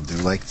 I'll do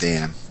like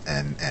Dan,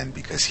 and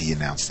because he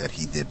announced that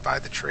he did buy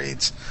the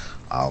trades,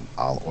 I'll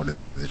order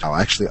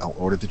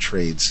the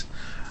trades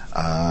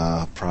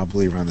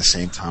probably around the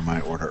same time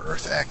I order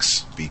Earth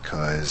X,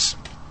 because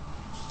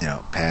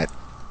Pat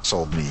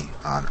sold me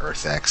on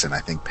Earth X, and I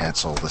think Pat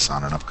sold us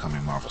on an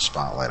upcoming Marvel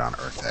Spotlight on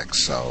Earth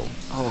X. So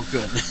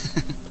good.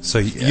 So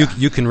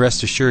you can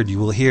rest assured you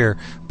will hear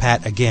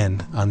Pat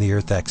again on the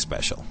Earth X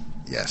special.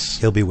 Yes,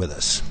 he'll be with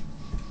us.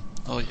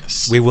 Oh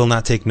yes. We will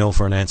not take no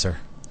for an answer.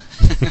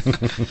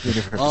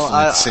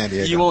 San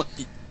Diego. You won't.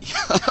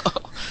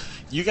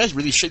 You guys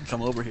really should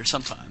come over here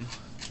sometime.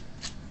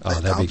 Oh,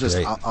 that'd be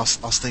great. I'll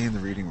stay in the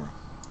reading room.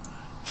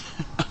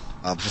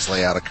 I'll just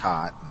lay out a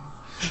cot.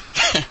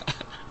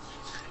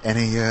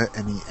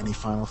 Any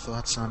final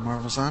thoughts on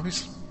Marvel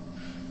Zombies?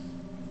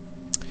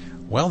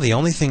 Well, the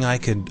only thing I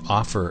could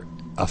offer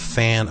a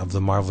fan of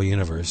the Marvel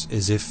Universe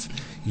is if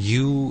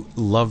you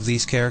love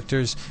these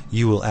characters,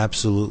 you will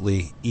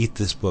absolutely eat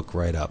this book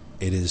right up.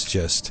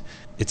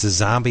 It's a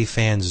zombie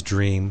fan's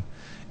dream.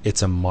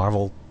 It's a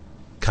Marvel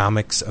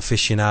Comics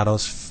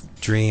aficionado's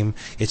dream.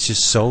 It's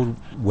just so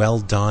well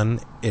done.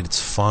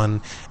 It's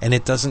fun, and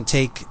it doesn't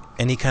take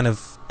any kind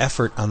of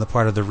effort on the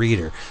part of the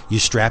reader. You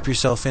strap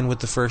yourself in with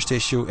the first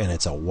issue, and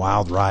it's a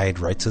wild ride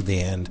right to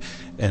the end,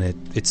 and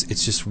it's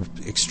just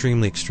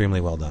extremely, extremely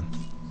well done.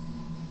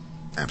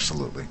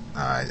 Absolutely.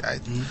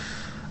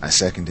 I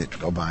second it.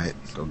 Go buy it.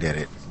 Go get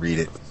it. Read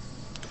it.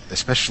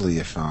 Especially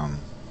if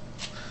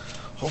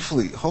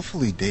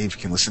hopefully Dave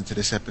can listen to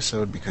this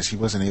episode, because he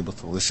wasn't able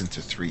to listen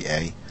to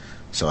 3A,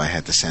 so I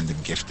had to send him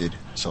Gifted.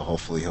 So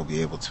hopefully he'll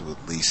be able to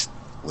at least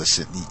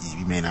listen.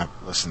 He may not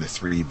listen to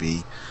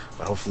 3B,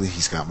 but hopefully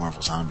he's got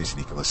Marvel Zombies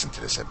and he can listen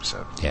to this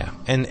episode. Yeah,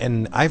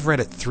 and I've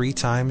read it 3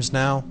 times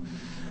now,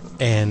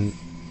 and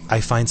I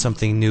find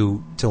something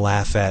new to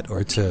laugh at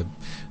or to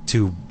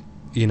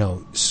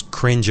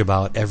cringe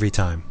about every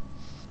time.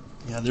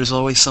 Yeah, there's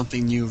always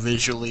something new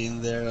visually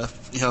in there.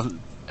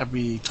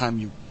 Every time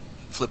you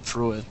flip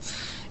through it.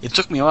 It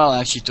took me a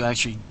while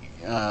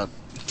to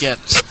get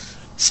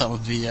some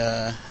of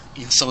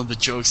the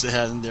jokes they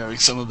had in there.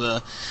 Some of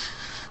the,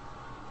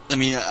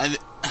 I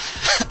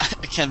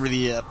can't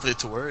really put it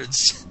to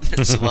words.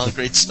 There's a lot of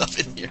great stuff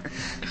in here.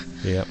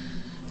 Yep.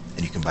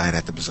 And you can buy it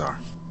at the bazaar.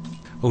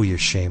 Oh, you're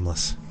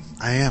shameless.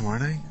 I am,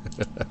 aren't I?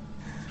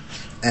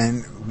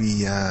 And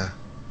we,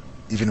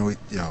 even though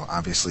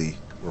obviously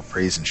we're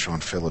praising Sean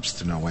Phillips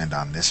to no end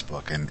on this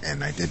book,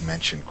 and I did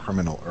mention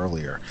Criminal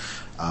earlier.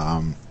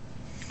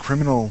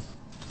 Criminal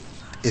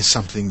is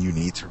something you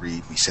need to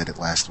read. We said it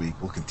last week.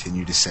 We'll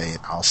continue to say it.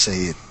 I'll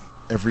say it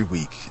every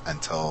week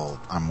until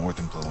I'm more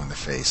than blue in the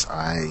face.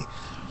 I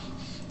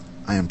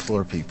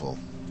implore people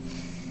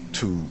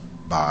to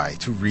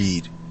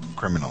read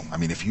Criminal. I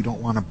mean, if you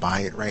don't want to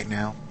buy it right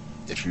now,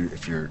 if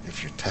you're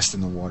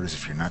testing the waters,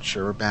 if you're not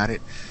sure about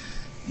it,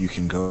 you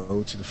can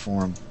go to the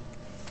forum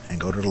and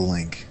go to the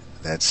link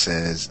that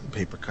says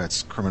Paper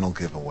Cuts Criminal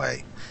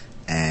Giveaway,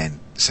 and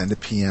send a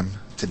PM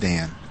to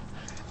Dan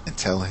and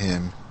tell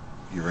him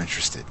you're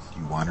interested,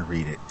 you want to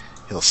read it.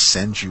 He'll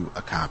send you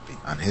a copy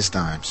on his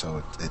dime.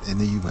 So in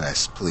the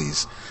U.S.,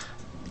 please,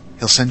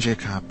 he'll send you a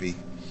copy.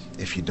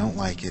 If you don't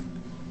like it,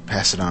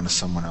 pass it on to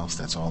someone else.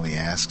 That's all he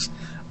asks.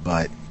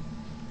 But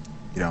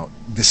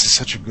this is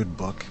such a good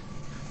book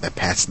that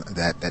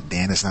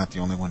Dan is not the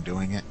only one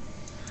doing it.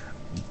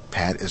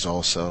 Pat is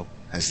also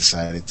has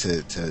decided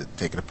to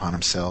take it upon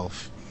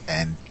himself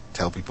and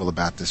tell people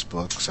about this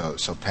book.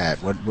 So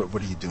Pat, what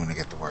are you doing to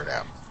get the word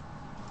out?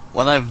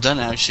 What I've done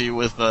actually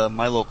with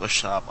my local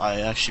shop,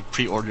 I actually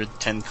pre-ordered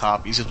 10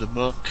 copies of the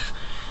book,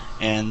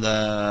 and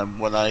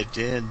what I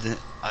did,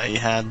 I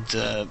had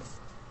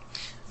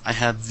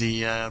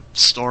the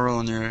store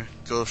owner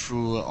go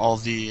through all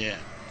the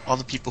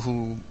people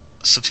who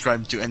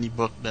subscribe to any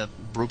book that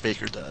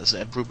Brubaker does,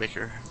 that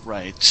Brubaker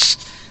writes,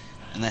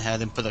 and I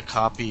had him put a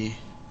copy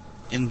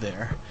in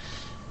there.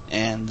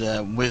 And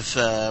with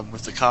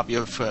the copy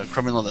of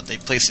Criminal that they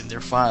placed in their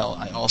file,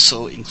 I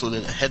also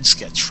included a head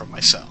sketch for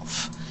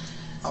myself.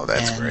 Oh,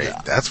 that's great.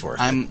 That's worth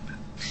it.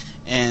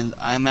 And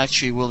I'm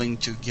actually willing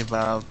to give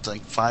out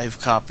like 5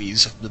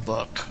 copies of the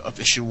book of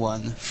issue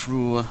 1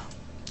 through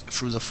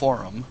the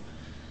forum.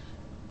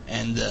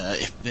 And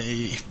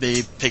if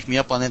they pick me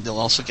up on it, they'll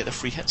also get a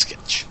free head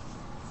sketch.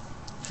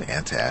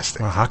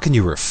 Fantastic. Well, how can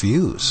you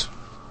refuse?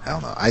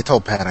 Hell no. I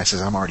told Pat, I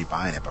says, I'm already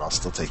buying it, but I'll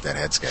still take that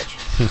head sketch.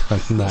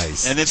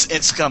 Nice. And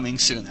it's coming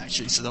soon,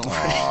 actually, so don't worry.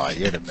 Oh,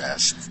 you're the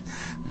best.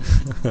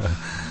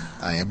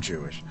 I am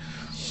Jewish.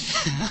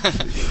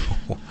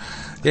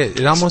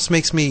 It almost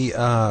makes me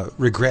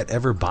regret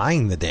ever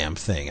buying the damn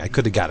thing. I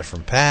could have got it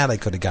from Pat. I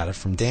could have got it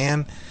from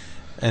Dan,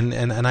 and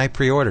I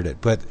pre-ordered it.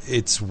 But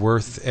it's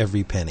worth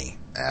every penny.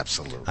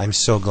 Absolutely. I'm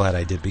so glad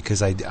I did,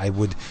 because I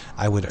would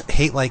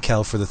hate like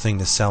hell for the thing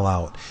to sell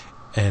out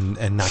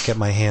and not get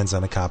my hands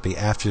on a copy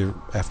after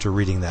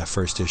reading that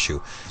first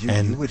issue.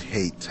 You would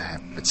hate to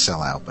have it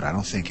sell out, but I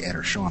don't think Ed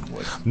or Sean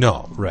would.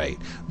 No, right.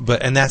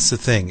 And that's the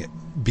thing.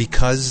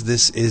 Because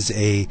this is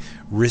a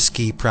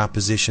risky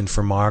proposition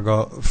for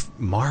Margot,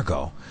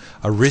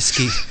 a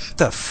risky,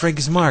 the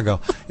frig's Margot?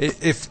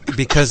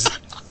 Because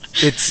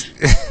it's,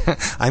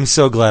 I'm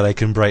so glad I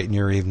can brighten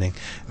your evening.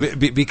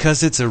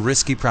 Because it's a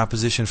risky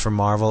proposition for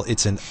Marvel,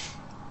 it's an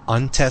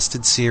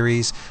untested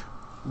series.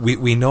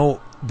 We know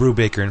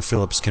Brubaker and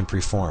Phillips can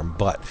perform,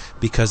 but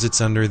because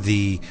it's under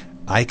the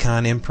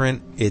Icon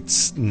imprint,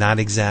 it's not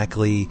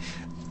exactly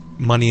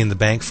money in the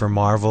bank for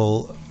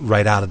Marvel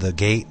right out of the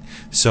gate.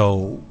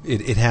 So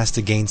it has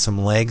to gain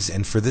some legs,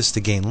 and for this to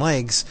gain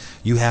legs,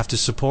 you have to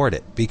support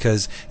it,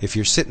 because if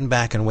you're sitting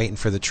back and waiting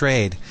for the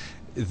trade,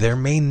 there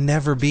may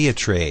never be a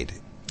trade.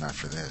 Not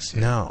for this. Yeah.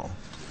 No.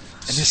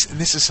 And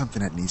this is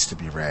something that needs to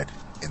be read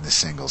in the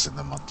singles and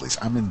the monthlies.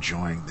 I'm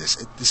enjoying this.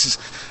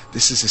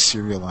 This is a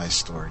serialized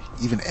story.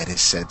 Even Ed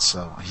has said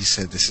so. He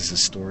said this is a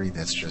story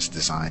that's just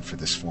designed for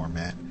this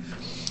format.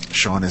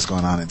 Sean has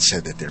gone on and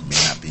said that there may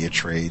not be a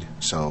trade.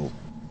 So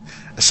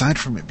aside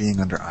from it being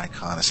under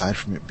Icon, aside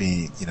from it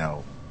being,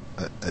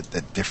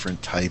 a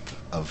different type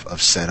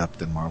of setup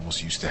than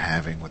Marvel's used to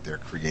having with their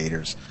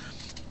creators,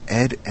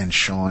 Ed and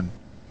Sean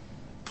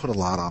put a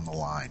lot on the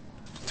line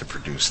to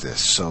produce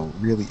this. So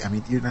really, I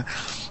mean, you're not,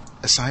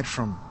 aside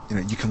from,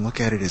 you can look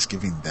at it as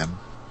doing them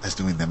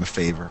a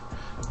favor,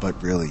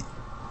 but really,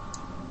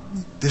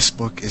 this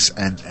book is,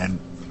 and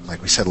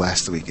like we said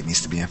last week, it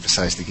needs to be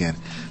emphasized again.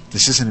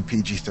 This isn't a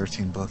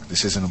PG-13 book.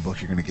 This isn't a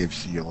book you're going to give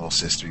to your little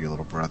sister, your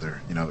little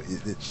brother.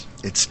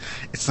 It's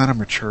not a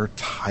mature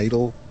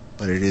title,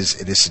 but it is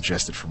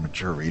suggested for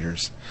mature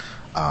readers.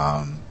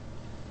 But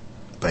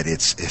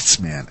it's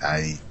man,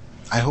 I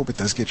hope it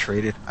does get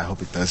traded. I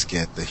hope it does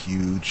get the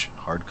huge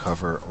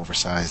hardcover,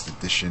 oversized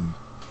edition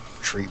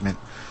treatment.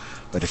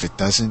 But if it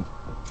doesn't,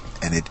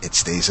 and it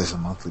stays as a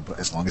monthly book,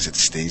 as long as it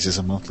stays as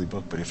a monthly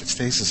book, but if it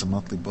stays as a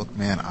monthly book,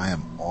 man, I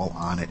am all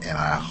on it, and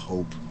I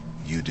hope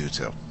you do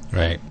too.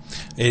 Right.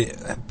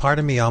 Part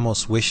of me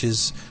almost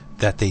wishes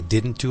that they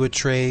didn't do a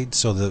trade,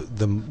 so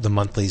the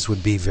monthlies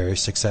would be very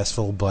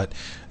successful. But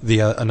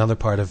another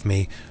part of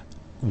me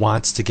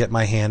wants to get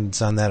my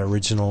hands on that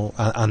original,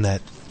 on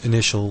that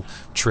initial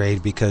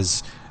trade,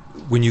 because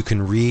when you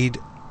can read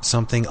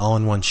something all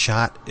in one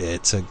shot,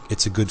 it's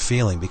a good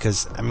feeling.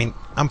 Because I mean,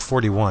 I'm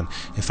 41.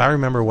 If I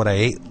remember what I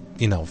ate,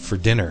 for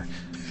dinner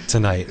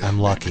tonight, I'm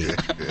lucky.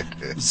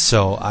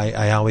 So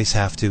I always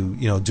have to,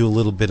 do a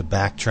little bit of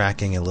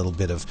backtracking, a little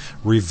bit of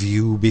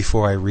review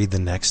before I read the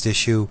next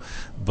issue.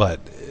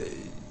 But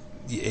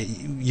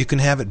you can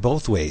have it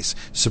both ways.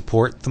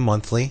 Support the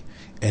monthly,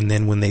 and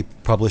then when they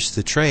publish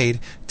the trade,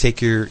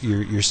 take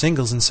your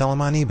singles and sell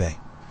them on eBay,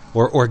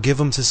 or give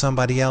them to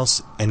somebody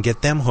else and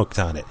get them hooked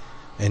on it,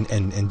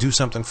 and do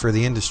something for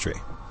the industry,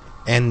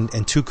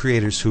 and two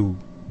creators who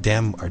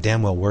are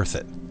damn well worth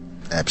it.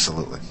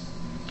 Absolutely.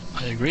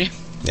 I agree.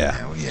 Yeah.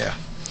 Hell yeah.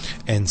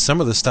 And some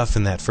of the stuff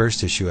in that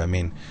first issue, I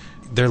mean,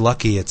 they're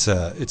lucky it's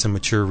a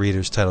mature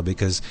reader's title,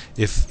 because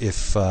if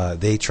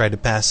they try to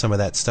pass some of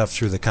that stuff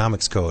through the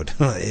Comics Code,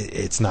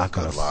 it's not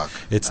going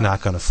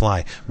to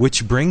fly.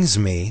 Which brings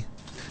me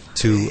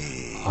to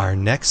our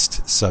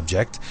next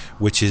subject,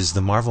 which is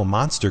the Marvel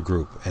Monster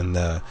Group and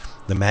the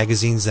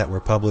magazines that were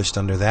published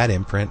under that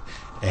imprint,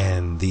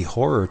 and the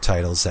horror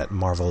titles that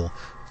Marvel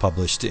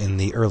published in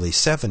the early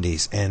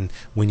 70s. And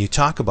when you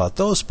talk about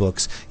those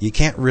books, you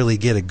can't really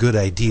get a good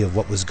idea of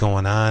what was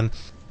going on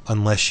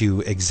unless you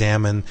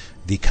examine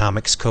the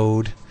Comics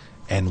Code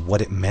and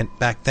what it meant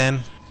back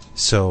then.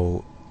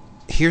 So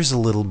here's a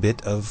little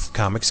bit of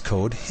Comics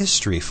Code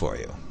history for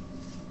you.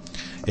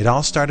 It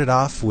all started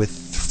off with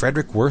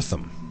Frederick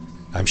Wertham.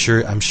 I'm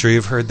sure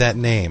you've heard that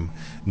name.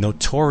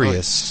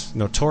 Notorious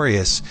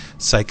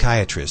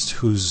psychiatrist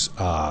whose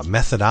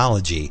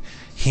methodology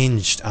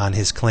hinged on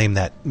his claim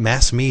that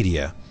mass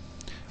media,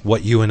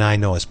 what you and I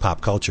know as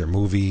pop culture,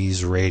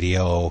 movies,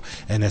 radio,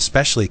 and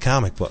especially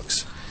comic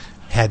books,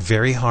 had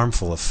very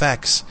harmful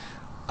effects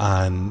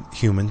on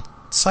human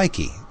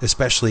psyche,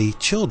 especially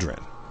children.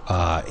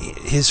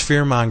 His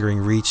fear-mongering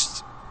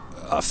reached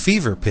a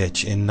fever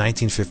pitch in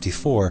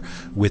 1954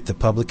 with the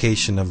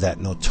publication of that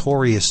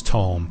notorious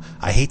tome,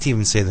 I hate to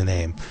even say the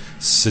name,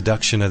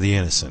 Seduction of the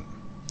Innocent.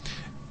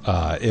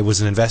 It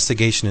was an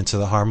investigation into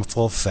the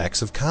harmful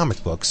effects of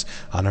comic books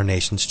on our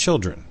nation's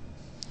children.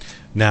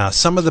 Now,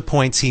 some of the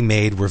points he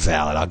made were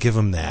valid. I'll give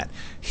him that.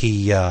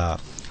 He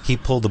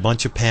pulled a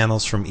bunch of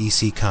panels from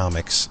EC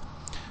Comics,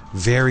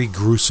 very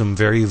gruesome,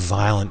 very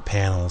violent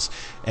panels.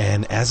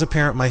 And as a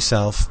parent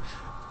myself,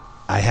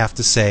 I have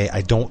to say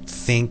I don't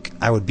think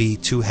I would be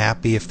too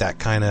happy if that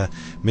kind of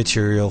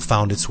material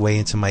found its way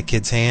into my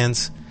kids'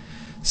 hands.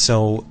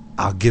 So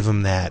I'll give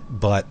him that.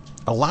 But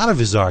a lot of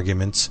his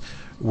arguments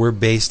were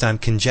based on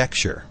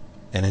conjecture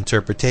and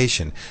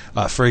interpretation.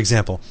 For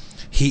example,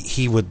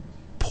 he would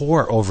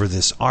pore over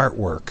this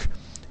artwork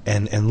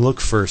and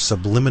look for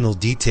subliminal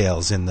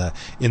details in the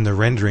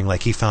rendering,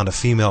 like he found a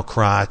female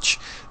crotch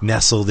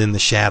nestled in the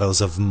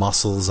shadows of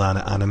muscles on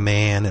a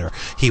man, or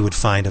he would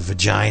find a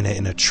vagina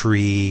in a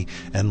tree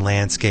and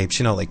landscapes,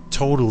 like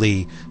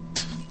totally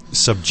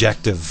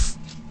subjective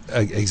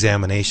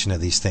examination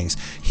of these things.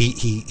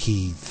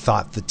 He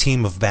thought the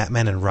team of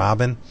Batman and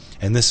Robin,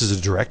 and this is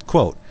a direct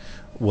quote,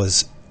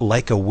 was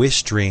like a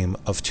wish dream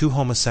of two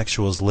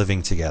homosexuals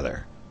living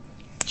together.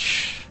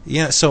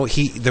 Yeah, so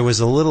there was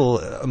a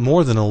little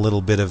more than a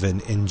little bit of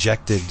an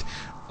injected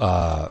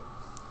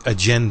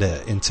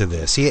agenda into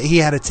this. He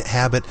had a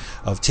habit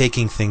of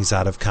taking things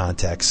out of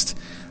context,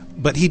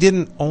 but he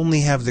didn't only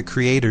have the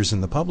creators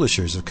and the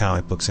publishers of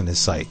comic books in his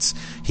sights.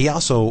 He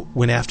also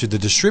went after the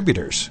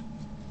distributors.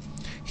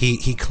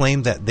 He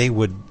claimed that they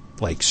would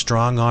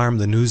strong arm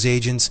the news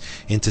agents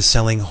into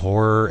selling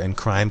horror and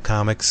crime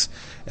comics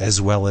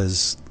as well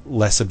as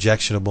less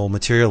objectionable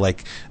material.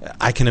 Like,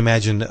 I can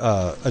imagine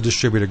a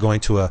distributor going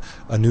to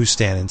a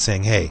newsstand and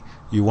saying, "Hey,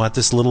 you want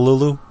this Little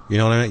Lulu? You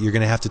know what I mean? You're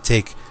going to have to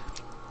take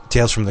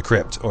Tales from the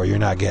Crypt, or you're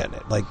not getting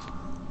it." Like,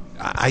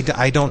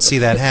 I don't see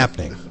that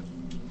happening.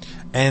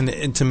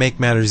 And to make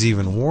matters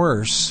even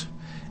worse,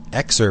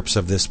 excerpts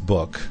of this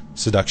book,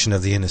 Seduction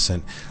of the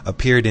Innocent,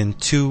 appeared in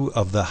two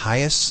of the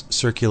highest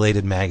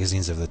circulated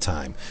magazines of the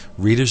time,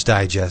 Reader's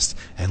Digest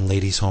and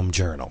Ladies' Home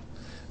Journal.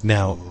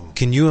 Now,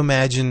 can you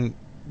imagine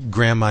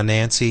Grandma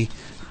Nancy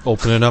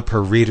opening up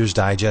her Reader's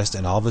Digest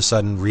and all of a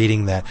sudden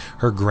reading that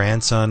her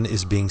grandson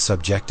is being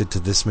subjected to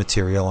this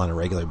material on a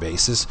regular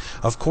basis?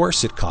 Of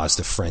course it caused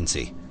a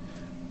frenzy.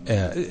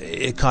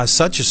 It caused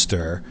such a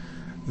stir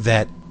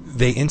that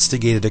they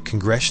instigated a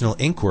congressional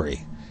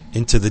inquiry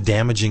into the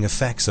damaging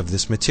effects of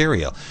this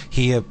material.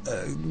 He,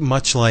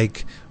 much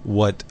like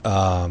what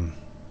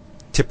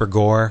Tipper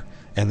Gore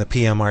and the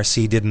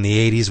PMRC did in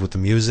the 80s with the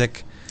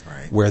music,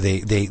 right, where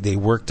they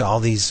worked all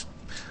these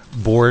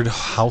bored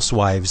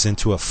housewives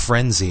into a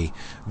frenzy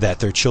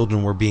that their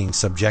children were being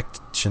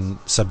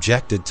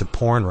subjected to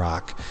porn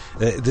rock.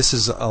 This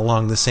is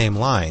along the same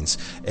lines.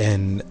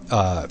 And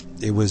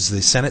it was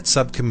the Senate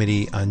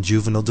Subcommittee on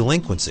Juvenile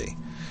Delinquency.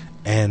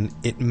 And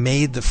it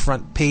made the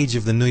front page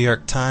of the New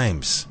York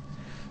Times.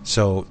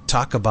 So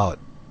talk about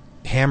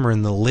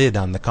hammering the lid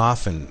on the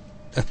coffin.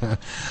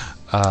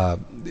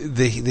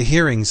 The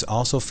hearings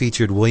also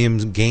featured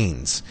William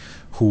Gaines,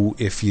 who,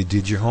 if you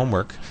did your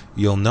homework,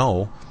 you'll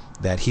know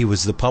that he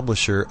was the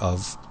publisher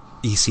of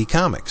EC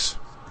Comics.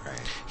 Right.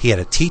 He had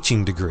a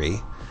teaching degree,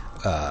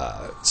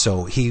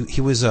 so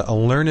he was a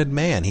learned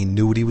man. He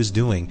knew what he was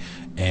doing,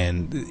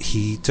 and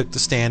he took the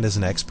stand as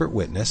an expert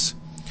witness.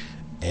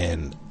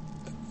 And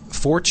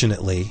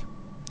fortunately,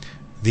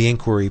 the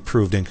inquiry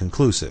proved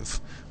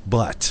inconclusive,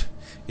 but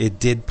it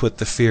did put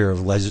the fear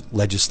of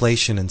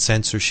legislation and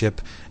censorship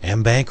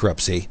and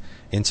bankruptcy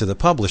into the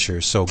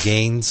publishers. So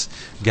Gaines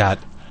got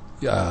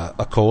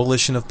a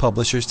coalition of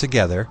publishers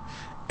together,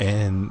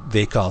 and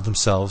they called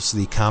themselves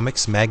the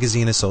Comics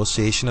Magazine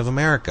Association of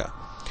America,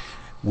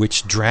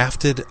 which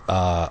drafted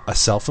a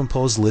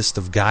self-imposed list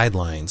of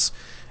guidelines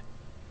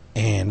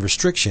and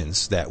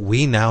restrictions that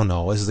we now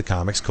know as the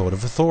Comics Code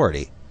of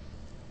Authority.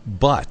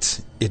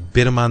 But it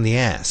bit him on the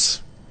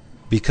ass,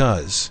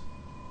 because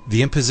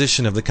the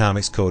imposition of the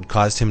Comics Code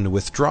caused him to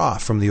withdraw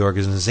from the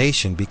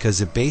organization,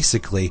 because it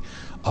basically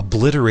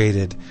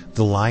obliterated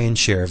the lion's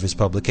share of his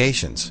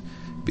publications.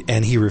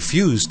 And he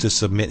refused to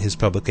submit his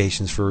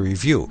publications for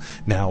review.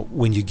 Now,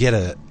 when you get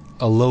a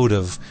load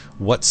of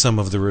what some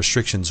of the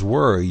restrictions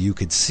were, you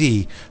could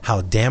see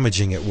how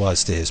damaging it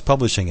was to his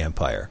publishing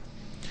empire.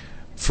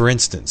 For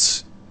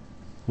instance,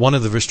 one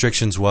of the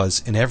restrictions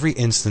was, in every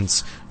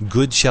instance,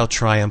 good shall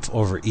triumph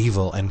over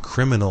evil and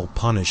criminal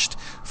punished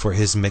for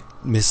his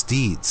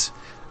misdeeds.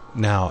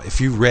 Now,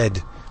 if you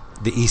read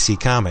the EC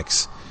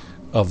Comics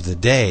of the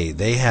day,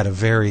 they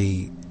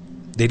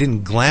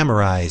didn't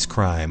glamorize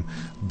crime,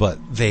 but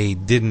they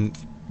didn't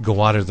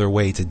go out of their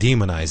way to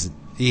demonize it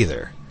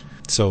either.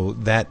 So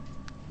that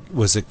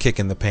was a kick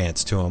in the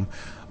pants to them.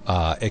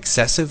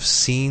 Excessive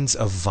scenes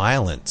of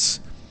violence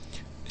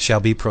shall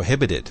be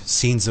prohibited.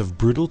 Scenes of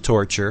brutal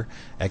torture,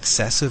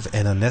 excessive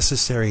and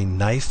unnecessary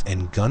knife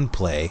and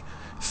gunplay,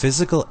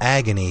 physical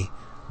agony,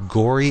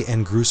 gory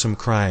and gruesome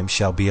crime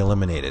shall be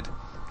eliminated.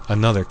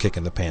 Another kick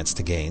in the pants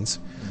to Gaines.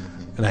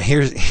 And I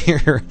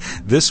hear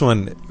this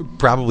one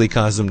probably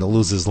caused him to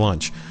lose his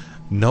lunch.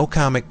 No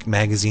comic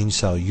magazine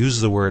shall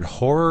use the word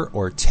horror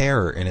or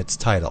terror in its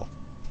title.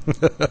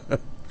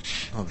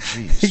 Oh,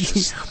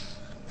 jeez.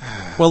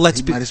 Well,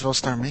 might as well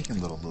start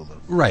making Little Lulu.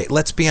 Right.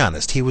 Let's be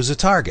honest. He was a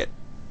target.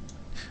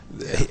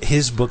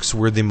 His books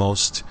were the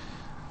most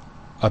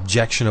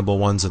objectionable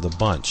ones of the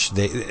bunch.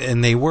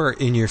 They were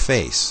in your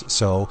face.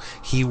 So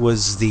he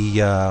was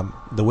the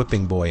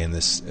whipping boy in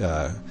this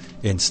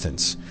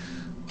instance.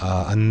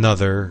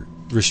 Another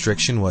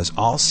restriction was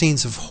all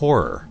scenes of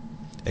horror,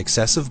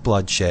 excessive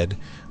bloodshed,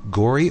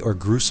 gory or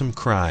gruesome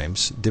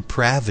crimes,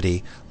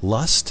 depravity,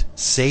 lust,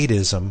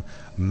 sadism,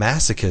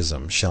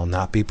 masochism shall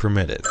not be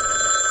permitted.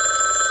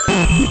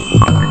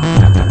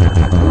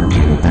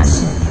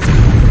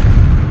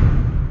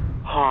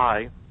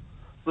 Hi,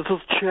 this is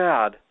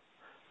Chad.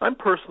 I'm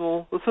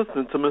personal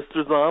assistant to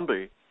Mr.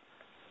 Zombie.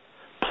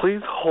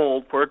 Please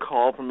hold for a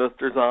call from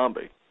Mr.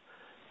 Zombie.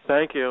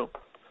 Thank you.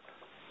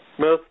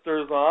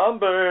 Mr.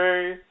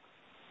 Zombie!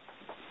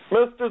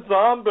 Mr.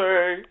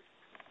 Zombie!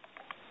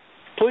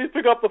 Please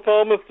pick up the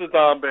phone, Mr.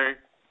 Zombie.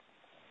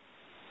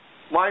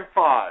 Line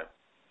 5.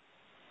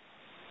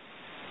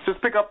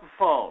 Just pick up the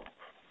phone.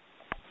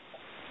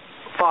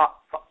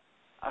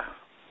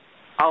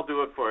 I'll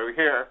do it for you.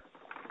 Here.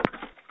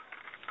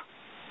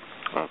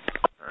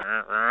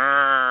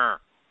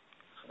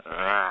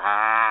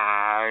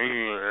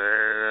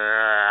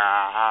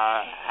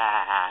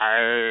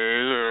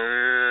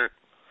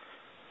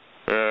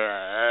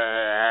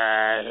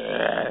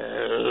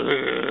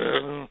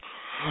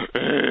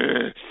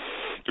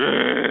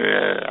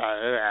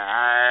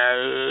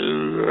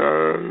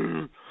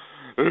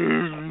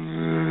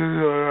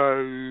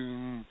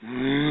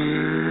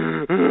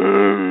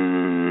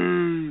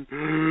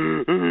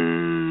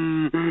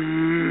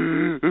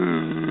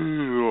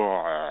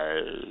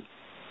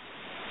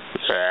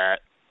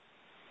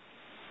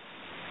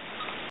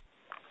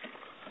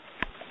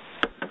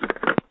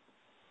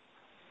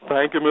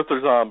 Thank you,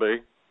 Mr.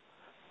 Zombie.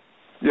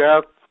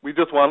 Yes, we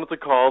just wanted to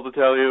call to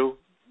tell you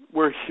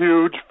we're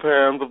huge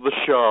fans of the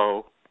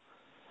show,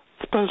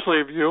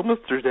 especially of you,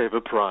 Mr.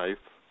 David Price.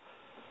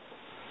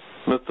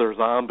 Mr.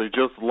 Zombie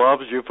just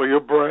loves you for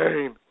your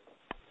brain,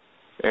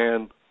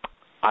 and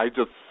I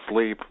just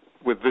sleep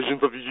with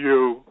visions of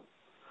you.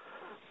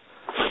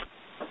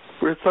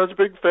 We're such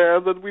big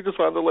fans, and we just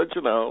wanted to let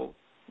you know.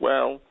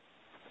 Well,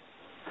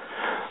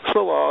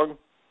 so long.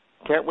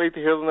 Can't wait to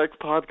hear the next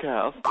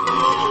podcast.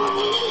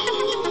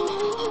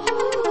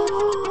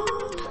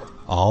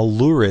 All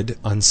lurid,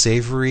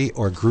 unsavory,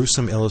 or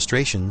gruesome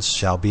illustrations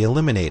shall be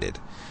eliminated.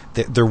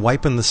 They're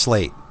wiping the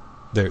slate.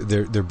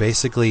 They're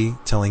basically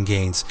telling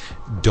Gaines,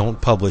 don't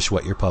publish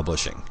what you're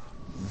publishing,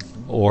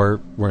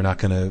 or we're not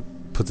going to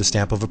put the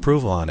stamp of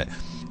approval on it.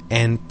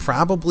 And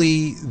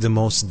probably the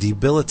most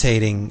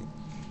debilitating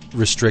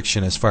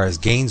restriction as far as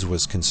Gaines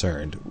was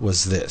concerned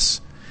was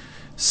this: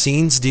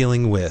 scenes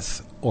dealing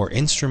with or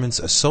instruments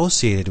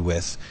associated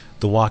with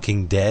The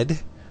Walking Dead,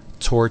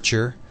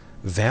 torture,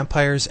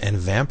 vampires and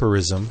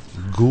vampirism,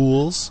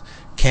 ghouls,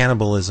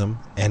 cannibalism,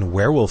 and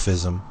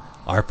werewolfism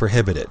are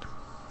prohibited.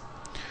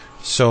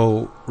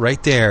 So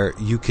right there,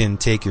 you can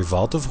take your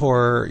Vault of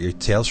Horror, your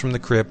Tales from the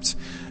Crypt,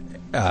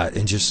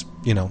 and just,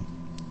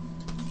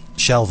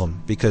 shelve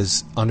them,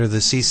 because under the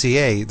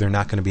CCA, they're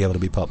not going to be able to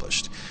be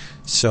published.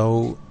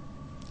 So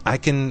I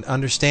can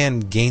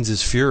understand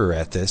Gaines's furor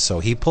at this,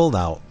 so he pulled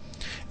out.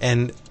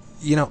 And,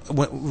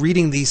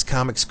 reading these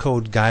Comics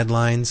Code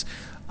guidelines,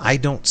 I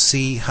don't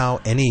see how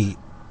any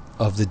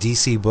of the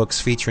DC books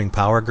featuring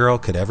Power Girl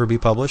could ever be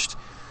published,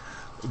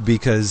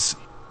 because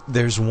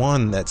there's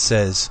one that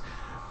says,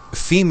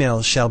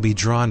 females shall be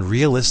drawn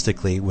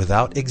realistically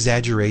without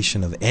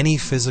exaggeration of any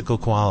physical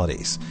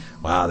qualities.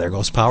 Wow, there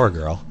goes Power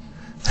Girl.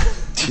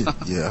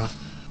 Yeah.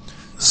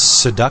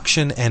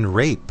 Seduction and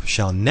rape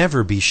shall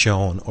never be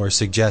shown or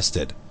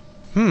suggested.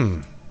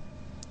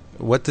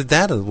 What would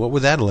that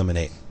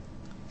eliminate?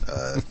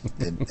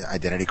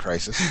 Identity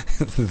crisis.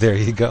 There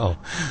you go.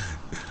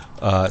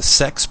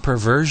 Sex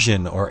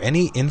perversion or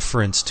any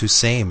inference to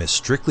same is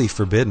strictly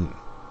forbidden.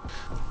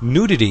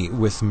 Nudity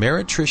with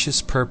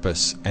meretricious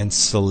purpose and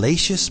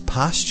salacious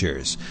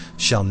postures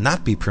shall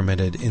not be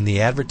permitted in the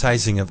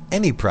advertising of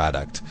any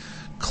product.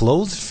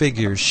 Clothed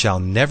figures shall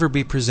never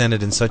be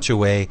presented in such a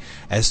way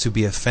as to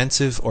be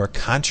offensive or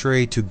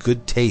contrary to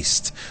good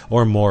taste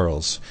or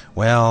morals.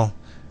 Well,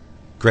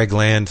 Greg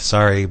Land,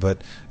 sorry,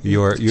 but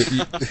your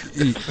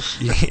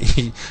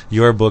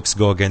books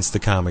go against the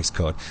Comics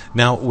Code.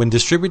 Now, when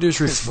distributors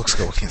His books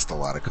go against a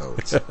lot of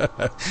codes.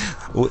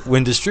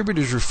 When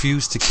distributors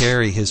refused to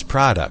carry his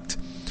product,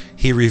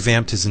 he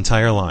revamped his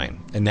entire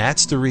line, and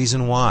that's the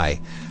reason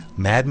why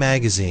Mad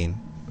Magazine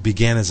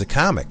began as a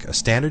comic, a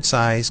standard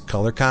size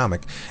color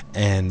comic,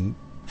 and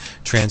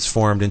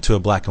transformed into a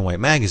black and white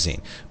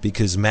magazine,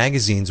 because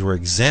magazines were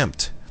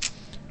exempt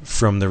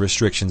from the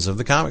restrictions of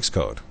the Comics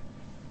Code,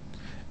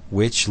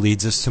 which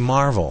leads us to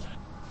Marvel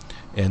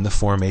and the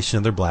formation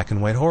of their black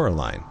and white horror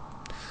line.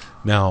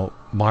 Now,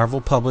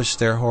 Marvel published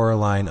their horror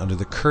line under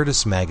the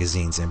Curtis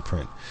Magazine's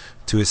imprint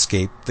to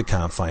escape the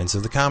confines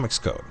of the Comics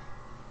Code.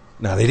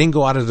 Now, they didn't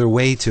go out of their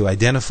way to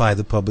identify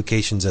the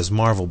publications as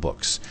Marvel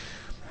books.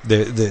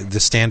 The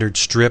standard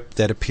strip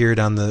that appeared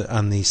on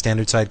the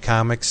standard side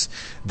comics,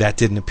 that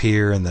didn't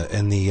appear, and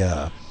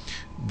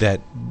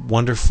that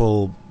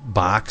wonderful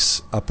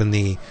box up in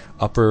the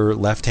upper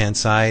left-hand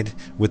side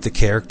with the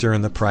character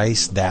and the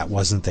price, that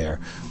wasn't there.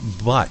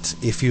 But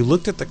if you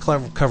looked at the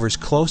covers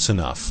close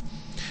enough,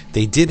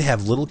 they did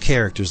have little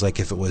characters. Like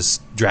if it was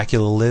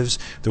Dracula Lives,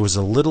 there was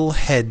a little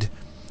head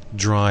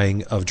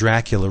drawing of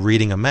Dracula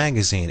reading a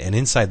magazine, and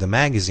inside the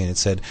magazine it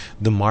said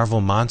the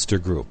Marvel Monster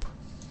Group,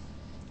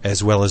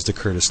 as well as the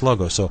Curtis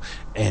logo. So,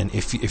 and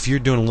if you're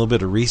doing a little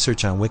bit of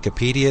research on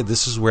Wikipedia,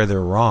 this is where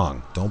they're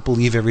wrong. Don't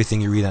believe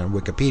everything you read on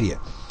Wikipedia.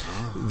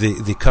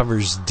 The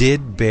covers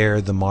did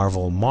bear the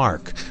Marvel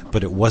mark,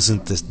 but it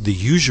wasn't the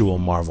usual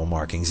Marvel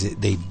markings.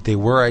 They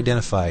were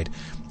identified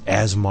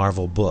as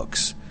Marvel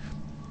books.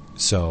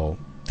 So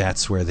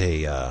that's where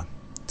they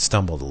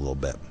stumbled a little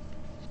bit.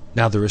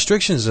 Now, the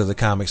restrictions of the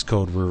Comics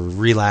Code were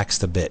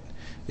relaxed a bit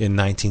in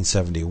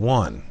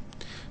 1971.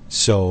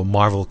 So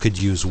Marvel could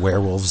use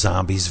werewolves,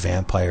 zombies,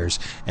 vampires,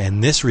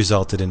 and this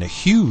resulted in a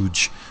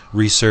huge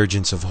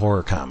resurgence of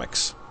horror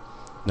comics.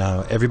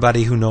 Now,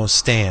 everybody who knows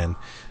Stan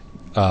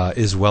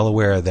is well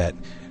aware that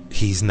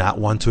he's not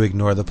one to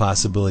ignore the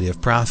possibility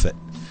of profit.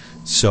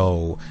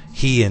 So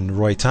he and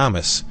Roy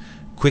Thomas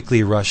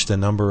quickly rushed a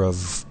number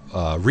of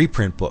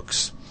reprint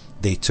books.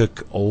 They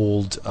took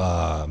old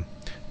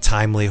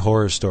timely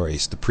horror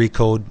stories, the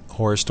pre-code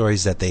horror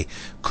stories that they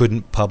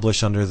couldn't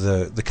publish under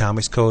the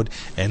Comics Code,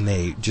 and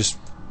they just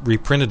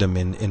reprinted them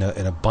in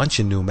a bunch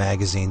of new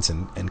magazines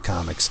and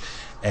comics.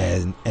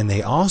 And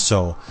they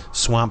also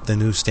swamped the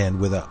newsstand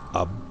with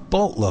a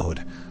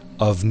boatload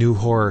of new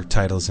horror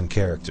titles and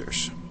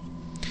characters.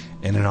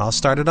 And it all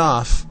started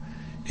off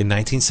in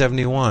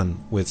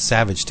 1971 with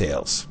Savage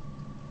Tales,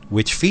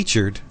 which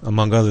featured,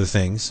 among other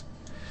things,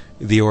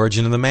 The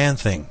Origin of the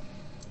Man-Thing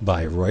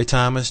by Roy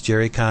Thomas,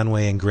 Jerry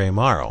Conway, and Gray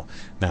Morrow.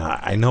 Now,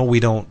 I know we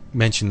don't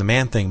mention the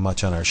Man-Thing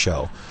much on our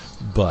show,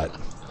 but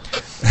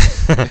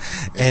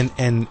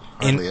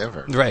Hardly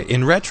ever. Right,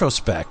 in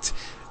retrospect,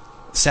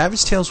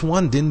 Savage Tales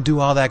 1 didn't do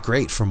all that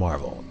great for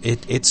Marvel.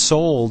 It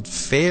sold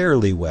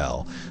fairly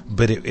well,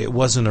 but it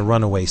wasn't a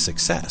runaway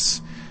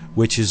success,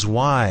 which is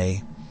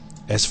why,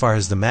 as far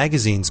as the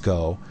magazines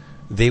go,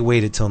 they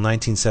waited till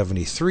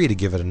 1973 to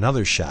give it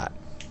another shot.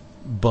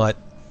 But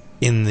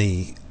in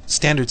the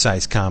standard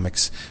size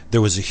comics,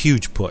 there was a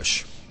huge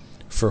push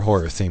for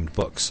horror-themed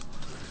books.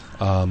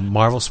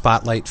 Marvel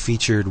Spotlight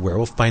featured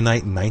Werewolf by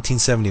Night in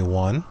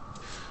 1971,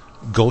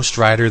 Ghost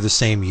Rider the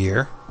same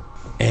year,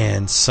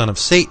 and Son of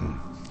Satan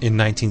in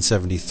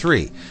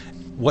 1973.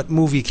 What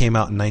movie came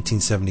out in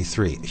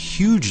 1973? A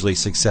hugely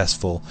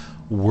successful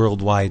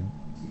worldwide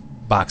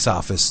box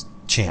office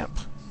champ.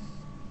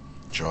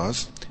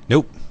 Jaws?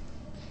 Nope.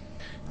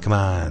 Come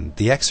on,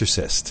 The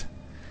Exorcist.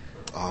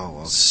 Oh,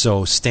 well.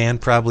 So Stan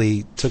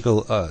probably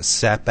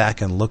sat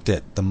back and looked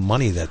at the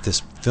money that this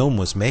film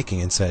was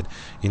making and said,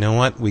 you know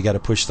what, we got to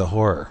push the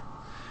horror.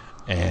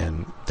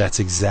 And that's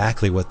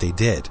exactly what they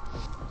did.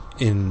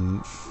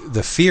 In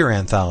the Fear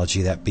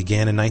anthology that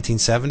began in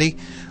 1970,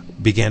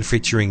 began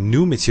featuring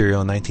new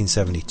material in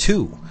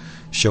 1972,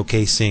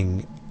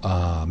 showcasing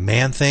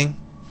Man-Thing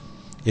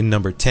in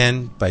number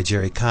 10 by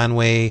Jerry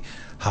Conway,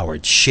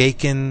 Howard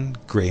Chaykin,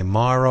 Gray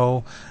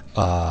Morrow.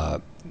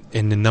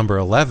 In number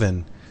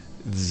 11,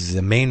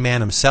 the main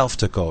man himself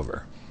took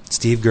over.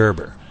 Steve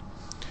Gerber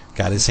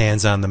got his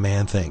hands on the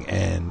Man-Thing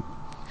and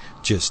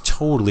just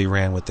totally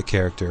ran with the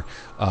character.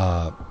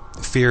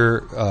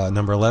 Fear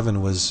number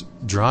 11 was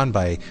drawn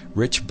by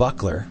Rich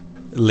Buckler.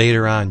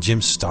 Later on,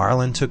 Jim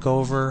Starlin took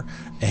over,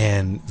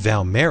 and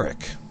Val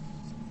Merrick,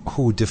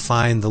 who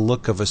defined the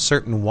look of a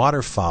certain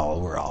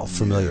waterfowl we're all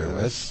familiar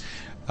with,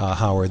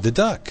 Howard the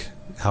Duck.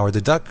 Howard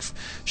the Duck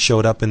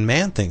showed up in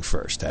Man-Thing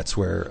first. That's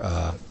where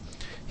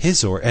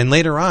and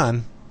later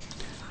on,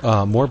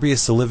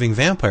 Morbius the Living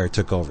Vampire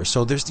took over.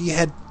 So you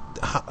had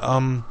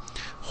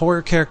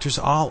horror characters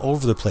all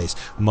over the place.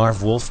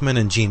 Marv Wolfman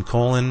and Gene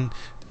Colan,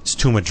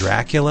 Tomb of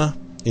Dracula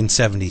in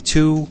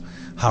 72.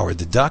 Howard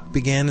the Duck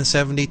began in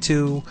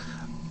 72.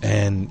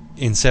 And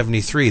in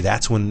 73,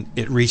 that's when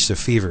it reached a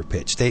fever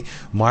pitch. I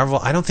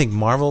don't think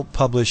Marvel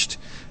published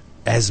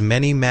as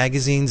many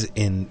magazines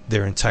in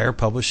their entire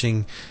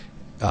publishing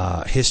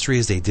history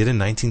as they did in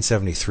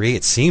 1973.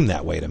 It seemed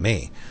that way to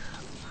me.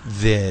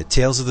 the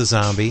Tales of the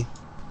Zombie,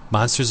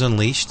 Monsters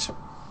Unleashed.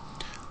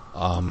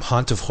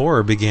 Haunt of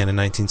Horror began in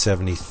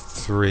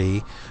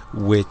 1973,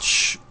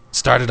 which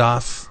started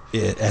off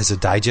as a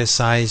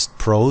digest-sized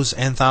prose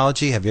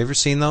anthology. Have you ever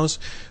seen those?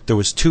 There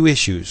was 2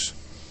 issues,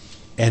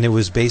 and it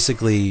was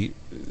basically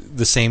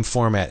the same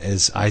format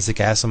as Isaac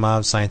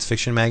Asimov's science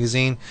fiction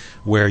magazine,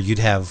 where you'd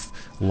have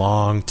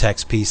long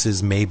text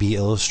pieces, maybe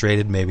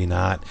illustrated, maybe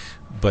not.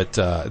 But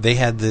they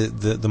had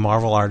the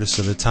Marvel artists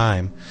of the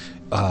time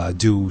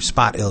do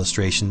spot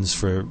illustrations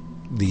for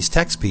these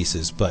text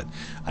pieces, but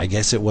I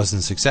guess it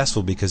wasn't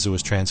successful because it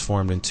was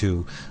transformed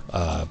into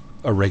a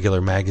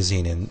regular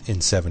magazine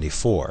in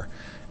 74.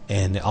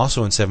 And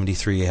also in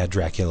 73 you had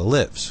Dracula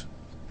Lives.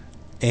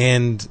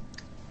 And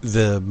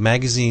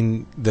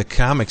the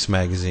comics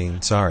magazine,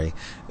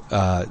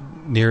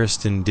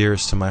 nearest and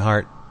dearest to my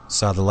heart,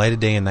 saw the light of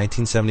day in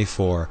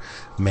 1974.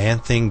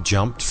 Man-Thing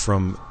jumped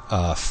from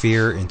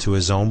fear into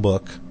his own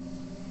book,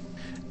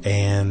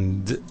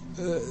 and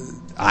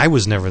I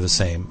was never the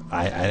same.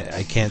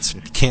 I can't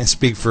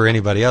speak for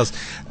anybody else.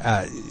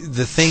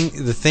 The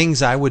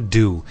things I would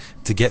do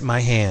to get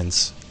my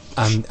hands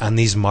on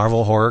these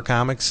Marvel horror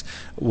comics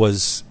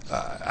was,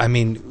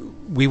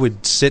 we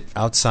would sit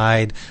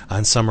outside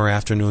on summer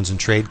afternoons and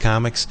trade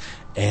comics,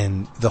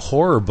 and the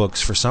horror books,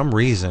 for some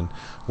reason,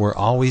 were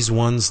always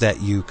ones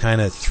that you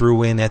kind of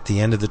threw in at the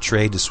end of the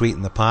trade to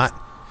sweeten the pot.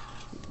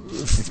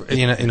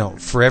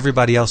 For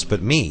everybody else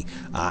but me.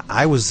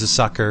 I was the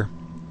sucker,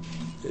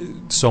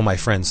 so my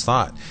friends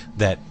thought,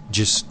 that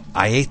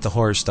I ate the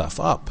horror stuff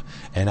up,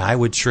 and I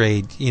would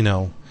trade,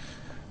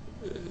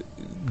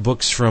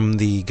 books from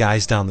the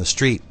guys down the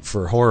street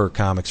for horror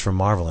comics from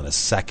Marvel in a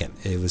second.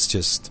 It was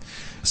just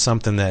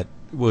something that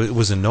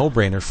was a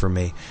no-brainer for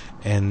me,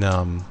 and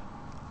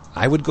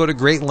I would go to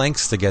great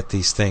lengths to get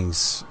these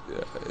things.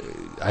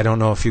 I don't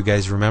know if you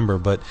guys remember,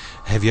 but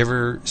have you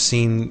ever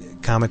seen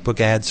comic book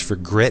ads for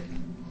Grit?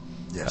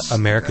 Yes.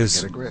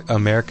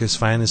 America's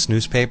finest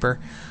newspaper.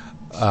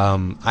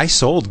 I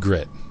sold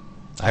Grit.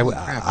 I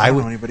don't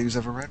know anybody who's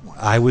ever read one.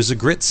 I was a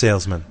Grit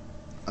salesman.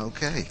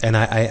 Okay. And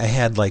I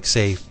had,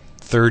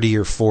 30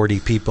 or 40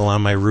 people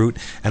on my route,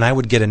 and I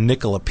would get a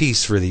nickel a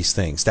piece for these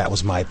things. That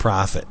was my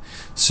profit.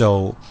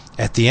 So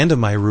at the end of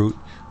my route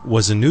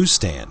was a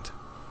newsstand.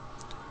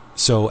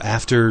 So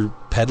after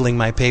peddling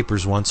my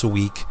papers once a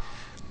week,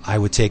 I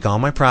would take all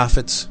my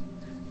profits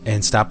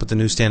and stop at the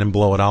newsstand and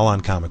blow it all on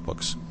comic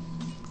books.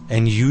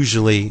 And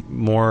usually,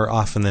 more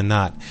often than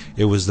not,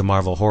 it was the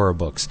Marvel horror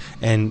books.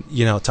 And,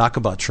 talk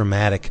about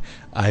traumatic.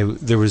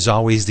 There was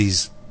always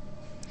these,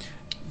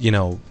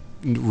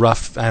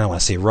 rough, I don't want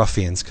to say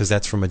ruffians because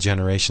that's from a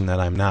generation that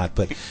I'm not,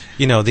 but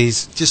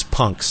these just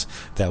punks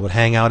that would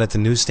hang out at the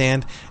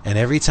newsstand, and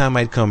every time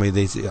I'd come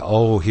they'd say,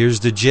 "Oh,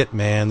 here's the Jit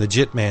Man, the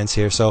Jit Man's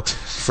here." So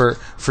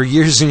for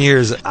years and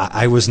years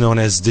I was known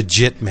as the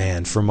Jit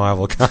Man for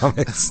Marvel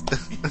Comics.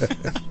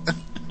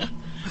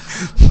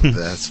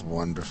 That's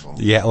wonderful.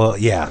 Yeah, well,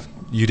 yeah,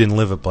 you didn't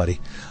live it, buddy.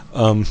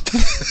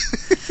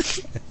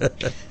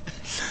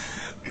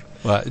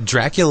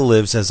 Dracula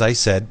Lives, as I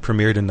said,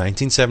 premiered in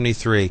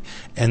 1973.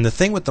 And the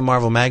thing with the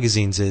Marvel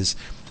magazines is,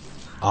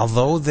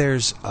 although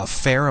there's a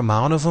fair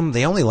amount of them,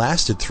 they only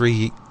lasted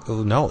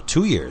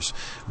 2 years.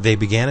 They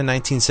began in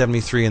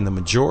 1973, and the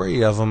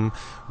majority of them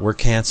were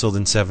canceled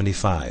in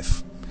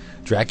 75.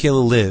 Dracula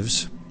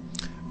Lives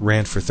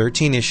ran for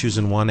 13 issues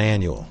and 1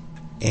 annual.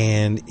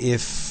 And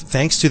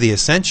thanks to the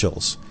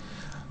Essentials,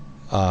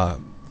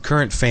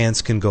 current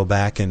fans can go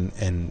back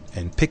and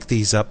pick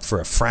these up for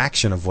a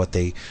fraction of what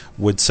they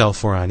would sell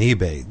for on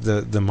eBay.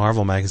 The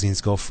Marvel magazines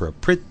go for a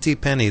pretty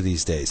penny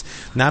these days.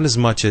 Not as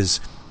much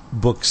as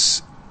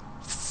books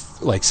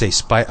like, say,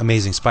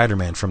 Amazing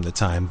Spider-Man from the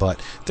time,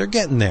 but they're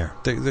getting there.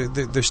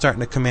 They're starting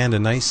to command a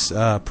nice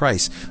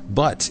price.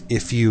 But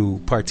if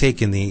you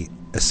partake in the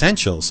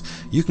Essentials,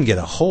 you can get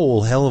a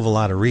whole hell of a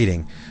lot of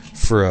reading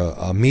for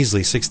a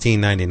measly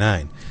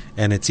 $16.99.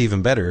 And it's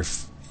even better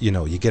if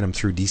you get them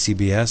through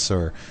DCBS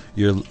or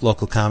your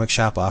local comic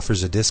shop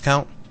offers a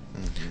discount.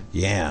 Mm-hmm.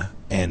 Yeah,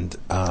 and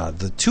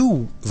the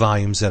 2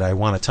 volumes that I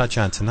want to touch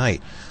on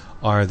tonight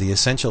are the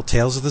Essential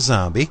Tales of the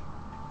Zombie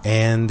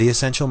and the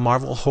Essential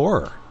Marvel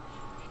Horror.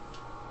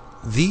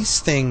 These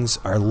things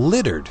are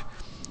littered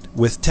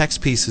with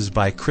text pieces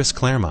by Chris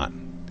Claremont.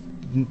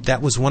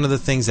 That was one of the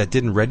things that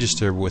didn't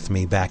register with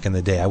me back in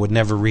the day. I would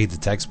never read the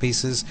text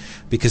pieces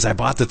because I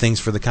bought the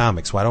things for the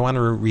comics. Well, I don't want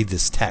to read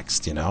this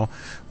text,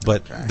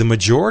 But the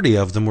majority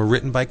of them were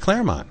written by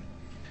Claremont.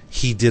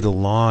 He did a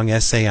long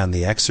essay on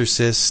The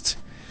Exorcist,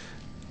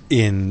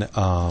 in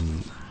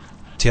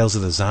Tales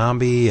of the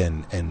Zombie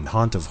and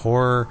Haunt of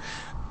Horror.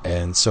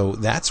 And so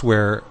that's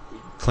where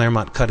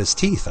Claremont cut his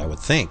teeth, I would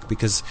think.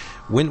 Because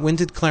when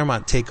did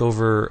Claremont take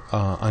over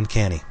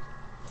Uncanny?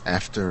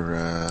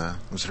 After,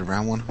 was it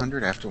around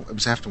 100? It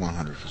was after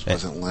 100.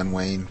 Wasn't Len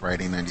Wein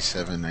writing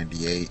 97,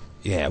 98?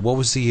 Yeah, what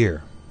was the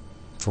year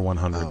for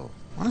 100? Oh,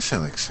 I want to say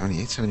like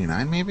 78,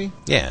 79 maybe?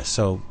 Yeah,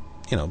 so,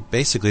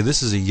 basically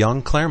this is a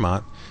young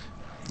Claremont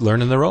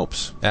learning the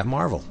ropes at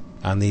Marvel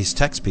on these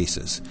text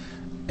pieces.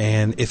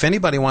 And if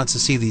anybody wants to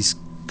see these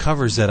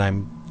covers that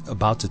I'm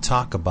about to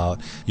talk about,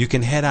 you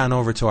can head on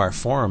over to our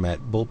forum at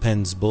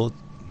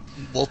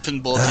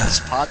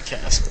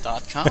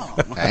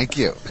bullpenbulletinspodcast.com. Thank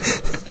you.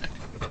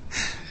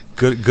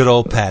 Good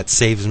old Pat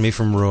saves me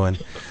from ruin.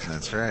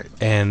 That's right.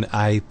 And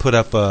I put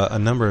up a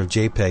number of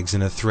JPEGs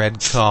in a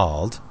thread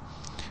called,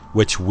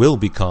 which will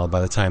be called by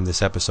the time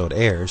this episode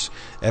airs,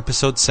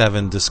 Episode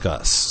 7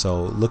 Discuss.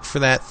 So look for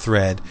that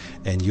thread,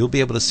 and you'll be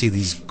able to see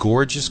these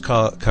gorgeous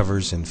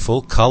covers in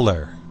full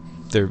color.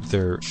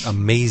 They're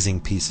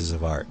amazing pieces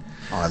of art.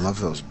 Oh, I love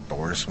those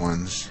Boris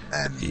ones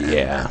and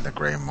the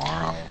Grey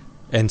Morrow.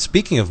 And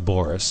speaking of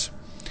Boris,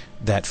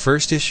 that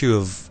first issue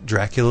of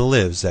Dracula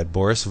Lives, that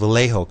Boris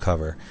Vallejo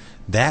cover,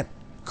 that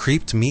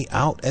creeped me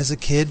out as a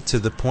kid to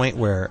the point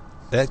where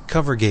that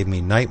cover gave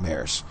me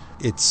nightmares.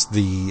 It's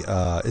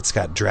it's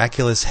got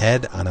Dracula's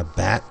head on a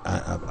bat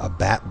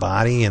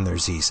body, and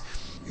there's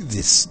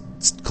this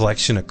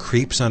collection of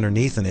creeps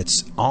underneath, and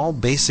it's all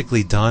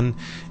basically done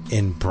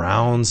in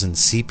browns and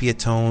sepia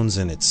tones,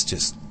 and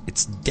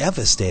it's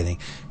devastating.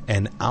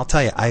 And I'll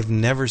tell you, I've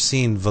never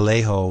seen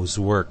Vallejo's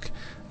work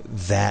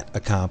that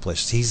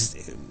accomplished.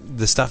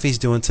 The stuff he's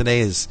doing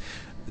today is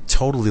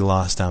totally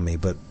lost on me,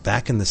 but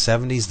back in the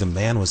 70s, the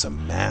man was a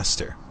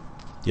master.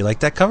 You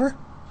like that cover?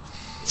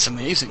 It's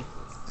amazing.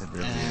 It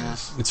really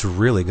is. It's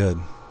really good.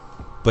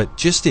 But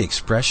just the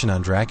expression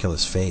on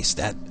Dracula's face,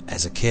 that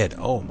as a kid,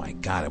 oh my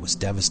God, it was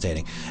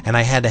devastating. And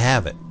I had to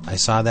have it. I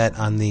saw that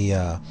on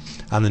the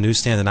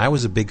newsstand, and I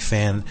was a big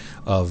fan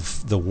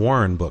of the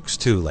Warren books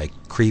too, like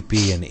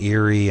Creepy and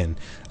Eerie, and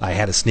I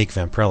had to sneak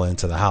Vampirella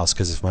into the house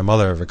because if my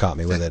mother ever caught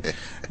me with it.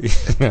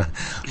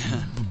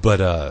 But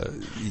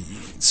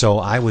so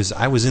I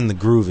was in the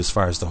groove as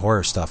far as the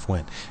horror stuff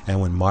went. And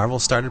when Marvel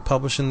started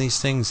publishing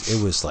these things,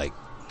 it was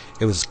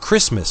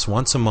Christmas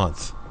once a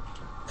month.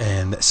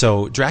 And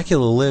so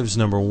Dracula Lives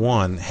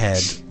 #1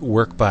 had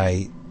work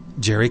by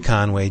Jerry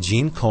Conway,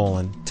 Gene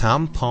Colan,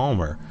 Tom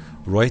Palmer,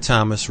 Roy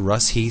Thomas,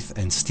 Russ Heath,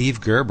 and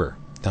Steve Gerber.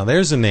 Now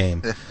there's a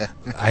name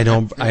I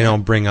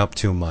don't bring up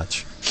too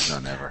much. No,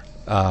 never.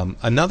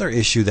 Another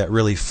issue that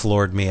really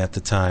floored me at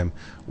the time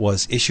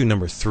was issue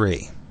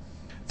 #3.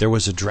 There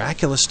was a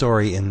Dracula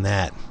story in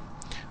that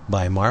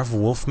by Marv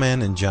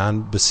Wolfman and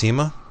John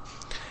Buscema.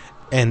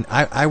 And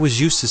I was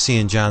used to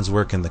seeing John's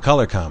work in the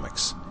color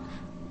comics,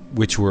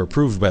 which were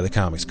approved by the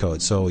Comics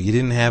Code, so you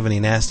didn't have any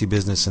nasty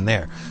business in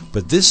there.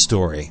 But this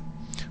story,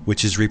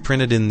 which is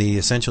reprinted in the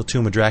Essential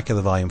Tomb of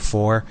Dracula Volume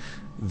 4,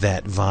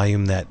 that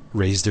volume that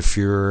raised a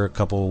furor a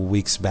couple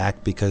weeks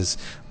back because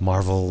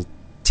Marvel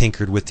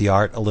tinkered with the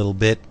art a little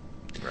bit.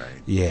 Right.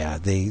 Yeah,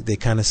 they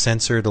kind of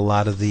censored a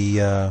lot of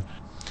the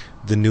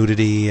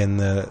nudity and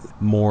the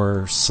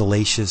more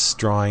salacious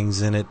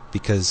drawings in it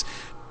because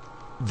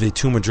the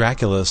Tomb of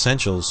Dracula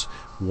Essentials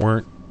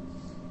weren't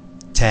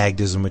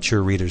tagged as a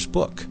mature reader's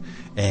book,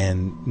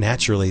 and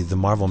naturally the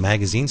Marvel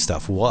magazine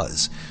stuff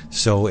was.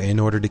 So in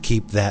order to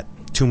keep that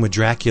Tomb of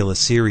Dracula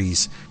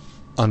series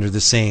under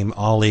the same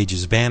all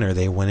ages banner,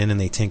 they went in and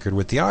they tinkered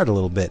with the art a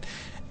little bit.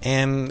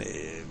 And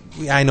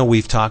I know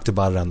we've talked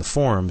about it on the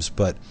forums,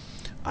 but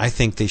I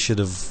think they should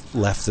have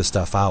left the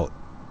stuff out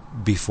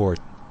before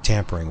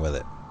tampering with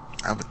it.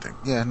 I would think.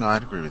 Yeah, no,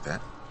 I'd agree with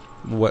that.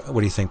 What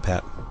do you think,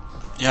 Pat?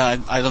 Yeah,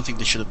 I don't think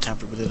they should have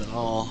tampered with it at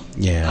all.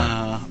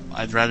 Yeah.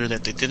 I'd rather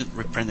that they didn't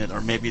reprint it,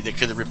 or maybe they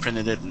could have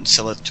reprinted it and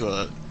sell it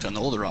to an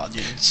older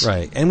audience.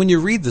 Right. And when you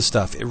read the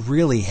stuff, it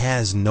really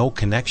has no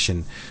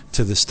connection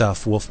to the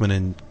stuff Wolfman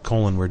and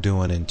Colan were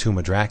doing in Tomb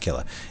of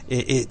Dracula.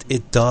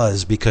 It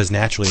does, because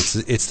naturally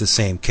it's the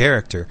same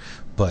character,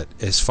 but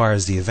as far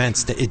as the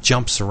events, it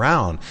jumps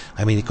around.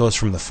 I mean, it goes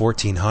from the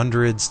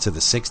 1400s to the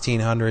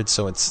 1600s,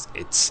 so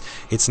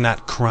it's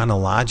not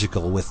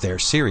chronological with their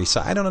series.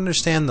 So I don't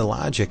understand the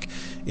logic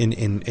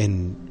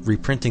in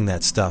reprinting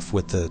that stuff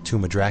with the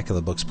Tomb of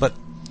Dracula books, but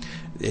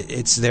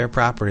it's their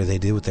property. They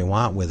do what they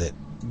want with it.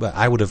 But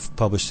I would have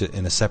published it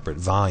in a separate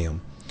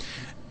volume.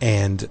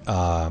 And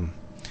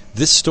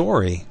this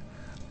story,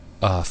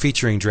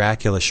 featuring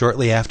Dracula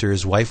shortly after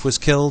his wife was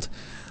killed,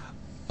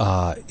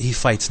 he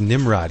fights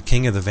Nimrod,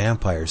 king of the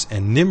vampires,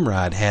 and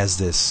Nimrod has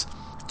this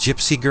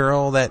gypsy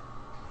girl that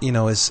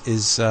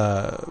is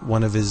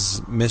one of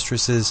his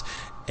mistresses,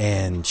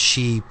 and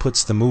she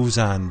puts the moves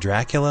on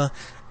Dracula,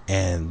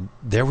 and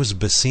there was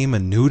Buscema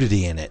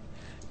nudity in it.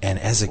 And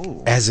as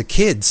a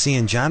kid,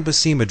 seeing John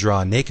Buscema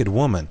draw a naked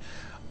woman,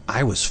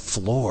 I was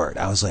floored.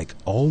 I was like,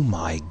 oh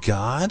my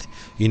God.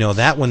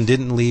 That one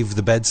didn't leave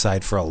the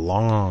bedside for a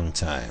long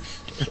time.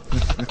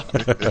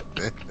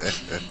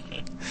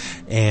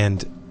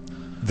 And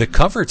the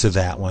cover to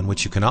that one,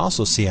 which you can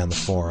also see on the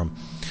forum,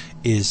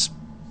 is,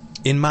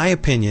 in my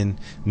opinion,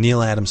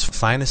 Neil Adams'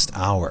 finest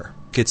hour.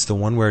 It's the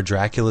one where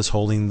Dracula's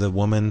holding the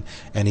woman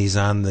and he's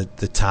on the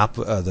top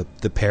of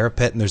the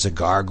parapet and there's a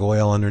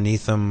gargoyle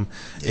underneath him.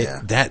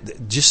 Yeah.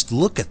 Just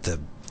look at the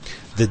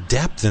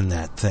depth in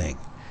that thing,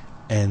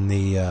 and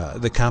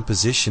the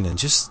composition, and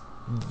just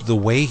the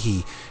way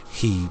he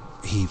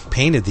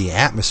painted the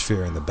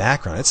atmosphere in the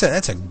background.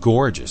 That's a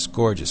gorgeous,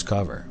 gorgeous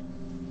cover.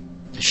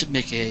 They should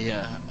make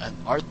an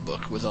art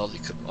book with all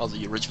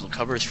the original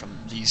covers from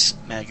these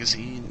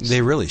magazines.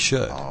 They really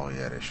should. Oh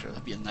yeah, they should.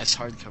 That'd be a nice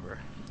hardcover.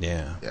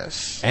 Yeah.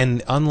 Yes.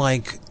 And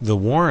unlike the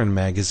Warren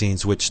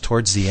magazines, which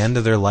towards the end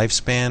of their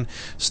lifespan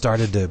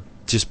started to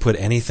just put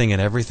anything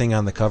and everything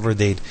on the cover,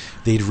 they'd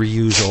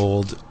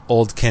reuse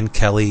old Ken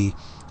Kelly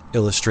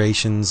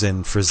illustrations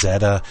and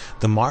Frazetta.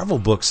 The Marvel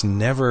books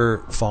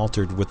never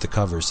faltered with the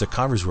covers. The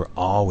covers were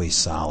always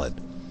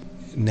solid.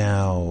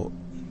 Now,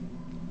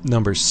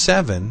 number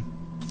 7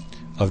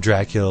 of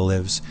Dracula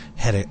Lives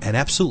had an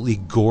absolutely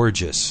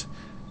gorgeous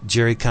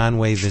Jerry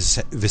Conway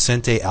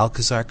Vicente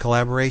Alcazar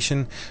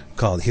collaboration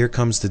called Here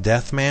Comes the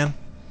Death Man,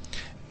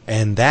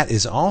 and that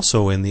is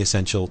also in the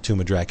Essential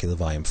Tomb of Dracula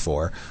Volume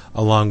 4,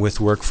 along with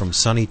work from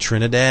Sonny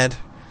Trinidad,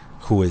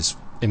 who is,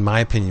 in my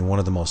opinion, one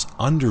of the most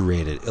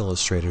underrated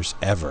illustrators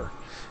ever.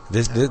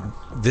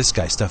 This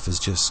guy's stuff is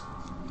just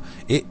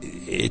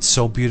it's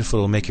so beautiful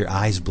it'll make your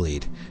eyes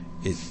bleed.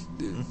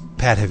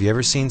 Pat, have you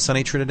ever seen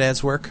Sonny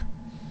Trinidad's work?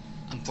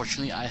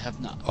 Unfortunately, I have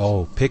not.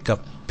 Oh, pick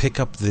up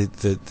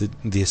the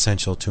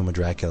Essential Tomb of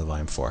Dracula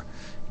Volume 4.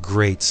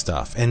 Great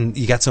stuff, and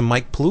you got some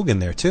Mike Ploog in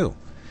there too,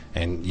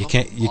 and you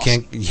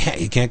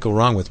can't go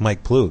wrong with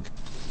Mike Ploog.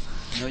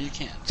 No, you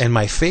can't. And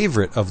my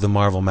favorite of the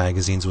Marvel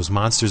magazines was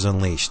Monsters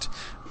Unleashed,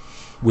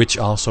 which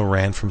also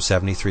ran from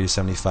 73 to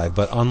 75.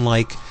 But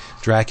unlike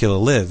Dracula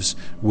Lives,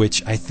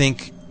 which I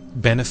think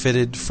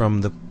benefited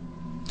from the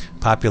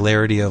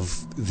popularity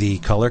of the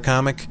color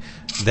comic,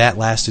 that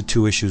lasted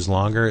 2 issues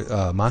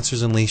longer.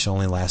 Monsters Unleashed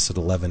only lasted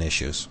 11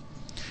 issues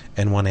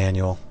and 1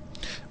 annual,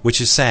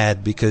 which is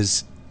sad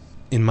because,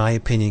 in my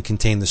opinion,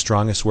 contained the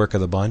strongest work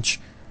of the bunch.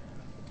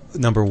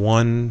 Number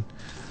 1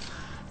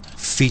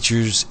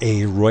 features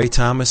a Roy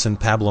Thomas and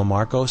Pablo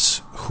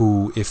Marcos,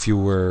 who, if you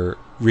were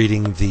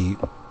reading the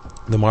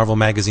Marvel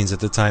magazines at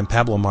the time,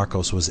 Pablo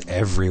Marcos was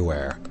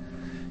everywhere.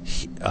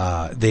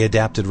 They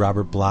adapted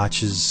Robert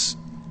Bloch's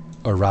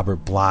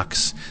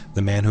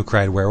The Man Who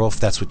Cried Werewolf.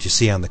 That's what you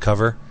see on the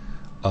cover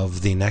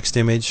of the next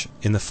image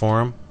in the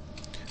forum.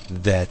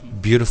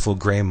 That beautiful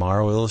Gray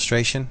Morrow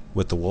illustration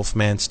with the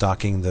Wolfman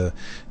stalking the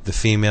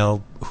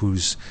female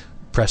who's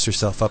pressed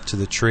herself up to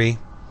the tree.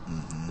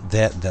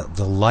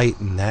 The light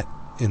in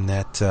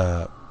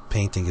that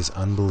painting is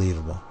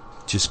unbelievable.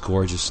 Just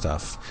gorgeous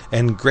stuff.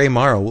 And Gray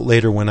Morrow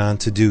later went on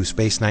to do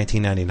Space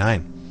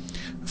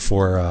 1999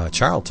 for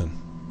Charlton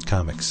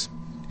Comics.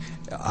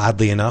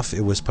 Oddly enough,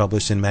 it was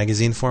published in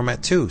magazine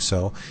format too,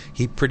 so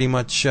he pretty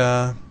much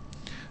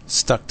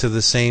stuck to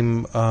the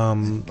same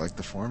like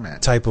the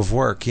format type of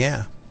work,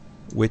 yeah.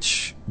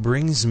 Which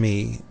brings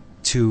me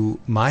to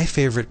my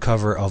favorite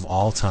cover of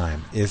all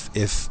time.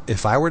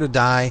 If I were to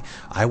die,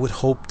 I would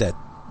hope that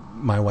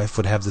my wife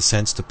would have the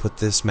sense to put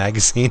this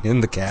magazine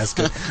in the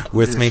casket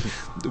with me.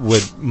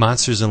 With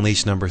Monsters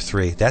Unleashed number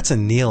 3. That's a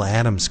Neil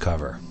Adams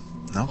cover.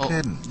 No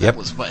kidding. That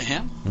was by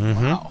him?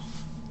 Mm-hmm. Wow.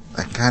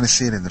 I kind of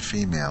see it in the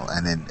female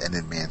and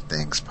in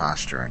Man-Thing's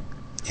posturing.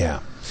 Yeah.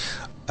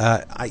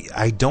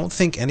 I don't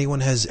think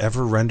anyone has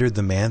ever rendered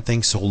the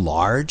Man-Thing so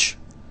large.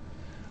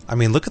 I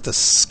mean, look at the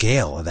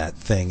scale of that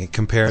thing in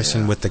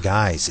comparison with the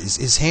guys.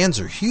 His hands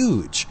are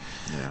huge.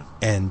 Yeah.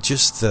 And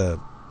just the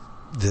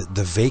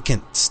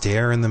vacant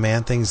stare in the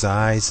Man-Thing's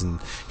eyes, and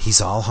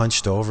he's all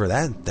hunched over.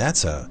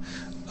 That's a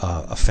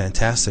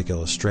fantastic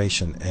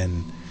illustration.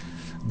 And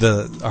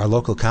our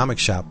local comic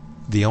shop,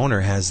 the owner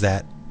has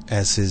that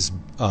as his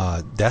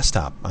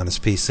desktop on his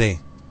PC.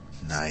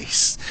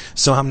 Nice.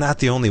 So I'm not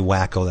the only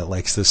wacko that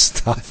likes this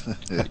stuff.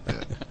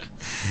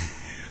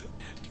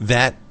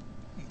 That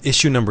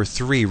issue number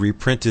 3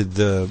 reprinted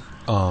the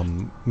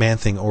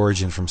Man-Thing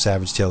origin from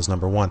Savage Tales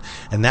number 1,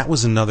 and that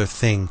was another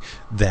thing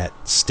that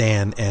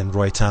Stan and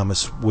Roy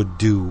Thomas would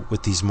do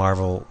with these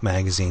Marvel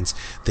magazines.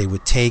 They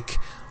would take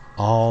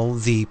all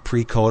the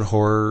pre-code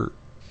horror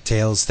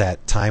tales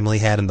that Timely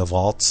had in the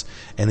vaults,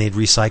 and they'd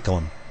recycle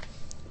them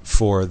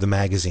for the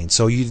magazine.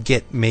 So you'd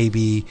get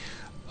maybe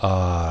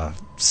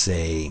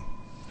say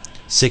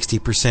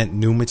 60%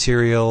 new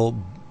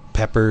material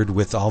peppered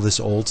with all this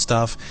old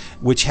stuff,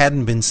 which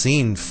hadn't been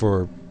seen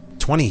for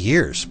 20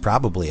 years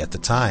probably at the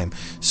time.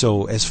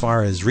 So as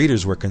far as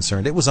readers were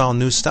concerned, it was all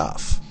new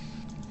stuff.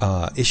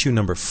 Issue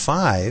number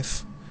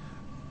 5,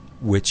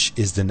 which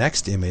is the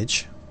next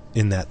image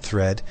in that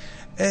thread,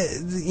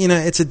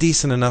 it's a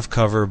decent enough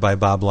cover by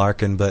Bob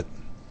Larkin, but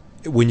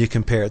when you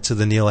compare it to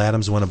the Neil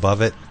Adams one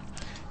above it,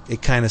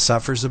 it kind of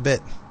suffers a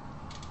bit.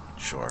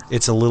 Sure.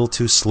 It's a little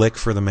too slick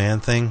for the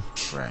Man-Thing.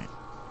 Right.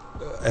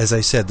 As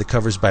I said, the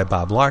cover's by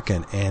Bob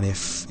Larkin, and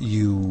if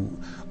you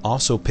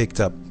also picked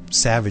up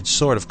Savage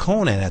Sword of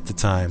Conan at the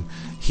time,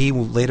 he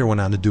later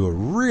went on to do a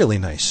really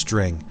nice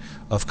string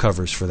of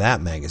covers for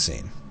that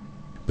magazine.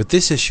 But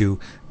this issue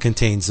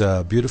contains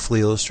a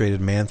beautifully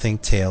illustrated Man-Thing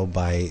tale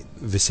by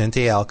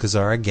Vicente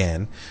Alcazar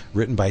again,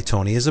 written by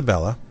Tony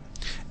Isabella.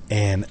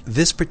 And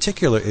this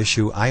particular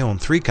issue, I own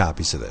 3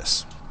 copies of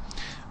this,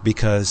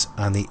 because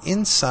on the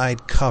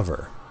inside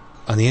cover,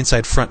 on the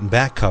inside front and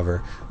back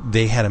cover,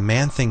 they had a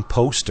Man-Thing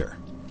poster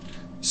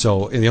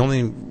So the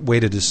only way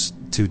to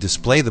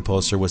display the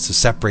poster was to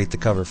separate the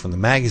cover from the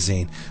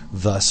magazine,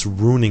 thus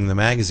ruining the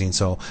magazine.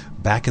 So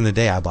back in the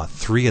day, I bought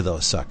 3 of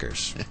those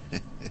suckers.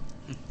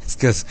 It's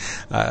because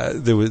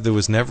there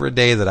was never a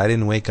day that I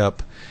didn't wake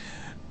up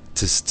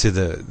to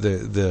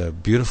the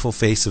beautiful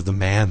face of the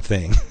man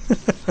thing.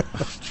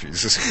 Oh,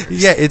 Jesus Christ.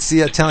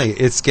 Yeah, I'm telling you,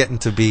 it's getting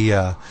to be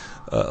a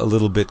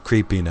little bit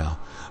creepy now.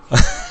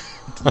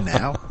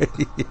 Now?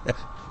 Yeah.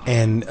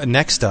 And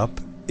next up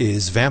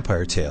is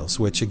Vampire Tales,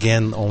 which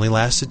again only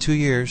lasted 2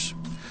 years,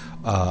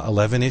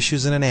 11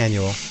 issues in an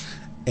annual,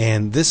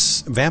 and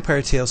this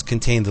Vampire Tales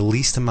contained the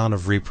least amount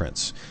of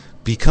reprints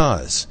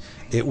because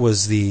it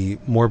was the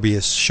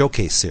Morbius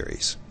Showcase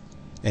series,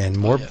 and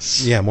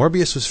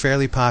Morbius was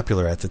fairly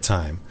popular at the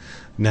time.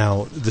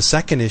 Now, the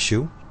second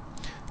issue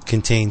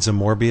contains a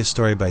Morbius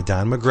story by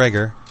Don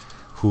McGregor,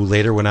 who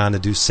later went on to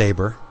do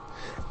Saber,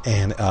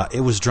 and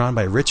it was drawn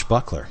by Rich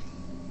Buckler.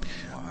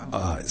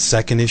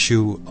 Second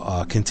issue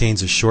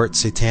contains a short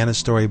Satana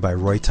story by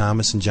Roy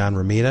Thomas and John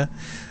Romita,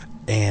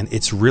 and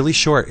it's really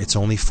short. It's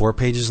only 4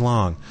 pages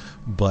long,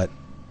 but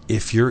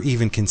if you're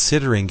even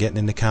considering getting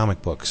into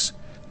comic books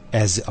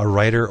as a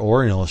writer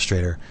or an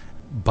illustrator,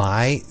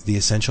 buy the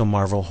Essential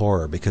Marvel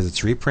Horror because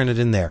it's reprinted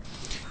in there.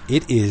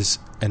 It is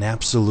an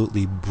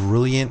absolutely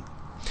brilliantly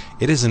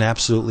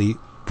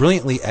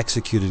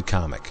executed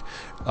comic.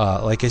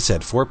 Like I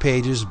said, 4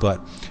 pages, but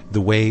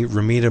the way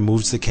Romita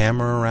moves the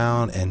camera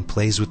around and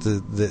plays with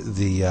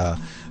the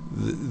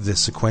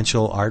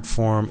sequential art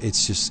form,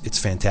 it's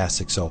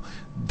fantastic. So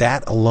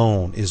that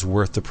alone is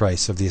worth the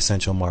price of the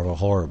Essential Marvel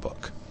Horror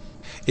book.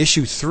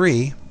 Issue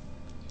 3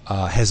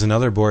 has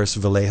another Boris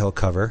Vallejo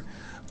cover.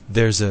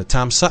 There's a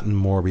Tom Sutton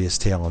Morbius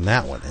tale on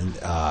that one,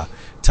 and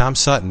Tom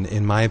Sutton,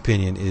 in my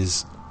opinion,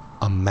 is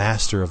a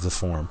master of the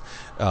form.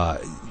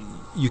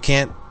 You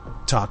can't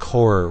talk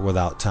horror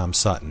without Tom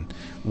Sutton,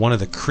 one of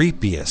the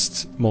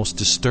creepiest, most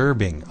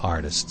disturbing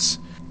artists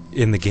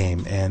in the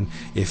game. And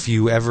if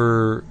you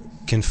ever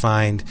can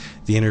find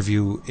the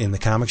interview in the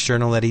Comics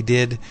Journal that he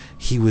did,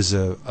 he was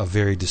a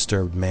very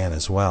disturbed man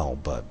as well,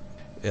 but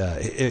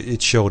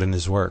it showed in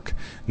his work.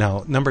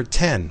 Now, number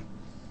 10,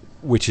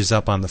 which is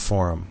up on the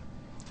forum,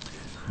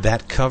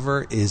 that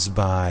cover is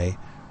by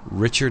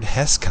Richard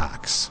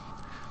Hescox,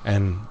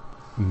 and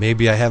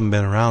maybe I haven't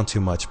been around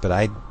too much, but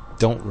I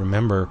don't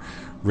remember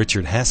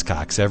Richard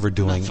Hescox ever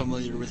doing. Not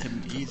familiar with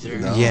him either.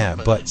 No. Yeah,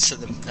 but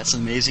that's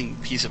an amazing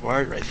piece of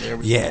art right there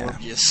with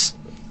Morbius.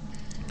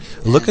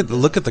 Look at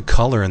the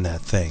color in that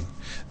thing.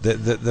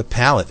 The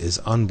palette is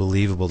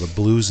unbelievable. The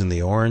blues and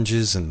the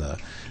oranges and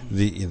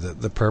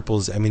the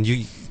purples. I mean,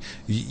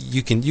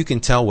 you can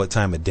tell what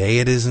time of day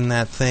it is in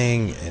that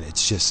thing, and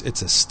it's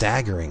a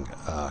staggering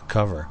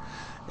cover.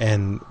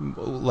 And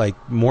like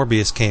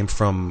Morbius came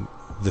from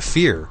the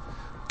Fear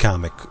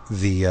comic,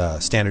 the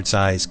standard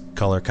size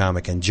color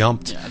comic, and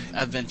jumped. Yeah,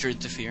 Adventure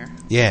into Fear.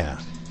 Yeah.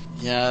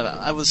 Yeah,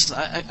 I was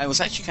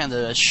actually kind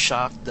of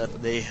shocked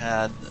that they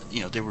had,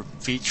 they were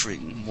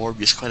featuring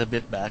Morbius quite a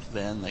bit back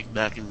then, like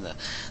back in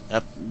I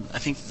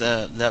think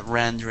that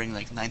ran during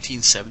like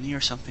 1970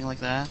 or something like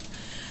that.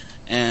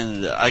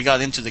 And I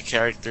got into the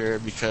character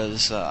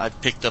because I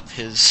picked up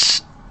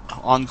his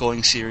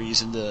ongoing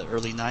series in the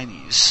early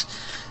 90s.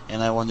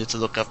 And I wanted to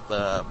look up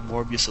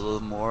Morbius a little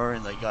more,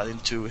 and I got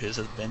into his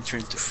Adventure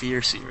into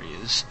Fear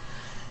series.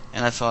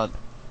 And I thought,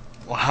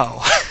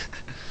 wow,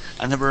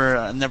 I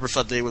never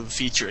thought they would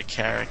feature a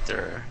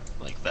character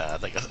like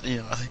that. Like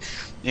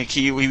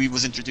he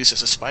was introduced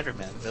as a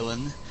Spider-Man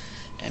villain,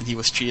 and he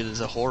was treated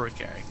as a horror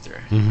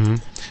character. Mm-hmm.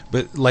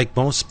 But like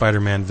most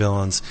Spider-Man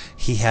villains,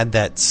 he had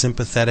that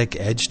sympathetic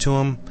edge to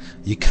him.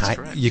 You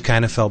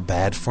kind of felt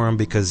bad for him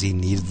because he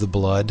needed the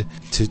blood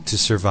to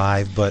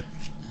survive, but.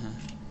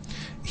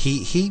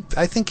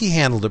 I think he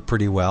handled it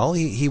pretty well.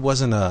 He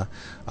wasn't a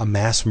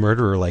mass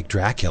murderer like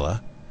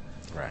Dracula.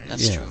 Right.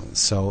 That's true.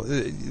 So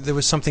there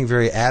was something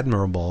very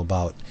admirable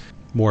about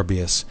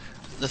Morbius.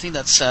 The thing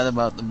that's sad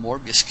about the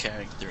Morbius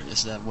character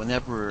is that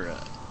whenever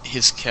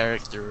his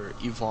character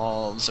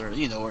evolves, his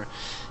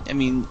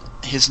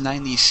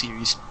 90s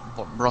series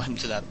brought him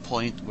to that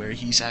point where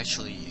he's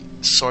actually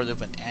sort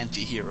of an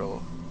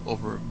anti-hero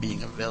over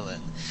being a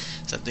villain.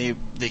 So they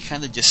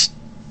kind of just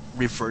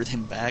revert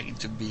him back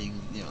into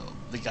being,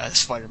 the guy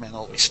Spider-Man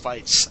always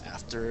fights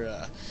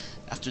after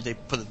they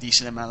put a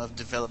decent amount of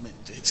development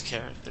into his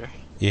character.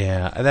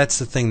 Yeah, that's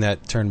the thing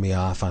that turned me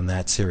off on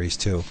that series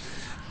too.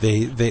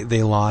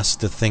 They lost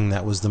the thing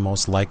that was the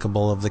most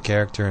likable of the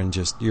character, and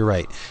you're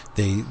right.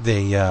 They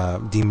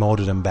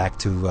demoted him back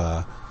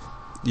to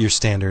your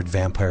standard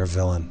vampire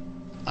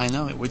villain. I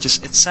know,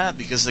 it's sad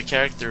because the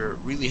character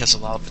really has a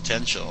lot of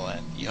potential,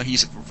 and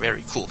he's a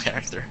very cool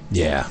character.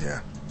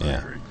 Yeah.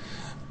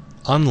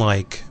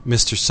 Unlike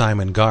Mr.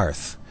 Simon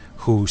Garth,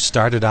 who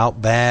started out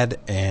bad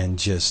and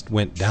just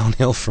went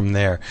downhill from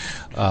there.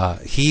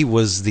 He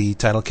was the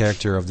title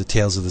character of the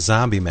Tales of the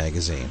Zombie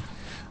magazine,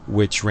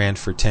 which ran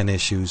for 10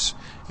 issues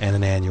and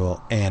an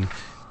annual. And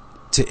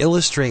to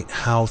illustrate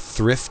how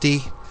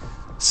thrifty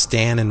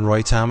Stan and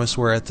Roy Thomas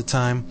were at the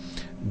time,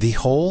 the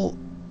whole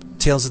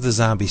Tales of the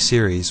Zombie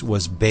series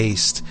was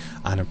based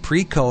on a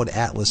pre-Code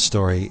Atlas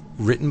story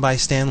written by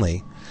Stan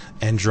Lee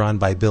and drawn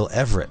by Bill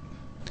Everett.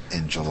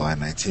 In July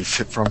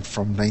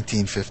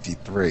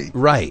 1953.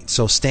 Right.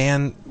 So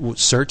Stan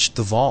searched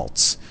the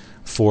vaults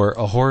for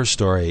a horror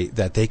story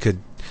that they could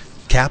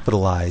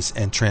capitalize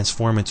and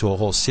transform into a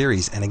whole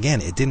series. And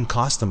again, it didn't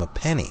cost them a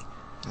penny.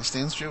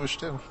 Stan's Jewish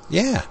too.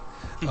 Yeah.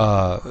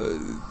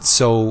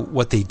 So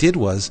what they did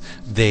was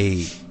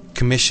they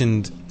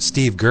commissioned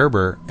Steve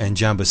Gerber and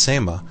John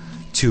Buscema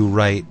to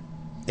write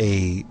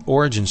a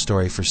origin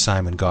story for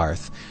Simon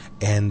Garth,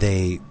 and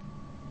they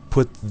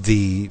put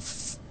the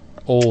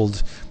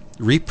old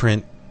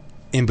reprint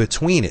in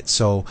between it.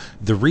 So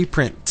the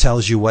reprint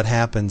tells you what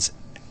happens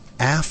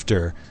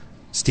after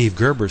Steve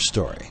Gerber's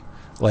story.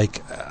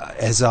 Like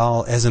as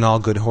in all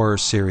good horror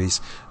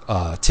series,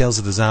 Tales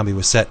of the Zombie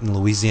was set in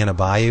Louisiana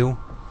Bayou,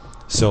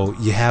 so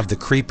you have the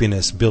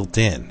creepiness built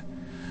in.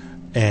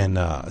 And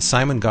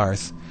Simon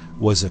Garth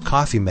was a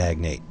coffee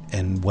magnate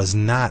and was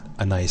not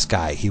a nice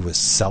guy. He was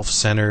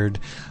self-centered,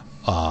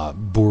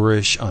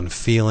 boorish,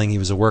 unfeeling. He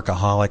was a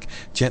workaholic.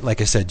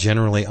 Like I said,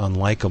 generally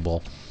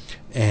unlikable.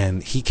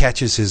 And he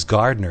catches his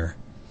gardener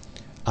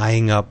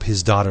eyeing up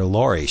his daughter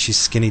Lori. She's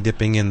skinny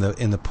dipping in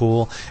the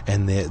pool,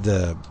 and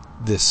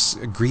this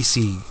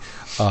greasy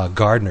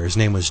gardener, his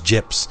name was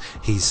Gyps.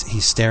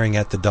 He's staring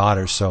at the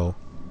daughter, so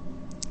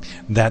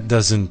that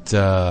doesn't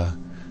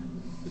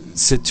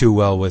sit too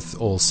well with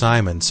old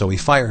Simon. So he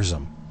fires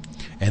him,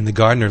 and the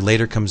gardener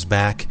later comes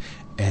back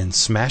and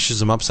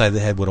smashes him upside the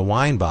head with a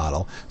wine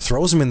bottle,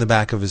 throws him in the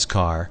back of his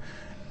car,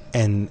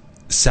 and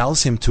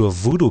sells him to a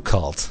voodoo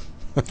cult.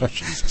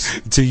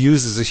 To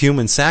use as a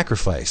human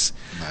sacrifice.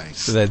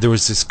 Nice. There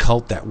was this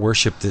cult that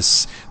worshipped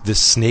this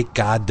snake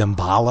god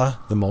Damballa,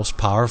 the most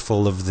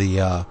powerful of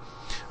the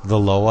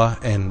Loa,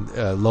 and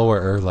Loa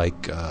are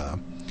like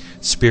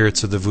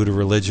spirits of the voodoo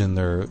religion.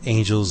 They're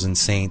angels and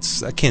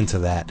saints akin to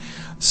that.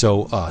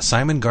 So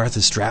Simon Garth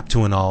is strapped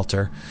to an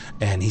altar,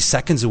 and he's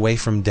seconds away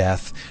from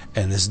death.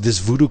 And this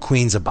voodoo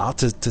queen's about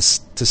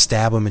to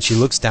stab him, and she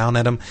looks down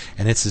at him,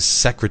 and it's his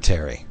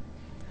secretary.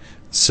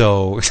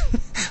 So,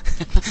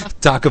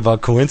 talk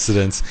about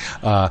coincidence.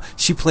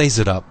 She plays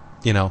it up,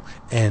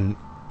 and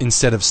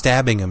instead of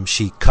stabbing him,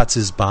 she cuts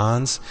his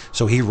bonds.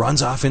 So he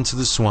runs off into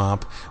the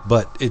swamp,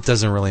 but it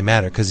doesn't really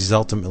matter because he's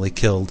ultimately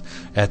killed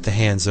at the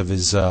hands of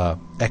his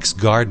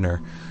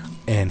ex-gardener.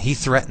 And he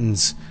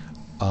threatens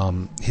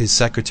his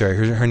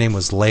secretary, her name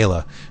was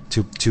Layla,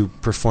 to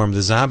perform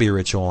the zombie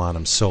ritual on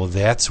him. So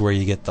that's where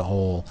you get the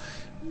whole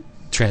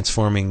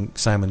transforming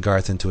Simon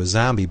Garth into a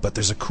zombie. But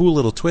there's a cool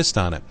little twist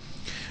on it.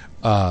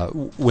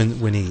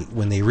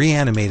 When they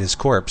reanimate his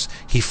corpse,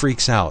 he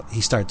freaks out.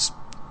 He starts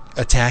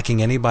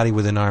attacking anybody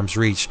within arm's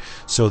reach.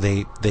 So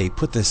they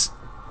put this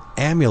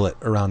amulet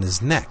around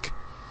his neck,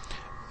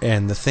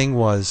 and the thing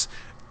was,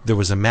 there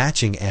was a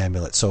matching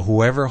amulet. So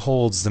whoever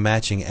holds the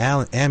matching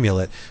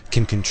amulet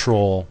can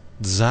control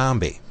the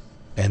zombie.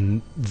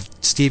 And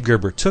Steve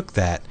Gerber took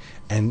that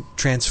and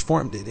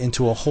transformed it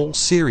into a whole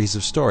series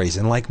of stories.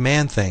 And like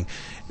Man-Thing,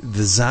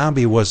 the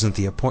zombie wasn't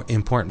the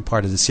important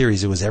part of the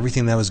series. It was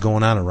everything that was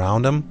going on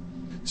around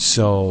him.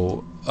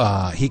 So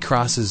he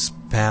crosses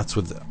paths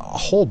with a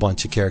whole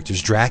bunch of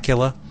characters.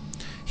 Dracula,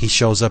 he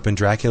shows up in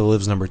Dracula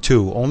Lives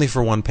 #2, only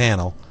for one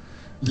panel.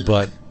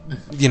 But,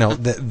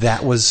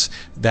 that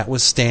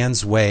was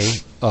Stan's way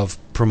of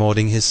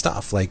promoting his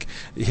stuff. Like,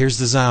 here's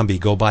the zombie,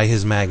 go buy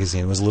his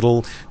magazine. It was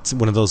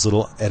one of those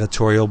little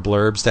editorial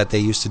blurbs that they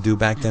used to do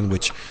back then,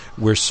 which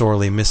we're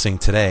sorely missing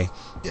today.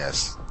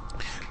 Yes.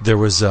 There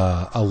was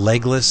a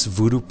legless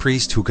voodoo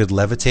priest who could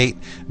levitate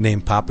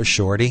named Papa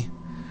Shorty,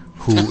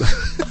 who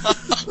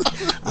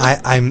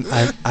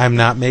I'm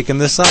not making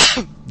this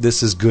up.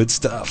 This is good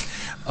stuff.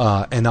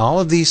 And all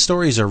of these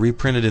stories are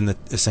reprinted in the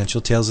Essential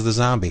Tales of the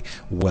Zombie.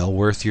 Well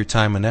worth your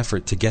time and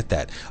effort to get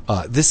that.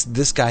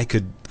 This guy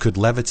could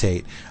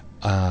levitate,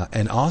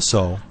 and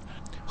also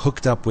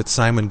hooked up with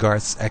Simon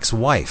Garth's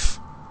ex-wife.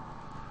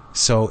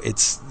 So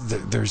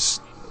there's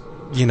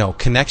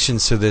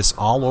connections to this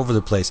all over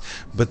the place.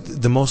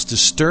 But the most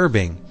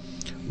disturbing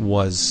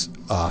was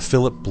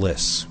Philip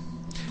Bliss.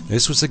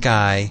 This was a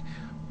guy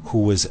who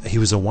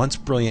was a once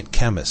brilliant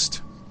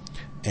chemist,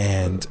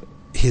 and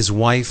his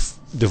wife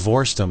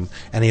divorced him,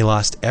 and he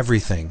lost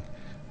everything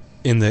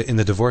in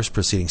the divorce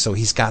proceedings. So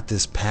he's got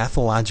this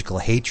pathological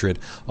hatred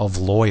of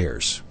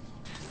lawyers,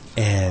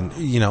 and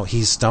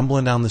he's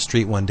stumbling down the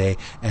street one day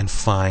and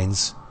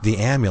finds the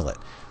amulet.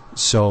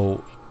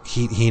 So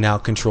he now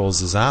controls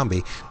the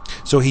zombie.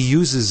 So he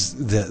uses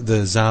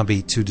the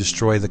zombie to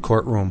destroy the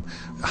courtroom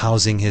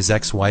housing his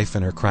ex-wife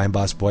and her crime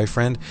boss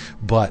boyfriend.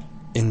 But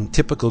in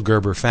typical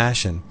Gerber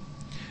fashion,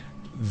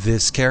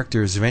 this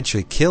character is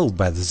eventually killed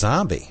by the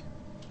zombie.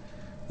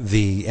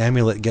 The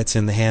amulet gets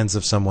in the hands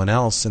of someone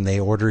else, and they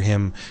order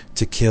him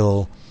to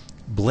kill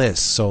Bliss.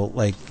 So,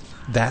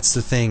 that's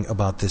the thing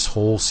about this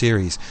whole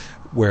series,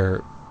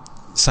 where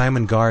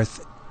Simon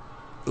Garth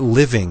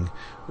living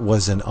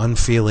was an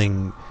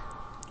unfeeling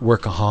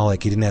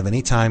workaholic. He didn't have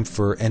any time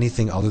for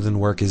anything other than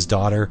work. His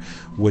daughter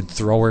would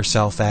throw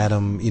herself at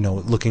him,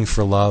 looking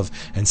for love,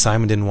 and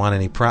Simon didn't want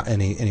any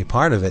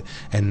part of it.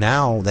 And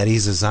now that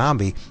he's a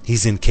zombie,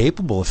 he's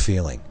incapable of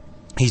feeling.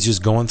 He's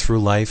just going through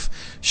life,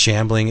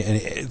 shambling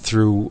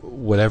through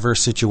whatever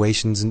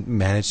situations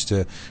managed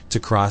to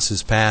cross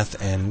his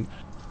path, and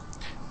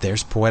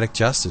there's poetic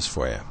justice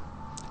for you.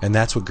 And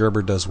that's what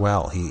Gerber does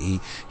well.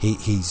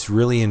 He's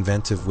really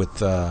inventive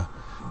with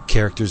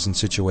characters and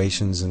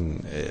situations,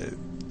 and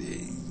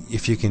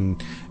if you can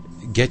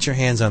get your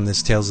hands on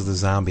this Tales of the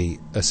Zombie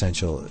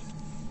Essential,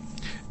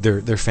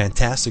 they're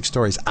fantastic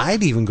stories.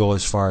 I'd even go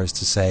as far as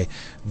to say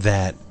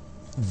that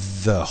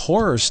the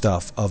horror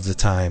stuff of the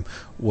time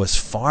was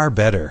far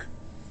better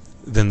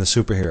than the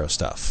superhero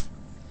stuff.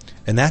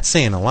 And that's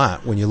saying a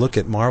lot. When you look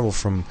at Marvel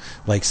from,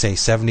 like, say,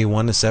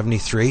 71 to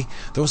 73,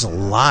 there was a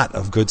lot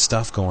of good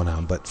stuff going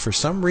on. But for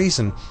some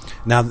reason,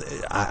 now,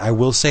 I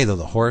will say, though,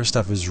 the horror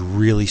stuff is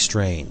really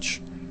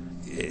strange.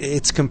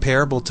 It's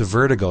comparable to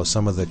Vertigo,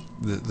 some of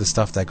the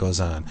stuff that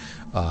goes on.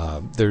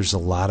 There's a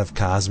lot of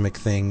cosmic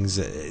things,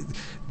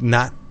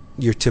 not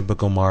your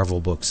typical Marvel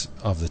books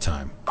of the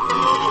time.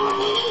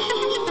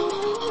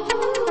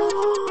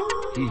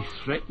 He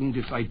threatened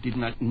if I did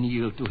not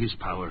kneel to his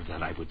power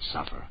that I would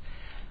suffer.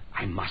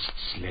 I must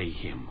slay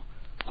him.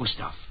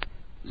 Gustav,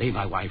 lay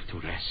my wife to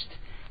rest.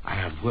 I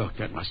have work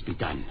that must be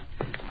done.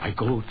 I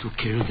go to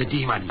kill the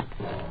demon.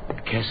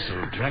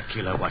 Castle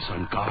Dracula was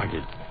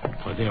unguarded,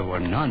 for there were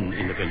none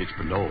in the village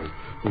below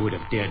who would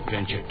have dared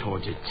venture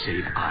towards it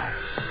save I.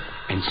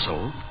 And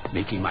so,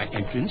 making my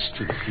entrance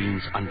to the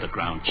Queen's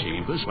underground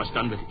chambers was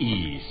done with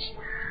ease.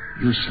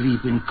 You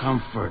sleep in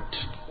comfort,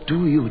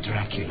 do you,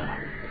 Dracula?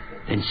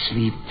 Then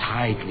sleep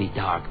tightly,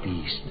 dark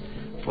beast,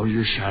 for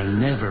you shall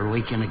never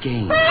waken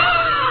again.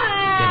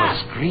 The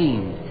devil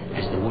screamed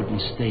as the wooden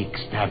stake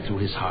stabbed through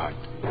his heart.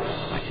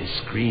 But his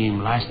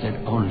scream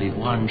lasted only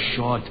one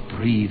short,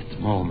 breathed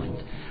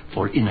moment,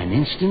 for in an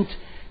instant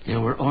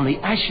there were only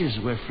ashes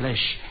where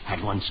flesh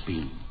had once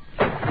been.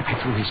 I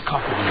threw his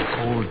coffin in the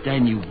cold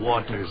Danube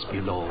waters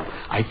below.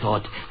 I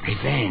thought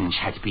revenge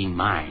had been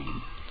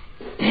mine.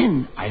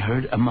 Then I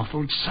heard a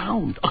muffled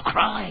sound, a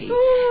cry,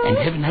 and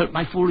heaven help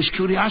my foolish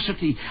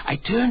curiosity, I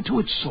turned to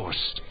its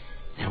source.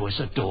 There was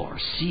a door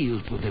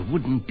sealed with a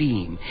wooden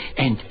beam,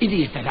 and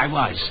idiot that I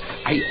was,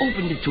 I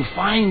opened it to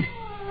find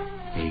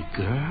a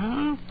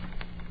girl.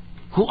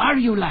 Who are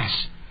you,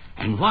 lass?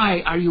 And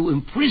why are you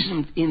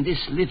imprisoned in this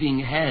living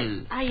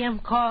hell? I am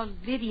called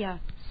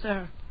Lydia,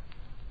 sir.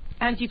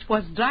 And it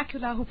was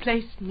Dracula who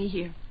placed me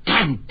here.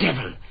 Damn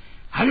devil!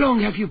 How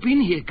long have you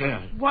been here,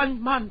 girl?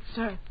 1 month,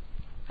 sir.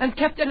 And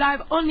kept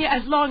alive only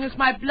as long as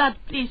my blood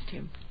pleased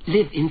him.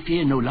 Live in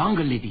fear no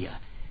longer, Lydia.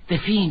 The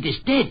fiend is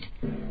dead.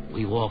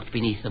 We walked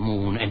beneath the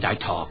moon, and I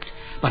talked.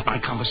 But my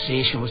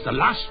conversation was the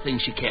last thing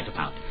she cared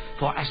about.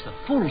 For as the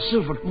full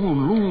silvered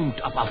moon loomed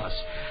above us,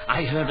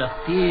 I heard a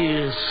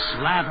fierce,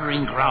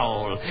 slavering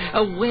growl,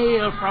 a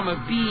wail from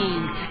a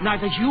being,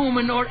 neither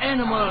human nor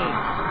animal.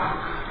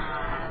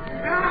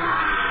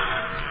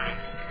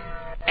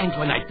 And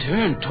when I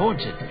turned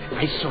towards it,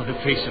 I saw the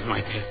face of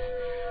my death.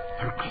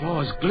 Her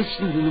claws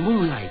glistened in the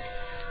moonlight,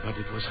 but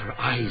it was her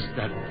eyes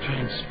that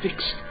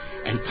transfixed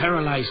and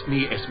paralyzed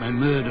me as my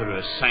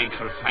murderer sank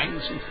her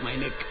fangs into my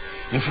neck.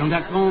 And from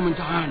that moment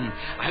on,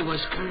 I was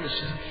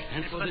cursed.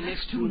 And for the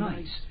next 2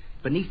 nights,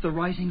 beneath the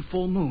rising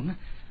full moon,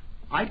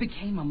 I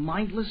became a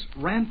mindless,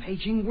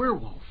 rampaging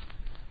werewolf.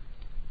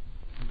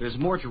 There's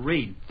more to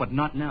read, but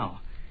not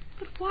now.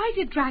 But why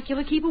did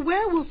Dracula keep a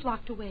werewolf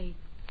locked away?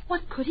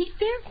 What could he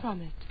fear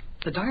from it?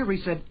 The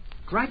diary said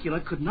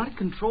Dracula could not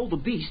control the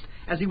beast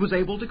as he was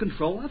able to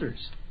control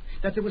others.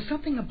 That there was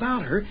something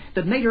about her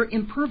that made her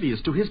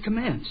impervious to his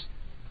commands.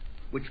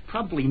 Which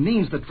probably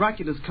means that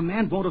Dracula's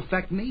command won't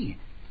affect me,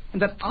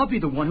 and that I'll be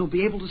the one who'll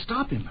be able to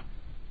stop him.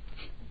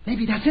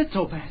 Maybe that's it,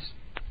 Topaz.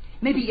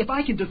 Maybe if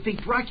I can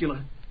defeat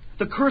Dracula,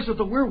 the curse of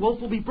the werewolf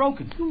will be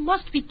broken. You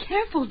must be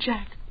careful,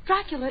 Jack.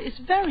 Dracula is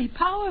very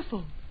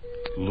powerful.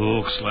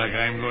 Looks like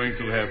I'm going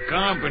to have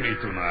company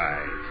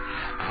tonight.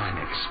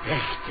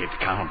 Unexpected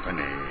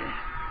company.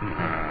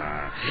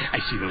 I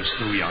see those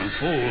 2 young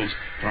fools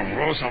from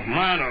Rose of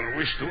Manor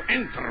wish to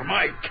enter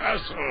my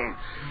castle.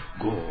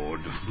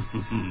 Good.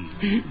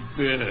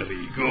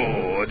 Very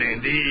good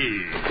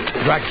indeed.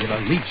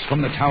 Dracula leaps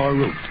from the tower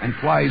roof and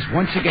flies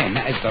once again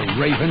as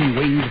the raven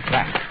winged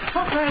back.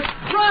 Topaz,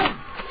 run!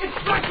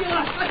 It's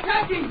Dracula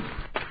attacking!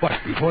 But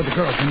before the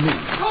girl can move...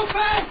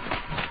 Topaz!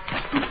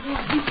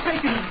 He's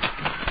taken her.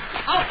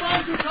 I'll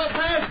find you,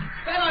 Topaz.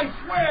 That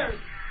I swear.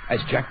 As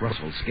Jack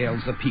Russell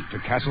scales the peak to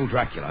Castle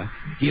Dracula,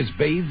 he is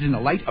bathed in the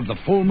light of the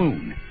full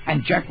moon,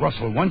 and Jack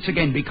Russell once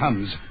again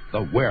becomes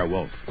the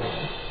werewolf.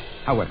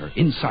 However,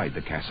 inside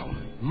the castle...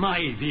 My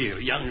dear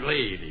young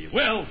lady,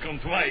 welcome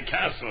to my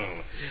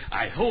castle.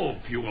 I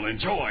hope you will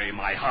enjoy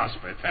my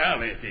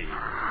hospitality.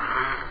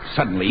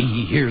 Suddenly,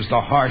 he hears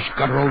the harsh,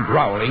 guttural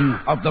growling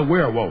of the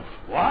werewolf.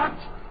 What?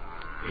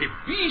 A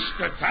beast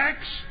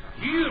attacks?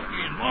 Here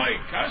in my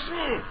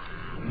castle?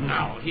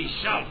 Now he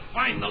shall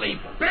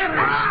finally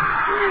perish!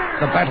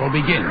 The battle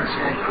begins.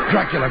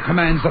 Dracula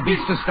commands the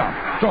beast to stop,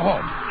 to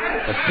halt.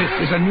 But this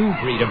is a new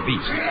breed of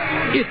beast.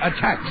 It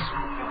attacks.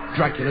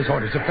 Dracula's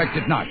orders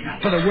affected not,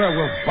 for the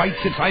werewolf bites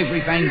its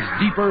ivory fangs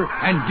deeper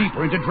and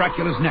deeper into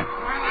Dracula's neck,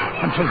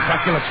 until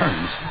Dracula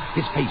turns,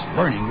 his face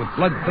burning with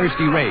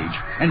bloodthirsty rage,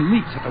 and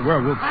leaps at the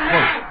werewolf's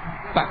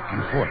throat. Back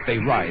and forth they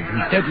writhe in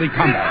deadly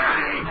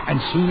combat, and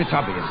soon it's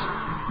obvious.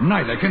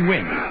 Neither can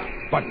win,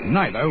 but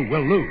neither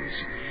will lose.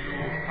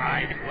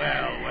 Fight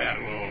well,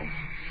 werewolf.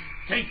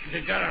 Take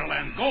the girl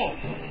and go,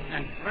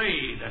 and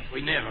pray that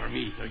we never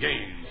meet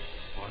again.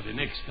 For the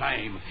next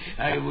time,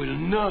 I will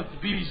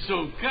not be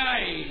so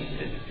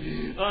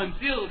kind.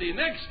 Until the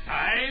next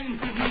time...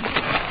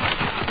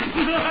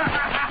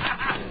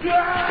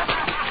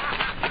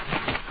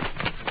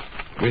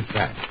 With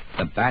that,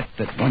 the bat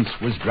that once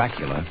was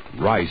Dracula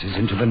rises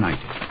into the night,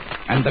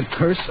 and the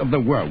curse of the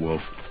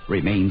werewolf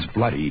remains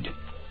bloodied,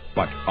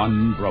 but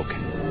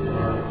unbroken.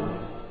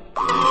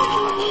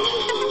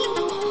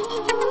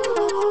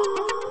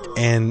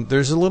 And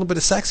there's a little bit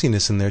of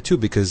sexiness in there, too,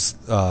 because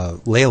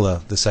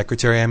Layla, the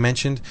secretary I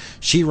mentioned,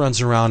 she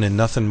runs around in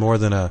nothing more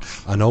than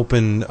an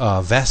open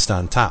vest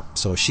on top.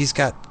 So she's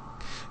got,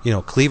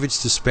 cleavage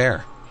to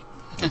spare.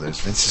 Well, there's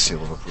Vince's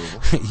seal of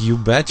approval. You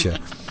betcha.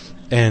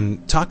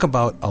 And talk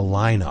about a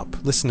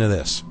lineup. Listen to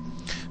this.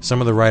 Some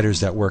of the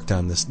writers that worked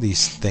on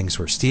these things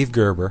were Steve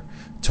Gerber,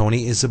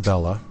 Tony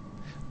Isabella,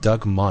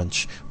 Doug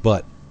Munch,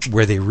 but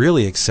where they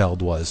really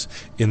excelled was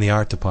in the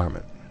art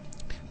department.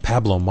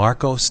 Pablo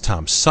Marcos,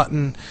 Tom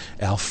Sutton,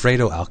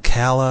 Alfredo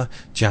Alcala,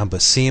 John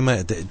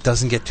Buscema. It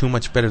doesn't get too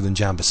much better than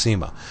John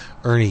Buscema.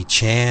 Ernie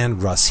Chan,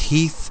 Russ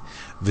Heath,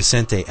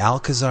 Vicente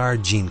Alcazar,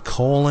 Gene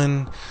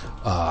Colan.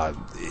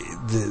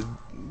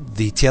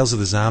 The Tales of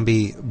the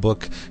Zombie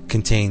book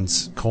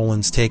contains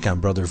Colan's take on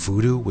Brother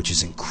Voodoo, which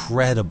is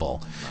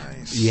incredible.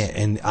 Nice. Yeah,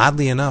 and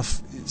oddly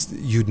enough,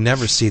 you'd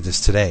never see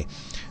this today.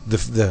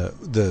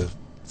 The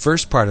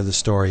first part of the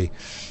story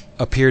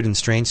appeared in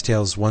Strange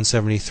Tales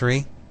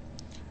 173,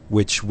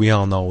 which we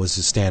all know was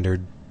a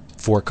standard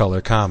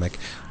 4-color comic.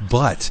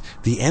 But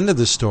the end of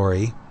the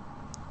story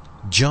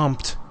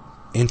jumped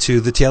into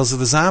the Tales of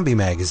the Zombie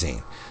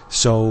magazine,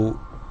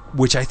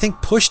 which I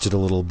think pushed it a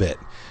little bit,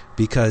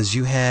 because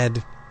you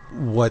had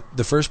what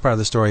the first part of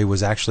the story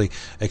was actually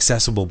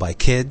accessible by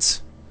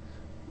kids,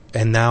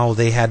 and now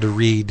they had to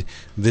read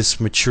this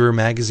mature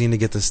magazine to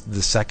get the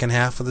second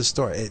half of the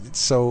story.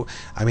 So,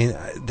 I mean,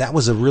 that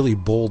was a really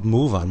bold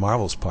move on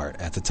Marvel's part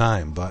at the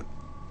time, but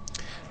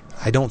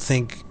I don't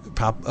think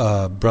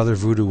Brother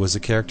Voodoo was a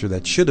character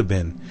that should have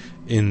been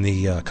in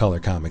the color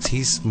comics.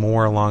 He's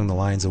more along the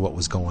lines of what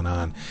was going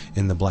on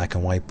in the black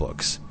and white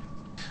books.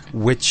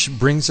 Which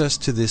brings us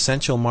to the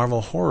essential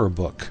Marvel horror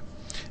book.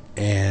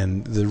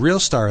 And the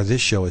real star of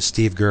this show is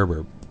Steve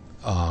Gerber,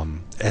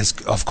 as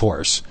of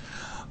course.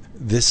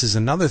 This is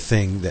another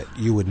thing that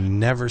you would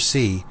never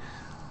see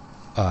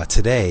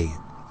today.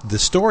 The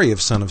story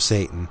of Son of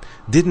Satan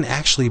didn't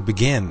actually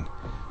begin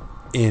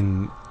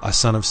in a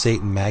Son of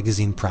Satan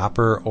magazine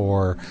proper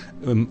or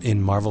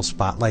in Marvel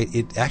Spotlight.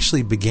 It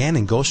actually began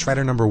in Ghost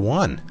Rider number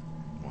 1.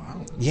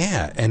 Wow.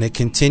 Yeah, and it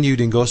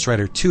continued in Ghost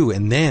Rider 2,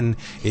 and then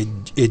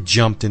it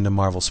jumped into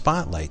Marvel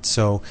Spotlight.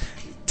 So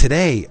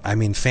today, I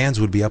mean, fans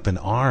would be up in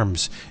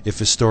arms if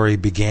a story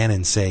began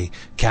in, say,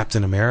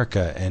 Captain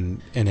America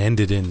and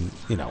ended in,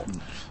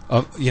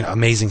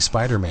 Amazing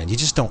Spider-Man. You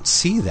just don't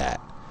see that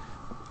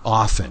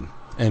often.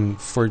 And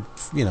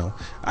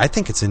I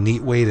think it's a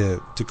neat way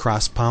to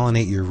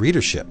cross-pollinate your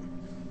readership.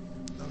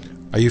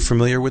 Are you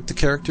familiar with the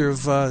character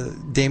of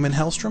Damon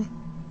Hellstrom?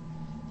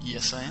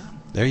 Yes, I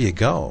am. There you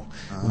go.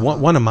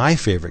 One of my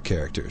favorite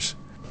characters.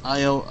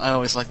 I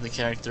always liked the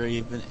character.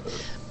 Even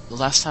the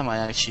last time I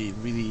actually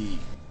really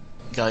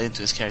got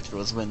into his character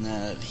was when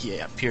he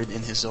appeared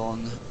in his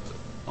own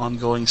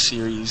ongoing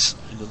series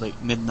in the late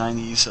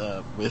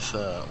mid-90s with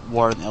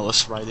Warren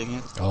Ellis writing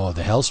it. Oh,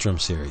 the Hellstrom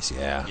series,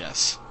 yeah.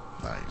 Yes.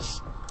 Nice.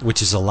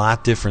 Which is a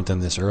lot different than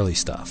this early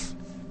stuff.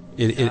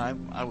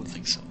 I would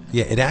think so.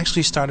 Yeah, it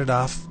actually started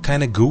off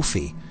kind of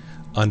goofy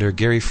under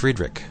Gary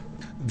Friedrich.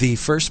 The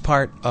first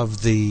part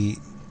of the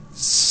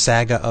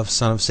saga of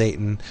Son of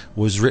Satan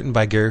was written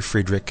by Gary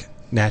Friedrich,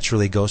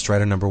 naturally Ghost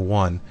Rider number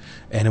 1,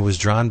 and it was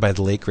drawn by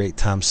the late great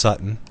Tom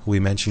Sutton, who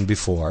we mentioned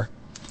before.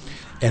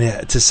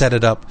 And to set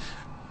it up,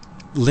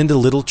 Linda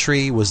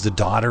Littletree was the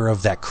daughter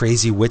of that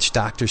crazy witch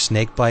doctor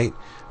Snakebite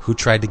who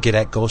tried to get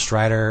at Ghost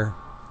Rider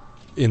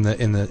in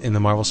the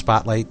Marvel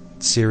Spotlight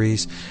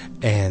series,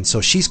 and so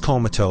she's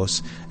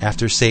comatose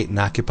after Satan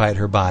occupied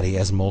her body,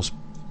 as most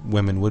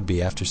women would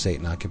be after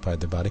Satan occupied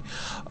their body.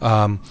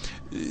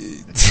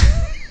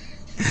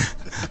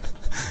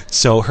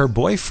 So her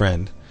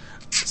boyfriend,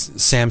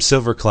 Sam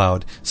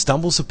Silvercloud,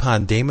 stumbles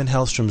upon Damon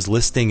Hellstrom's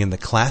listing in the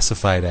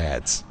classified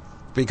ads.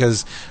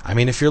 Because, I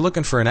mean, if you're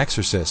looking for an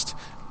exorcist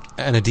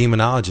and a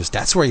demonologist,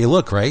 that's where you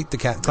look, right? The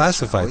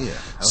classified. Oh, yeah.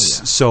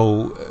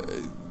 So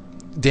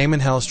Damon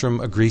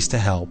Hellstrom agrees to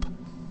help,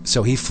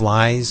 So he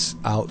flies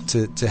out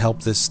to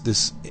help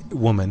this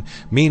woman.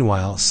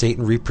 Meanwhile,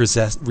 Satan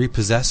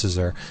repossesses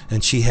her,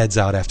 and she heads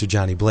out after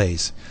Johnny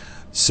Blaze.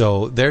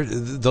 So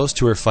those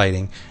two are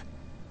fighting,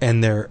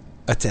 and they're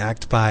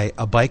attacked by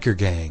a biker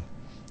gang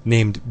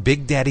named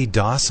Big Daddy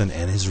Dawson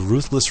and his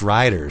ruthless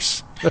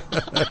riders.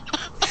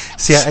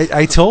 See,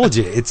 I told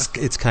you,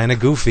 it's kind of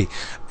goofy.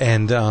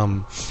 And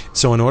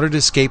so in order to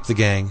escape the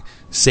gang,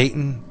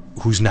 Satan,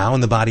 who's now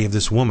in the body of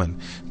this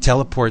woman,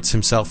 teleports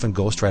himself and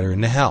Ghost Rider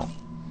into hell.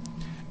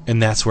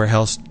 And that's where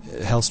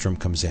Hellstrom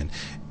comes in.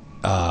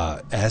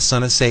 As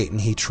son of Satan,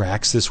 he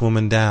tracks this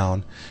woman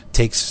down,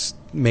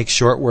 makes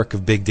short work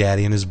of Big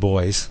Daddy and his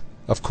boys,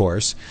 of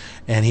course,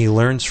 and he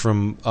learns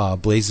from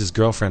Blaze's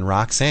girlfriend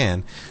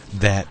Roxanne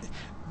that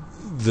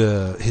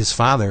his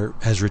father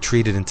has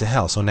retreated into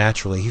hell, so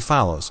naturally he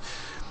follows.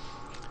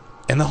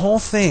 And the whole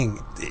thing,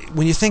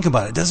 when you think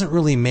about it, doesn't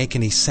really make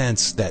any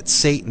sense that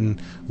Satan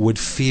would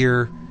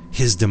fear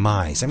his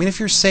demise. I mean, if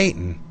you're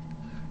Satan,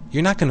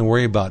 you're not going to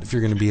worry about if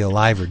you're going to be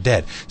alive or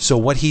dead. So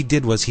what he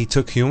did was he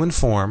took human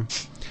form,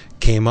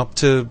 came up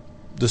to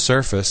the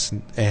surface,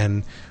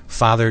 and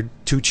fathered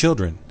two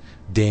children,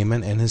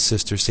 Damon and his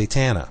sister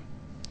Satana.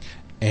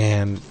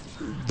 And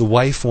the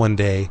wife one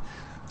day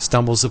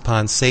stumbles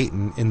upon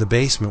Satan in the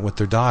basement with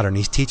their daughter, and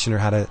he's teaching her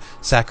how to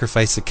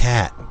sacrifice a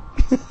cat.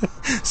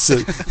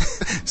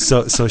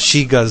 so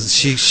she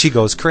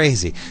goes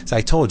crazy. So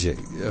I told you,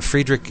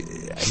 Friedrich,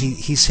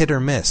 he's hit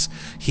or miss.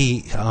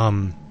 He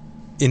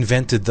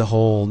invented the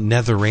whole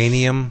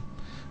netheranium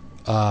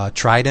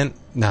trident.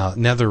 Now,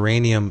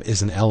 netheranium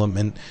is an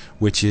element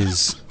which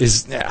is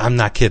I'm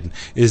not kidding,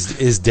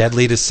 is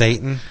deadly to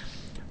Satan,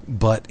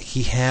 but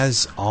he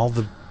has all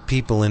the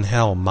people in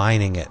hell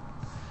mining it.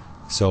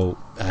 So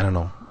I don't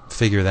know,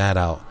 figure that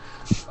out.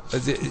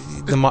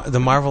 The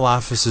Marvel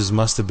offices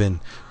must have been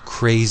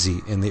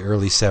crazy in the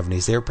early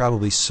 70s. They were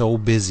probably so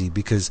busy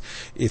because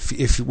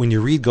if when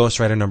you read Ghost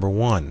Rider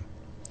 #1,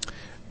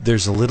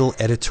 there's a little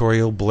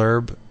editorial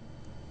blurb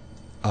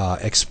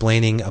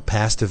explaining a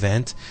past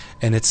event,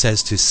 and it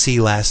says to see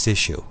last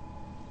issue.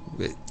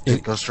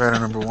 Ghost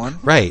Rider #1,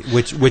 right?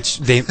 Which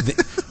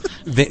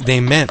they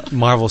meant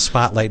Marvel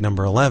Spotlight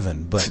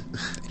 #11, but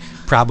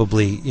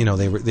probably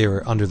they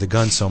were under the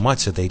gun so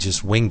much that they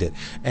just winged it.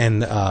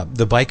 And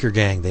the biker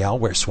gang, they all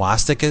wear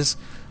swastikas,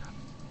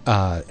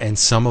 and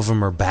some of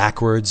them are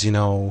backwards. You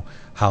know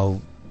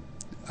how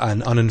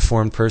an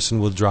uninformed person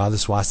will draw the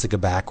swastika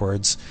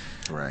backwards,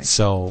 right?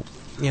 So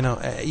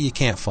you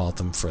can't fault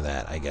them for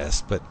that, I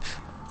guess.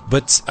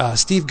 But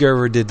Steve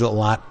Gerber did a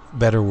lot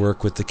better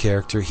work with the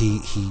character.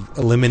 He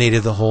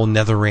eliminated the whole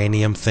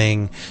netheranium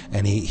thing,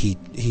 and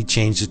he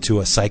changed it to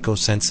a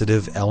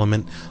psychosensitive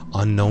element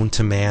unknown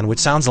to man, which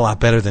sounds a lot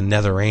better than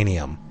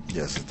netheranium.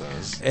 Yes, it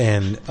does.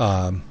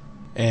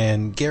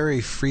 And Gary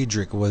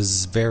Friedrich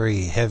was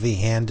very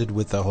heavy-handed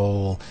with the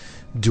whole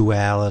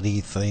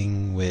duality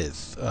thing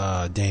with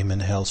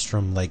Damon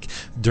Hellstrom. Like,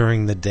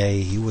 during the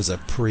day he was a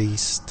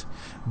priest,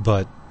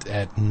 but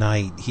at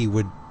night he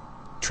would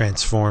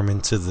transform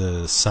into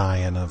the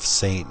scion of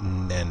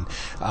Satan. And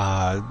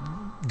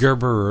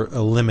Gerber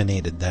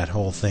eliminated that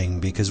whole thing,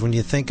 because when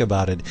you think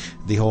about it,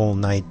 the whole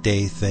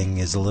night-day thing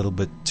is a little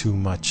bit too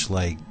much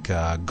like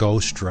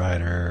Ghost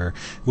Rider,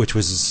 which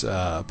was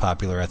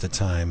popular at the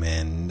time,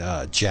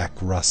 and Jack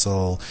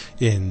Russell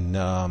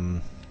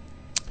in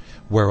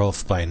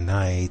Werewolf by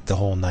Night, the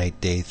whole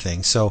night-day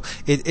thing. So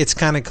it's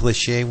kind of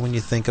cliche when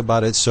you think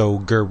about it. So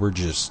Gerber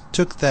just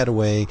took that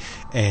away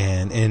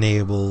and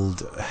enabled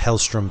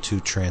Hellstrom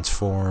to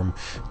transform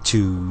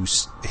to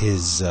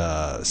his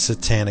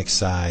satanic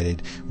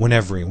side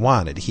whenever he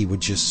wanted. He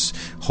would just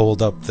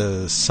hold up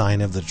the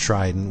sign of the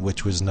trident,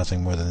 which was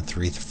nothing more than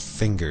 3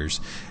 fingers,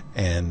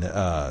 and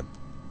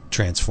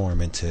transform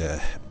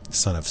into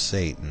Son of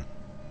Satan.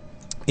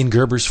 In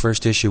Gerber's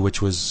first issue, which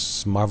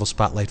was Marvel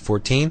Spotlight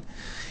 14,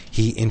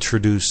 he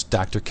introduced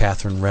Dr.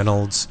 Catherine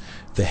Reynolds,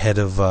 the head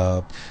of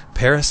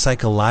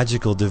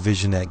parapsychological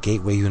division at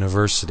Gateway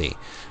University.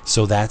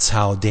 So that's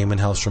how Damon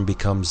Hellstrom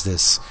becomes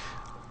this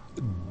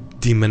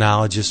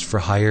demonologist for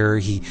hire.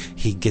 He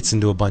gets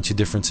into a bunch of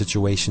different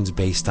situations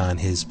based on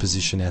his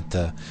position at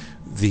the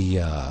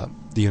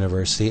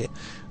university.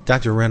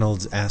 Dr.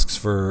 Reynolds asks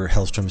for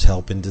Hellstrom's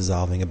help in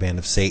dissolving a band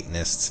of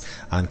Satanists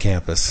on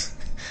campus,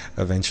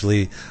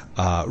 eventually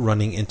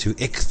running into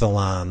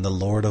Icthalon, the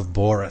Lord of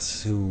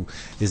Boris, who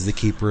is the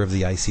keeper of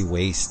the icy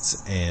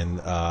wastes,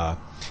 and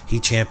he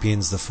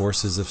champions the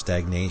forces of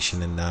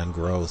stagnation and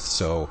non-growth.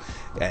 So,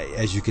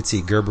 as you can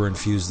see, Gerber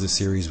infused the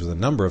series with a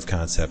number of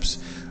concepts,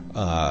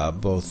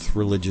 both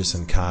religious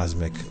and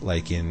cosmic.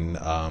 Like in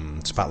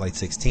Spotlight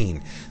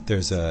 16,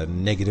 there's a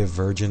negative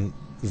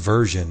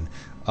version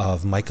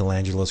of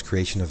Michelangelo's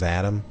creation of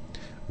Adam,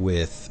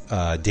 with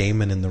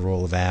Damon in the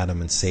role of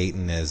Adam and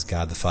Satan as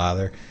God the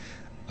Father.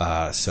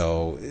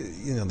 So,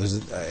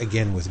 there's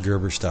again with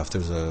Gerber stuff,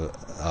 there's a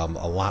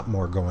lot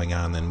more going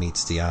on than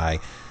meets the eye.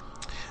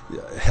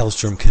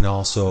 Hellstrom can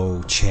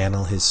also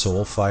channel his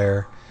soul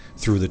fire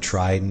through the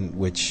trident,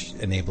 which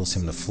enables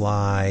him to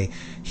fly.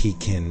 He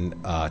can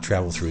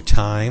travel through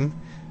time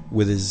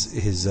with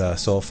his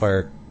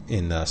Soulfire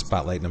in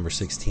Spotlight number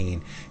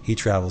 16, he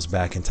travels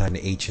back in time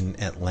to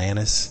ancient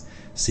Atlantis,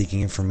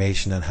 seeking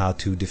information on how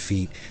to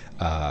defeat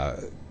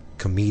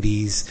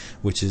Comedes,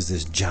 which is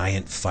this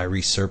giant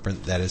fiery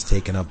serpent that has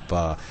taken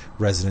up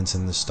residence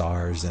in the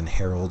stars and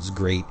heralds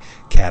great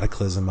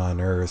cataclysm on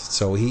Earth.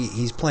 So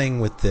he's playing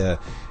with the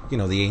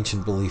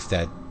ancient belief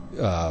that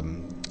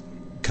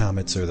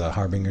comets are the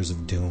harbingers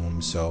of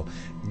doom. So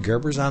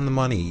Gerber's on the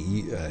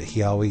money.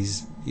 He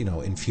always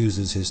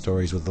infuses his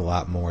stories with a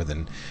lot more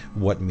than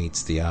what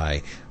meets the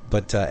eye.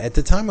 But at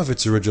the time of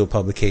its original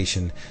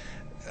publication,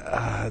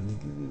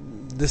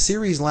 the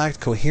series lacked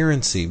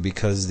coherency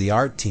because the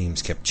art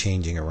teams kept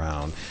changing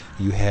around.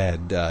 You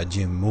had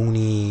Jim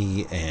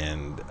Mooney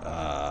and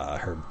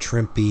Herb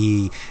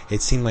Trimpe.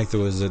 It seemed like there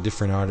was a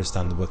different artist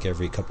on the book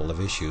every couple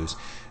of issues.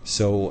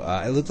 So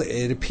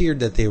it appeared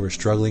that they were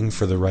struggling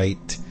for the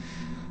right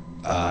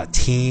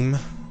team,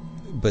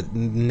 but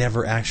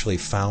never actually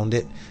found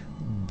it.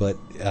 But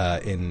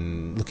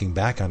in looking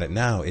back on it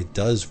now, it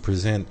does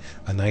present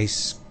a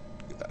nice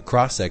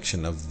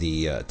cross-section of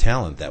the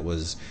talent that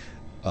was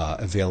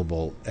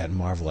available at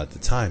Marvel at the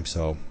time.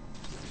 So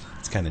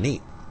it's kind of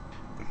neat.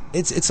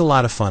 It's a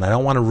lot of fun. I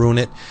don't want to ruin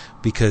it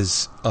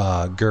because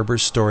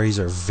Gerber's stories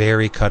are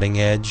very cutting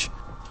edge.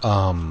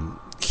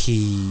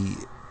 He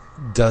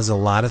does a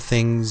lot of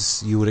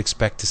things you would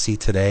expect to see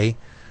today,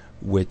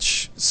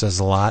 which says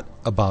a lot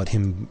about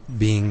him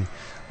being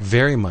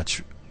very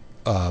much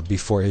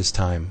before his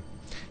time.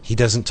 He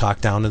doesn't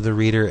talk down to the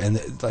reader, and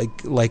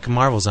like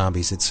Marvel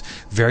Zombies, it's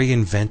very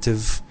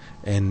inventive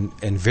and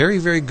very,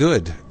 very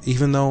good.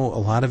 Even though a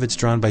lot of it's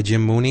drawn by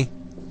Jim Mooney,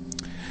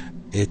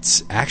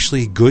 it's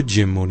actually good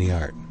Jim Mooney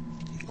art.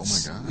 Oh my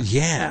God!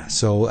 Yeah,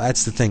 so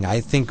that's the thing.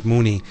 I think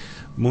Mooney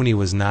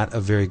was not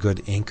a very good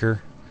inker,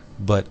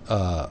 but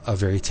a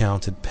very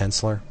talented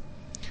penciler.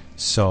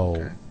 So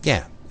okay.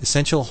 Yeah,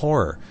 Essential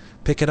Horror.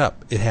 Pick it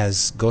up. It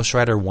has Ghost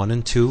Rider 1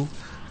 and 2.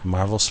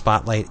 Marvel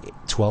Spotlight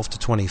 12 to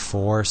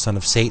 24, Son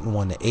of Satan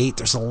 1 to 8.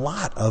 There's a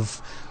lot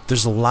of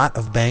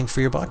bang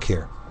for your buck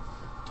here.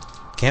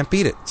 Can't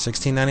beat it.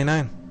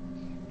 $16.99.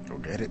 Go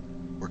get it.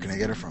 Where can I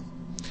get it from?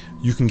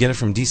 You can get it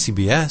from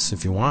DCBS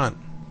if you want.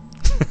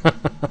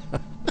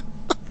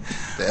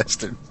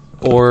 Bastard.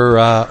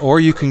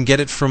 Or you can get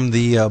it from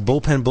the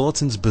Bullpen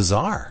Bulletin's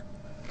Bazaar.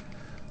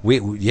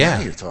 Yeah.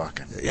 Now you're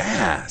talking.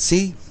 Yeah.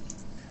 See,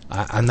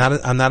 I'm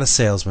not a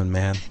salesman,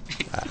 man.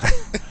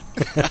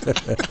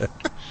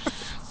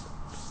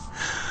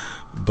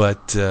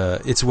 But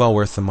it's well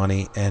worth the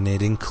money, and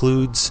it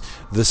includes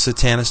the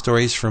Satana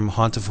stories from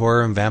Haunt of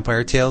Horror and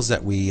Vampire Tales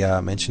that we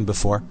mentioned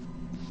before.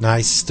 Now,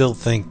 I still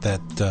think that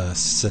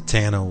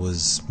Satana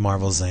was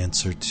Marvel's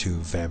answer to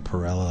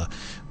Vampirella,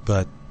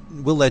 but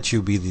we'll let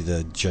you be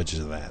the judges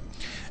of that.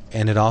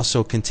 And it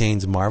also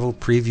contains Marvel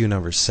Preview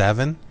number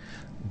 7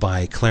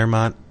 by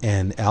Claremont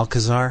and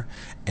Alcazar,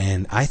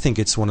 and I think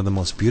it's one of the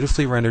most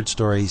beautifully rendered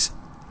stories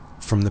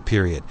from the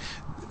period.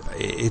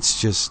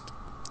 It's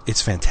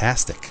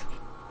fantastic.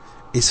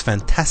 It's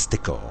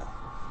fantastico.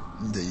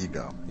 There you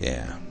go.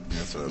 Yeah.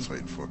 That's what I was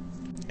waiting for.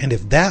 And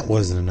if that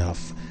wasn't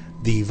enough,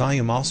 the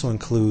volume also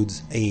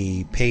includes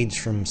a page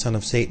from Son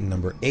of Satan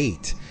number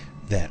 8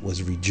 that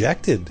was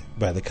rejected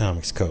by the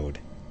Comics Code.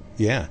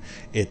 Yeah.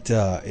 It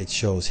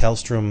shows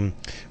Hellstrom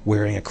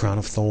wearing a crown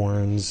of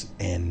thorns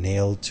and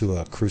nailed to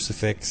a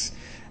crucifix.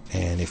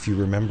 And if you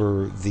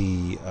remember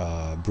the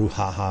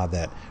brouhaha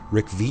that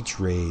Rick Veitch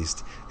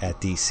raised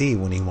at DC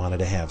when he wanted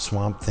to have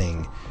Swamp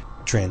Thing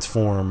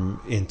transform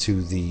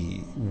into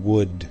the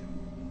wood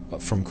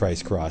from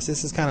Christ's cross,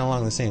 this is kind of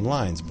along the same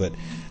lines, but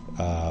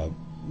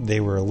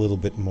they were a little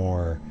bit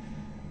more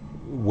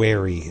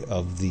wary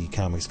of the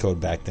Comics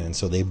Code back then,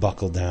 so they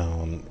buckled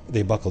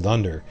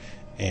under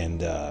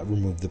and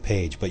removed the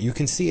page. But you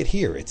can see it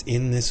here. It's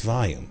in this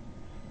volume.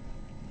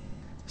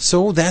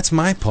 So that's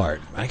my part.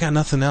 I got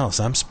nothing else.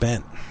 I'm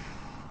spent.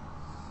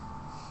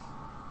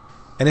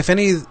 And if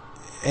any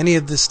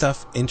of this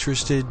stuff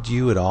interested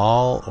you at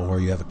all, or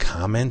you have a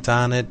comment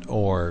on it,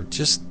 or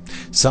just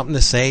something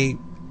to say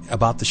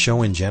about the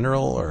show in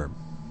general, or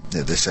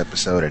this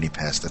episode, any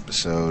past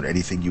episode,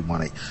 anything you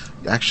want to...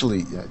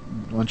 Actually, why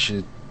don't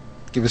you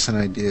give us an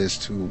idea as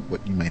to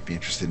what you might be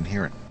interested in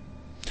hearing?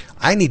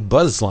 I need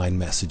buzzline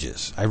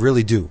messages. I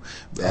really do.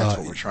 That's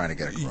what we're trying to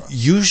get across.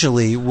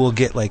 Usually we'll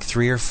get like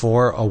 3 or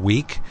 4 a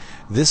week.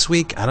 This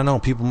week, I don't know,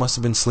 people must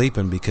have been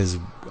sleeping because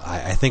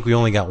I think we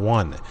only got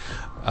 1.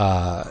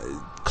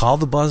 Call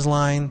the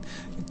buzzline.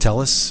 Tell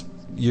us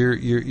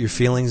your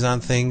feelings on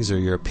things or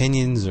your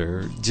opinions,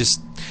 or just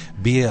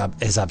be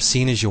as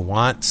obscene as you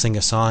want. Sing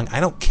a song.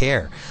 I don't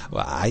care.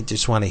 I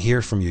just want to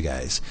hear from you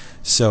guys.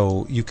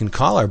 So you can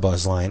call our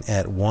buzzline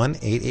at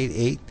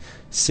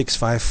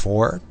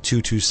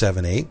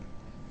 1-888-654-2278.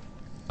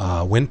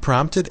 When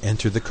prompted,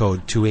 enter the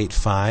code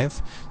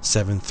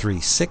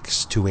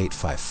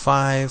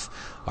 285-736-2855.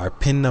 Our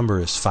PIN number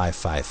is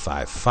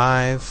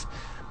 5555.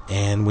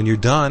 And when you're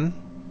done,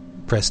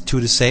 press 2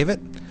 to save it.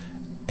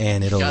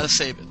 And it'll... You gotta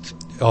save it.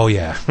 Oh,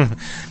 yeah.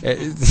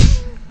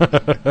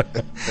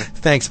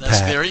 Thanks, That's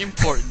Pat. very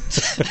important.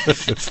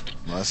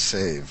 Must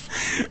save.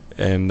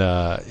 And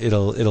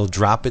it'll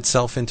drop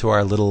itself into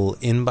our little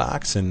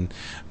inbox, and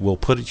we'll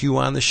put you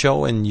on the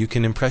show, and you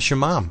can impress your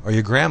mom or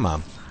your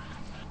grandmom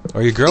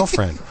or your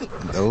girlfriend.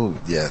 Oh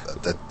yeah,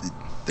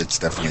 that's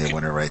definitely a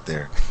winner right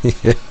there.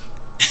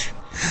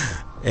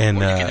 And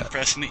or you can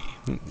impress me.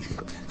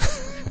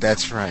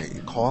 That's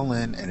right. Call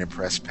in and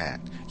impress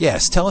Pat.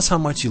 Yes, tell us how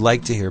much you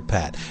like to hear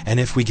Pat, and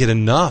if we get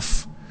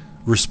enough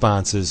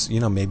responses,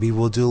 maybe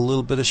we'll do a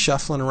little bit of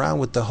shuffling around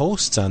with the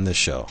hosts on this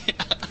show.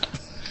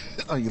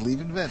 Oh, you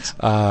leaving Vince?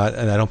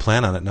 And I don't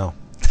plan on it, no.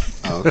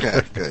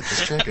 Okay, good.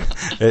 Just checking.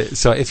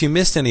 So if you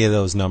missed any of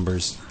those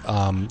numbers,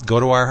 go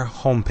to our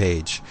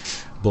homepage,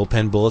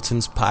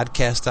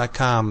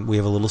 bullpenbulletinspodcast.com. We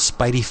have a little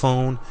Spidey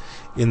phone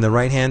in the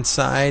right-hand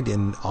side,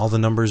 and all the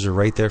numbers are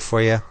right there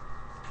for you.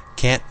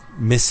 Can't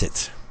miss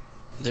it.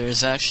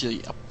 There's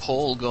actually a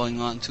poll going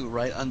on, too,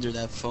 right under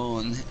that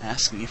phone,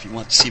 asking if you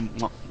want to see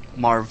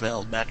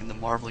Marvel back in the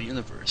Marvel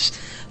Universe.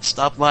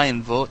 Stop by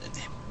and vote, and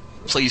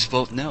please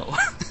vote no.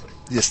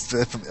 Yes,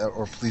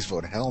 or please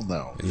vote hell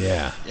no.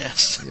 Yeah.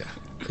 Yes. Yeah.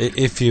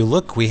 If you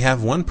look, we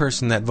have one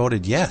person that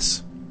voted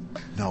yes.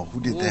 No,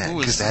 who did that?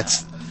 Because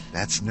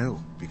that's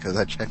new. Because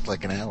I checked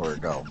like an hour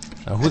ago.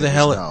 Who the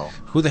hell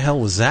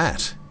was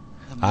that?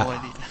 I have no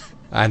idea.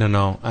 I don't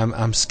know.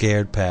 I'm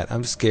scared, Pat.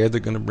 I'm scared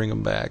they're going to bring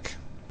him back.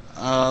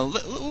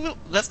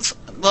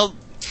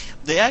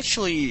 They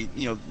actually,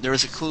 there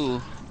was a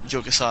clue.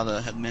 Joe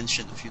Quesada had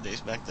mentioned a few days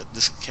back that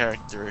this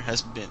character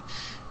has been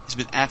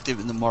active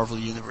in the Marvel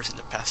Universe in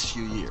the past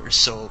few years.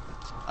 So,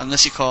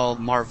 unless you call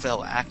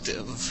Marvel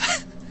active,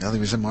 no, he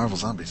was in Marvel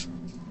Zombies.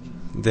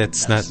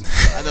 That's not.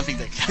 I don't think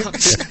that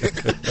counts.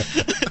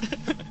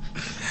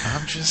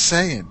 I'm just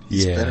saying.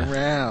 He's been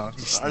around.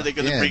 Are they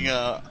going to bring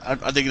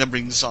Are they going to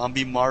bring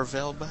Zombie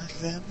Marvel back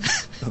then?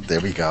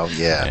 There we go.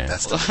 Yeah.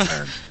 That's the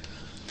turn.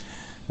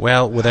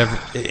 Well, whatever.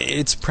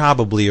 It's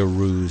probably a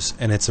ruse,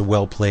 and it's a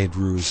well-played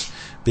ruse,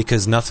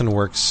 because nothing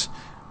works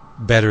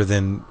better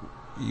than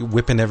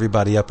whipping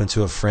everybody up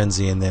into a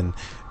frenzy and then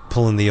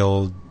pulling the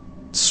old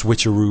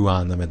switcheroo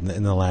on them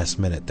in the last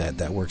minute.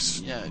 That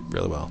works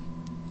really well.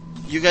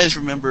 You guys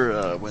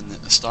remember when the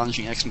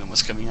Astonishing X-Men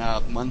was coming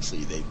out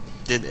monthly?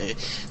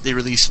 They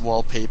released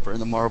wallpaper in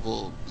the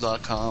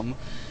Marvel.com,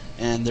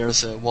 and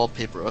there's a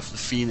wallpaper of the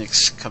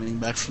Phoenix coming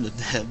back from the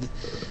dead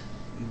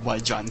by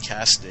John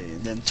Cassaday,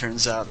 and then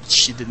turns out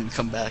she didn't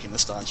come back in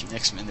Astonishing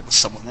X-Men. It was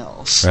someone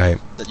else. Right.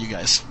 But you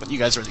guys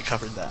already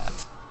covered that.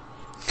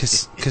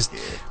 Because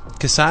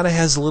Quesada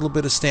has a little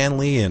bit of Stan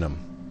Lee in him.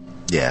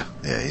 Yeah,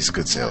 he's a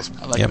good salesman.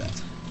 I like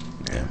that.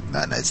 Yeah,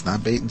 it's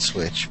not bait and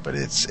switch, but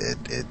it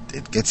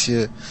gets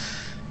you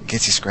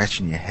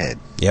scratching your head.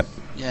 Yep.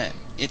 Yeah,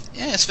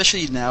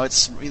 especially now,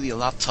 it's really a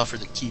lot tougher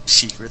to keep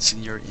secrets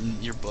in your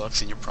books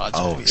and your projects.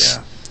 Oh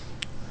yeah.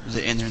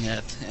 The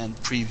internet and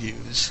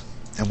previews.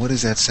 And what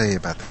does that say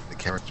about the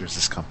characters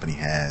this company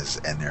has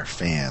and their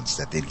fans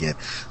that they'd get?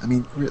 I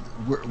mean,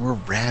 we're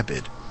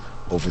rabid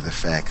over the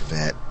fact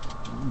that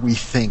we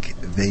think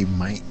they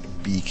might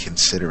be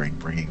considering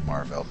bringing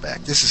Marvel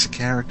back. This is a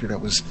character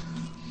that was.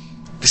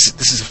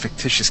 This is a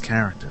fictitious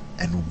character,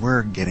 and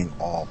we're getting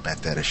all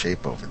bent out of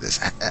shape over this.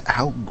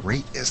 How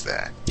great is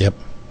that? Yep.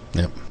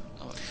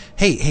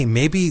 Hey,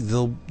 maybe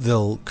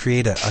they'll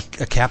create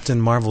a Captain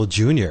Marvel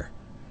Jr.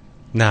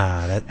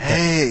 That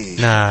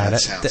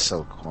sounds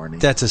so corny.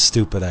 That's a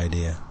stupid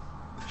idea.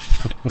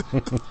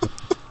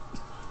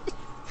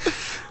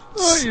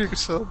 Oh, you're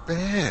so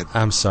bad.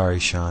 I'm sorry,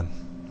 Sean.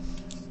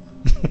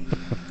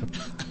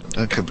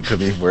 It could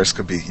be worse.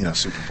 Could be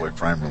Superboy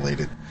Prime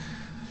related.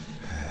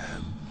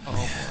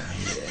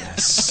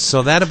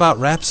 So that about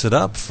wraps it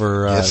up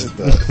for yes, it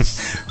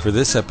does. for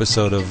this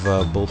episode of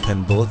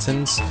Bullpen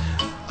Bulletins.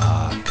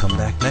 Come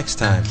back next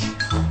time.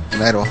 Good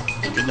night, all.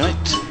 Good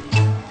night.